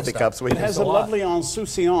cups and coffee cups. It has a lovely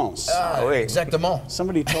insouciance. Exactement.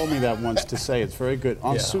 Somebody told me that once to say. It's very good.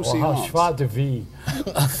 Insouciance. Well, joie de vivre.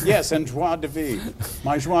 Yes, and joie de vivre.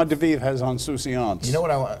 My joie de vivre has insouciance. You know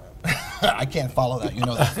what I want? I can't follow that. You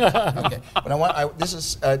know that. Okay. But this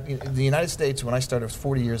is the United States. When I started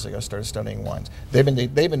 40 years ago, I started studying wines.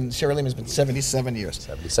 Sherry Lehman's been 77 years.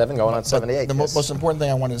 77, going on 78. The most important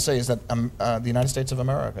thing I wanted to say is that the United States of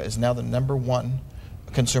America is now the #1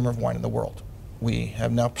 consumer of wine in the world. We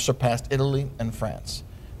have now surpassed Italy and France,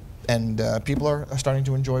 and people are starting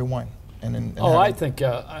to enjoy wine. I think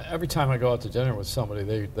every time I go out to dinner with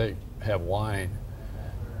somebody, they have wine.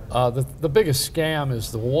 The biggest scam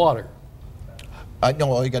is the water.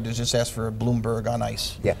 No, all you got to do is just ask for a Bloomberg on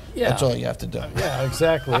ice. Yeah. That's all you have to do. Yeah,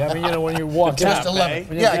 exactly. I mean, you know, when you walk Just out,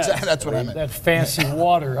 11. Yeah, exactly. That's what I meant. That fancy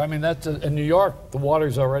water. I mean, in New York, the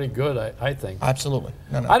water's already good, I think. Absolutely.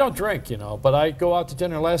 No. I don't drink, you know, but I go out to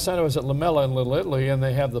dinner. Last night I was at Lamella in Little Italy, and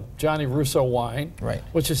they have the Johnny Russo wine,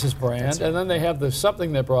 which is his brand, and then they have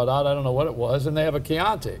something they brought out, I don't know what it was, and they have a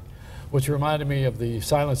Chianti, which reminded me of the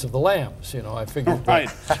Silence of the Lambs. You know, I figured. Right.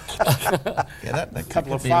 that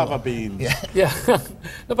couple of fava beans. Yeah.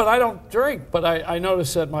 No, but I don't drink. But I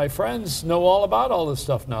noticed that my friends know all about all this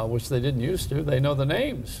stuff now, which they didn't used to. They know the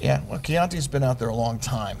names. Yeah. Well, Chianti's been out there a long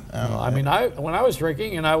time. I mean, when I was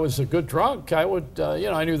drinking and I was a good drunk, I would,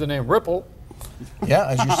 I knew the name Ripple. Yeah,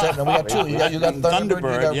 as you said, we got 2. You got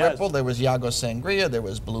Thunderbird, you got yes. Ripple. There was Iago Sangria. There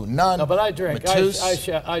was Blue Nun. No, but I drank.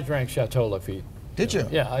 I drank Chateau Lafite. Did you?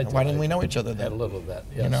 Yeah, I did. Why didn't we know each other then? Had a little of that,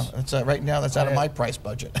 yes. You know, it's, right now that's out of my price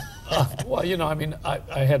budget. Well, you know, I mean,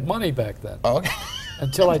 I had money back then. Oh, okay.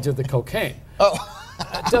 Until I did the cocaine. Oh.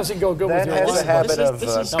 It doesn't go good with your has wine. a habit of.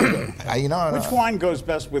 You know, which wine goes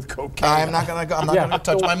best with cocaine? I'm not going to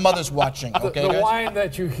touch. My mother's watching. Okay, the guys? wine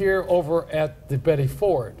that you hear over at the Betty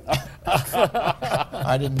Ford.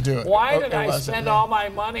 I didn't do it. Why did I spend all my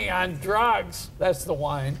money on drugs? That's the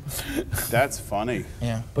wine. That's funny.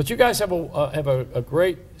 Yeah. But you guys have a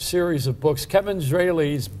great series of books. Kevin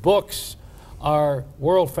Zraly's books are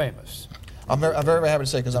world famous. I'm very happy to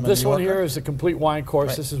say because I'm a New This one Yorker. here is a complete wine course.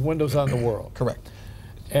 Right. This is Windows on the World. Correct.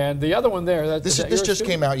 And the other one there, this just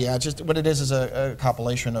came out. Yeah, just what it is a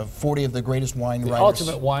compilation of 40 of the greatest wine writers.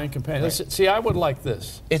 Ultimate Wine Companion. Right. See, I would like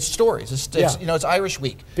this. It's stories. It's you know, it's Irish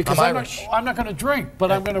Week. Because I'm Irish. I'm not going to drink,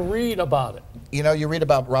 but I'm going to read about it. You know, you read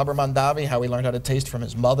about Robert Mondavi, how he learned how to taste from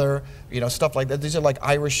his mother. You know, stuff like that. These are like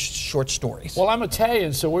Irish short stories. Well, I'm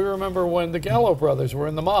Italian, so we remember when the Gallo brothers were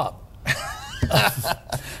in the mob.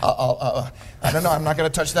 I don't know. I'm not going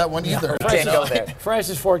to touch that one either. Can't go there.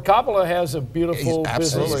 Francis Ford Coppola has a beautiful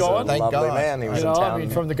business going. Thank God. Lovely man. He was in town. I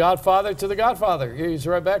mean, from The Godfather to The Godfather, he's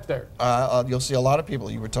right back there. You'll see a lot of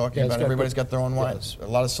people you were talking about. Everybody's got their own wines. A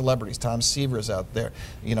lot of celebrities. Tom Seaver's out there.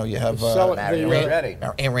 You know, you have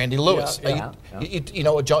Randy Lewis. You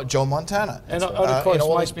know, Joe Montana. And of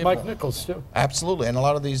course, Mike Nichols too. Absolutely, and a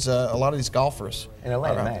lot of these golfers. And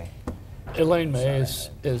Elaine May. Elaine May is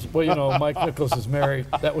well, you know, Mike Nichols is married.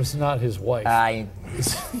 That was not his wife.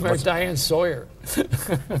 He's married Diane Sawyer.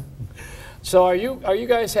 So are you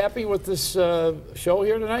guys happy with this show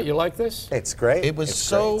here tonight? You like this? It's great. It was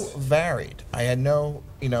so varied. I had no,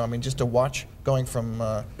 you know, I mean, just to watch going from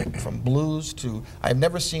blues to, I've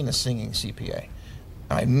never seen a singing CPA.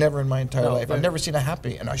 I've never in my entire life. I've never seen a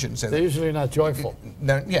happy, and I shouldn't say that. They're usually not joyful.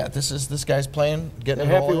 Yeah, this guy's playing, getting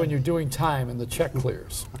They're happy when you're doing time and the check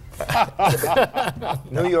clears.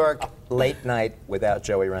 New York late night without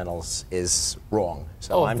Joey Reynolds is wrong.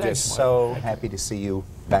 So I'm just so happy to see you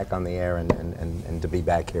back on the air and to be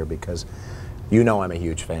back here because you know I'm a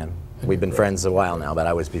huge fan. We've been friends a while now,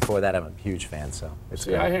 but before that I'm a huge fan. So it's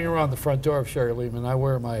great. I hang around the front door of Sherry Lehman. I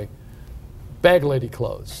wear my bag lady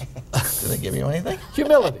clothes. Do they give you anything?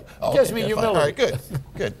 Humility. Oh, Gives me humility. All right, good.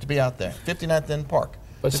 Good to be out there. 59th End Park.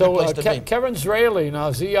 But so Kevin Zraly,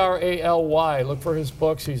 now Zraly, look for his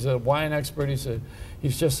books. He's a wine expert.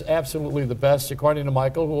 He's just absolutely the best, according to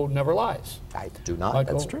Michael, who never lies. I do not.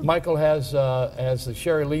 That's true. Michael has the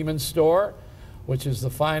Sherry Lehman store, which is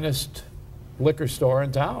the finest liquor store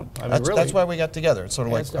in town. I mean, that's why we got together. It's sort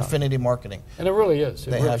of like affinity marketing. And it really is.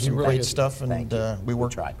 They have some great stuff, and we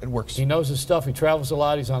work. It works. He knows his stuff. He travels a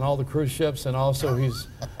lot. He's on all the cruise ships, and also he's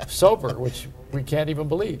sober, which we can't even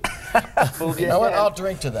believe. You know what? I'll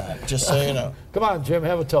drink to that, just so you know. Come on, Jim,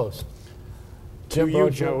 have a toast. To you,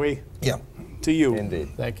 Joey. Yeah. To you. Indeed.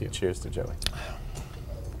 Thank you. Cheers to Joey.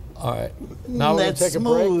 All right. Now we're going to take a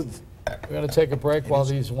break. We're going to take a break while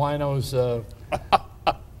these winos.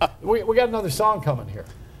 We got another song coming here.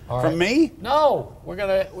 All right. From me? No, we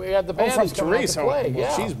had the band from is coming out to Terese. play. Well,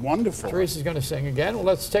 Yeah, she's wonderful. Terese is going to sing again. Well,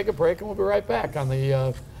 let's take a break and we'll be right back on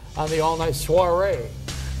the all-night soiree.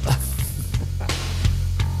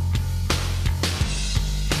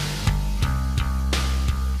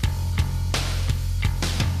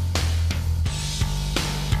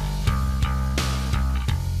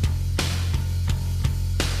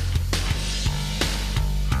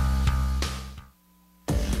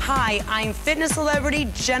 Hi, I'm fitness celebrity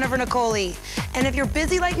Jennifer Nicoli. And if you're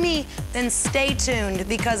busy like me, then stay tuned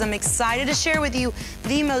because I'm excited to share with you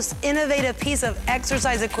the most innovative piece of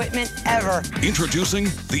exercise equipment ever. Introducing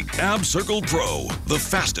the Ab Circle Pro, the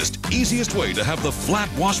fastest, easiest way to have the flat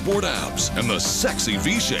washboard abs and the sexy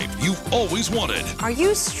V-shape you've always wanted. Are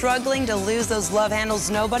you struggling to lose those love handles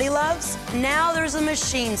nobody loves? Now there's a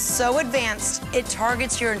machine so advanced, it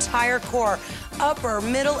targets your entire core, upper,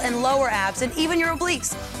 middle, and lower abs, and even your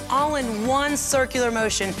obliques, all in one circular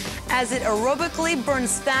motion, as it aerobically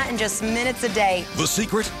burns fat in just minutes a day. The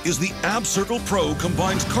secret is the Ab Circle Pro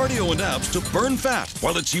combines cardio and abs to burn fat,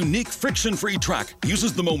 while its unique friction-free track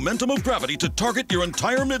uses the momentum of gravity to target your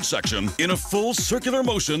entire midsection in a full circular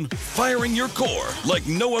motion, firing your core like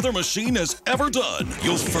no other machine has ever done.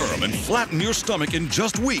 You'll firm and flatten your stomach in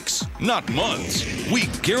just weeks, not months. We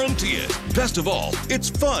guarantee it. Best of all, it's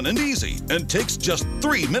fun and easy and takes just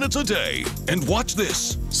 3 minutes a day. And watch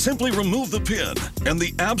this. Simply remove the pin, and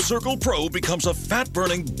the Ab Circle Pro becomes a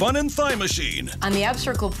fat-burning bun and thigh machine. On the Ab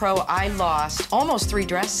Circle Pro, I lost almost 3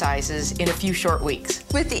 dress sizes in a few short weeks.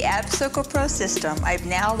 With the Ab Circle Pro system, I've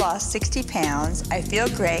now lost 60 pounds, I feel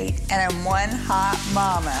great, and I'm one hot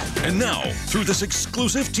mama. And now, through this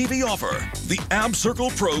exclusive TV offer, the Ab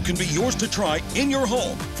Circle Pro can be yours to try in your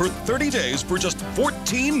home for 30 days for just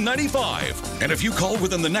 $14.95. And if you call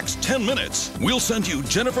within the next 10 minutes, we'll send you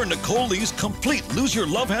Jennifer Nicoli's complete Lose Your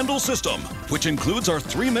Love Handle system, which includes our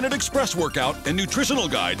 3-minute express workout and nutritional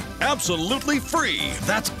guide, absolutely free.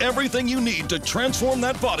 That's everything you need to transform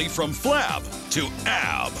that body from flab to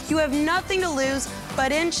ab. You have nothing to lose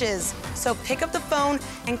but inches, so pick up the phone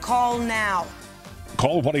and call now.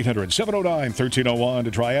 Call 1-800-709-1301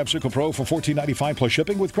 to try Ab Circle Pro for $14.95 plus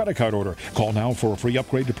shipping with credit card order. Call now for a free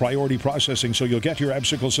upgrade to priority processing so you'll get your Ab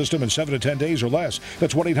Circle system in 7 to 10 days or less.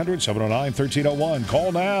 That's 1-800-709-1301.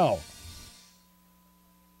 Call now.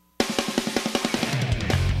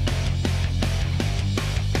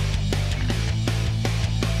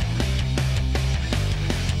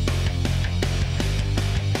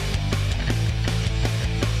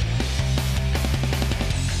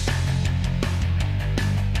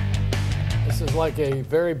 Like a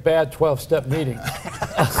very bad 12-step meeting.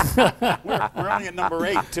 we're only at number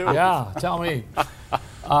 8, too. Yeah, tell me.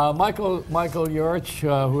 Michael Yurch,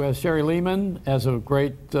 who has Sherry Lehman as a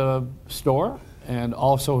great store, and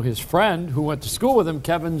also his friend who went to school with him,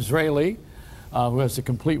 Kevin Zraly, who has the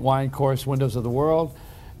complete wine course, Windows of the World.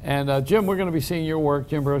 And Jim, we're going to be seeing your work.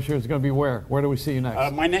 Jim Brochu is going to be where? Where do we see you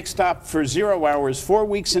next? My next stop for 0 hours, 4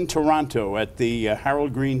 weeks in Toronto at the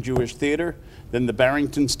Harold Green Jewish Theater, then the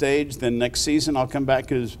Barrington Stage, then next season I'll come back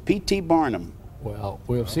as P.T. Barnum. Well,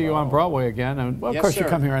 we'll see you on Broadway again. And well, of Yes, course, sir. you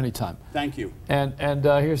come here anytime. Thank you. And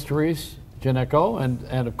here's Terese, Genecco,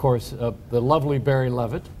 and of course, the lovely Barry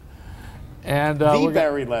Levitt. And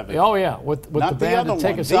Barry Levitt. Oh yeah, with the Not the band to other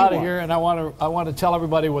take one, us the out of one. here. And I want to tell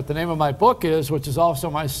everybody what the name of my book is, which is also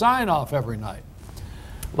my sign-off every night.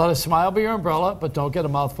 Let a smile be your umbrella, but don't get a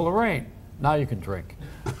mouthful of rain. Now you can drink.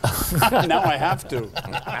 Now I have to.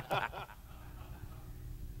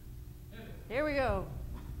 Here we go.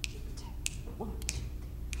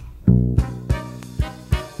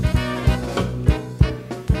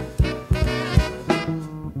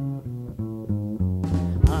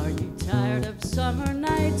 Are you tired of summer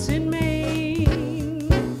nights in Maine?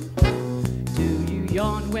 Do you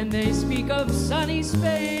yawn when they speak of sunny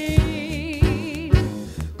Spain?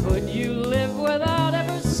 Could you live without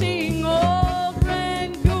ever seeing old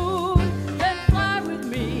Rangoon? Then fly with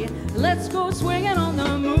me, let's go swinging on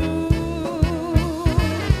the moon.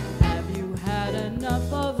 Have you had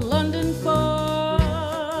enough of London fun?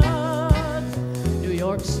 New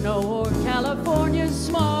York snow or California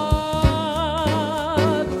smog?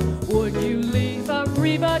 Would you leave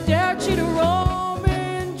Arrivederci to Rome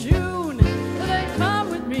in June? Then come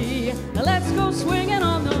with me, let's go swinging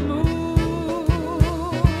on the moon.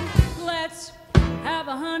 Let's have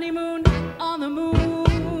a honeymoon on the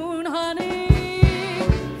moon, honey,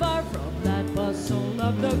 far from that bustle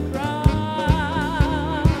of the crowd.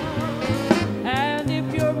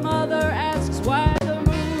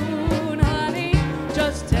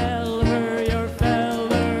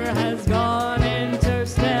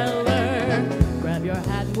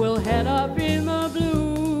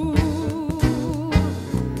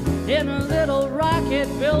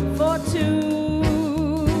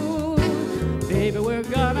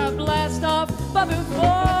 But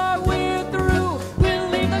before we're through, we'll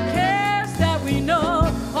leave the cares that we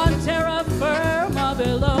know on terra firma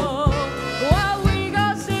below, while we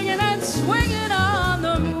go singing and swinging on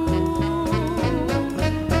the moon.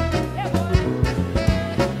 Yeah, boy.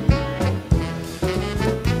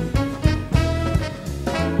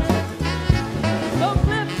 So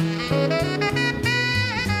flip.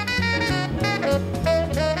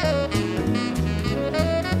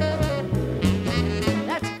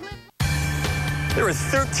 There are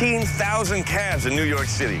 13,000 cabs in New York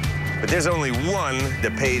City, but there's only one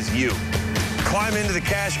that pays you. Climb into the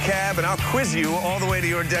cash cab and I'll quiz you all the way to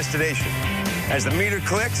your destination. As the meter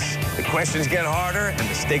clicks, the questions get harder and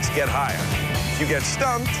the stakes get higher. If you get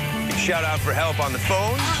stumped, you shout out for help on the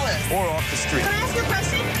phone or off the street. Can I ask you a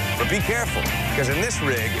question? But be careful, because in this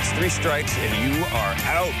rig, it's 3 strikes and you are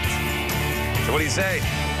out. So what do you say?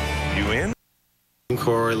 You in?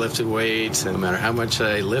 Core, I lifted weights, and no matter how much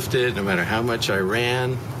I lifted, no matter how much I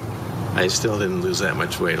ran, I still didn't lose that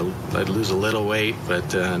much weight. I'd lose a little weight,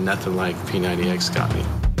 but nothing like P90X got me.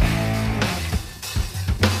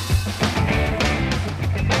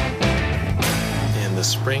 In the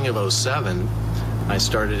spring of '07, I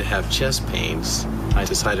started to have chest pains. I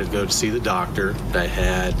decided to go to see the doctor. I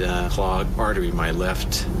had clogged artery, my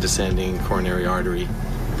left descending coronary artery,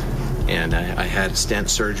 and I had stent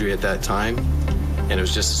surgery at that time. And it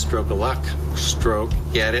was just a stroke of luck. Stroke,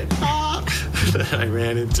 get it? I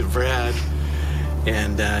ran into Brad,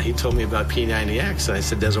 and he told me about P90X. And I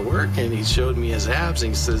said, does it work? And he showed me his abs,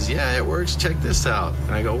 and he says, yeah, it works. Check this out.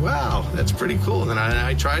 And I go, wow, that's pretty cool. And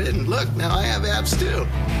I tried it, and look, now I have abs too.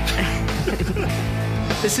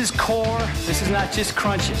 This is core. This is not just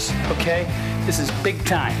crunches, okay? This is big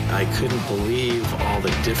time. I couldn't believe all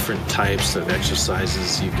the different types of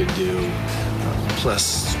exercises you could do, plus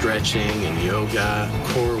stretching and yoga,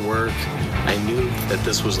 core work. I knew that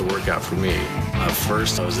this was the workout for me. At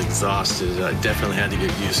first, I was exhausted. I definitely had to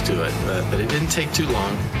get used to it, but it didn't take too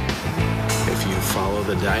long. If you follow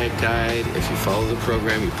the diet guide, if you follow the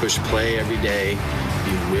program, you push play every day,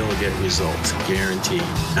 you will get results, guaranteed.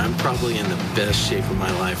 I'm probably in the best shape of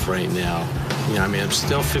my life right now. You know, I mean, I'm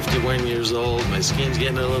still 51 years old. My skin's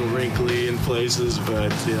getting a little wrinkly in places,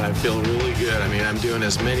 but you know, I feel really good. I mean, I'm doing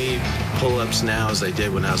as many pull-ups now as I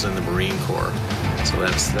did when I was in the Marine Corps. So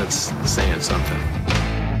that's saying something.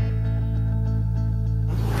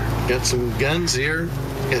 Got some guns here.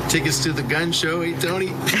 Got tickets to the gun show, eh,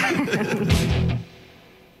 Tony?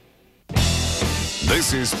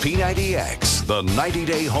 This is P90X, the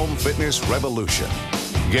 90-day home fitness revolution.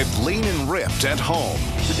 Get lean and ripped at home.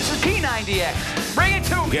 This is P90X. Bring it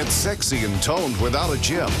to me. Get sexy and toned without a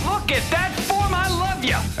gym. Look at that form. I love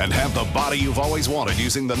you. And have the body you've always wanted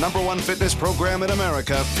using the #1 fitness program in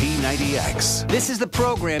America, P90X. This is the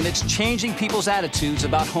program that's changing people's attitudes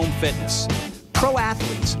about home fitness. Pro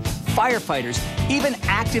athletes, firefighters, even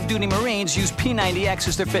active duty Marines use P90X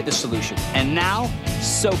as their fitness solution. And now,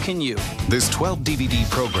 so can you. This 12-DVD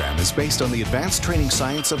program is based on the advanced training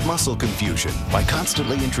science of muscle confusion. By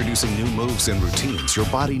constantly introducing new moves and routines, your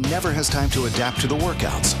body never has time to adapt to the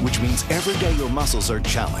workouts, which means every day your muscles are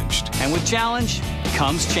challenged. And with challenge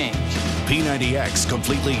comes change. P90X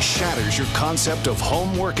completely shatters your concept of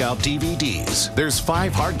home workout DVDs. There's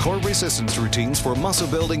 5 hardcore resistance routines for muscle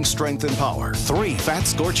building, strength, and power. 3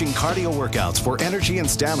 fat-scorching cardio workouts for energy and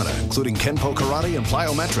stamina, including Kenpo Karate and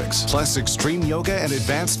plyometrics, plus extreme yoga and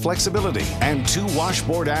advanced flexibility, and 2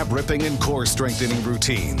 washboard ab ripping and core strengthening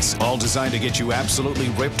routines, all designed to get you absolutely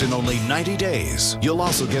ripped in only 90 days. You'll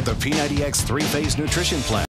also get the P90X 3-phase nutrition plan.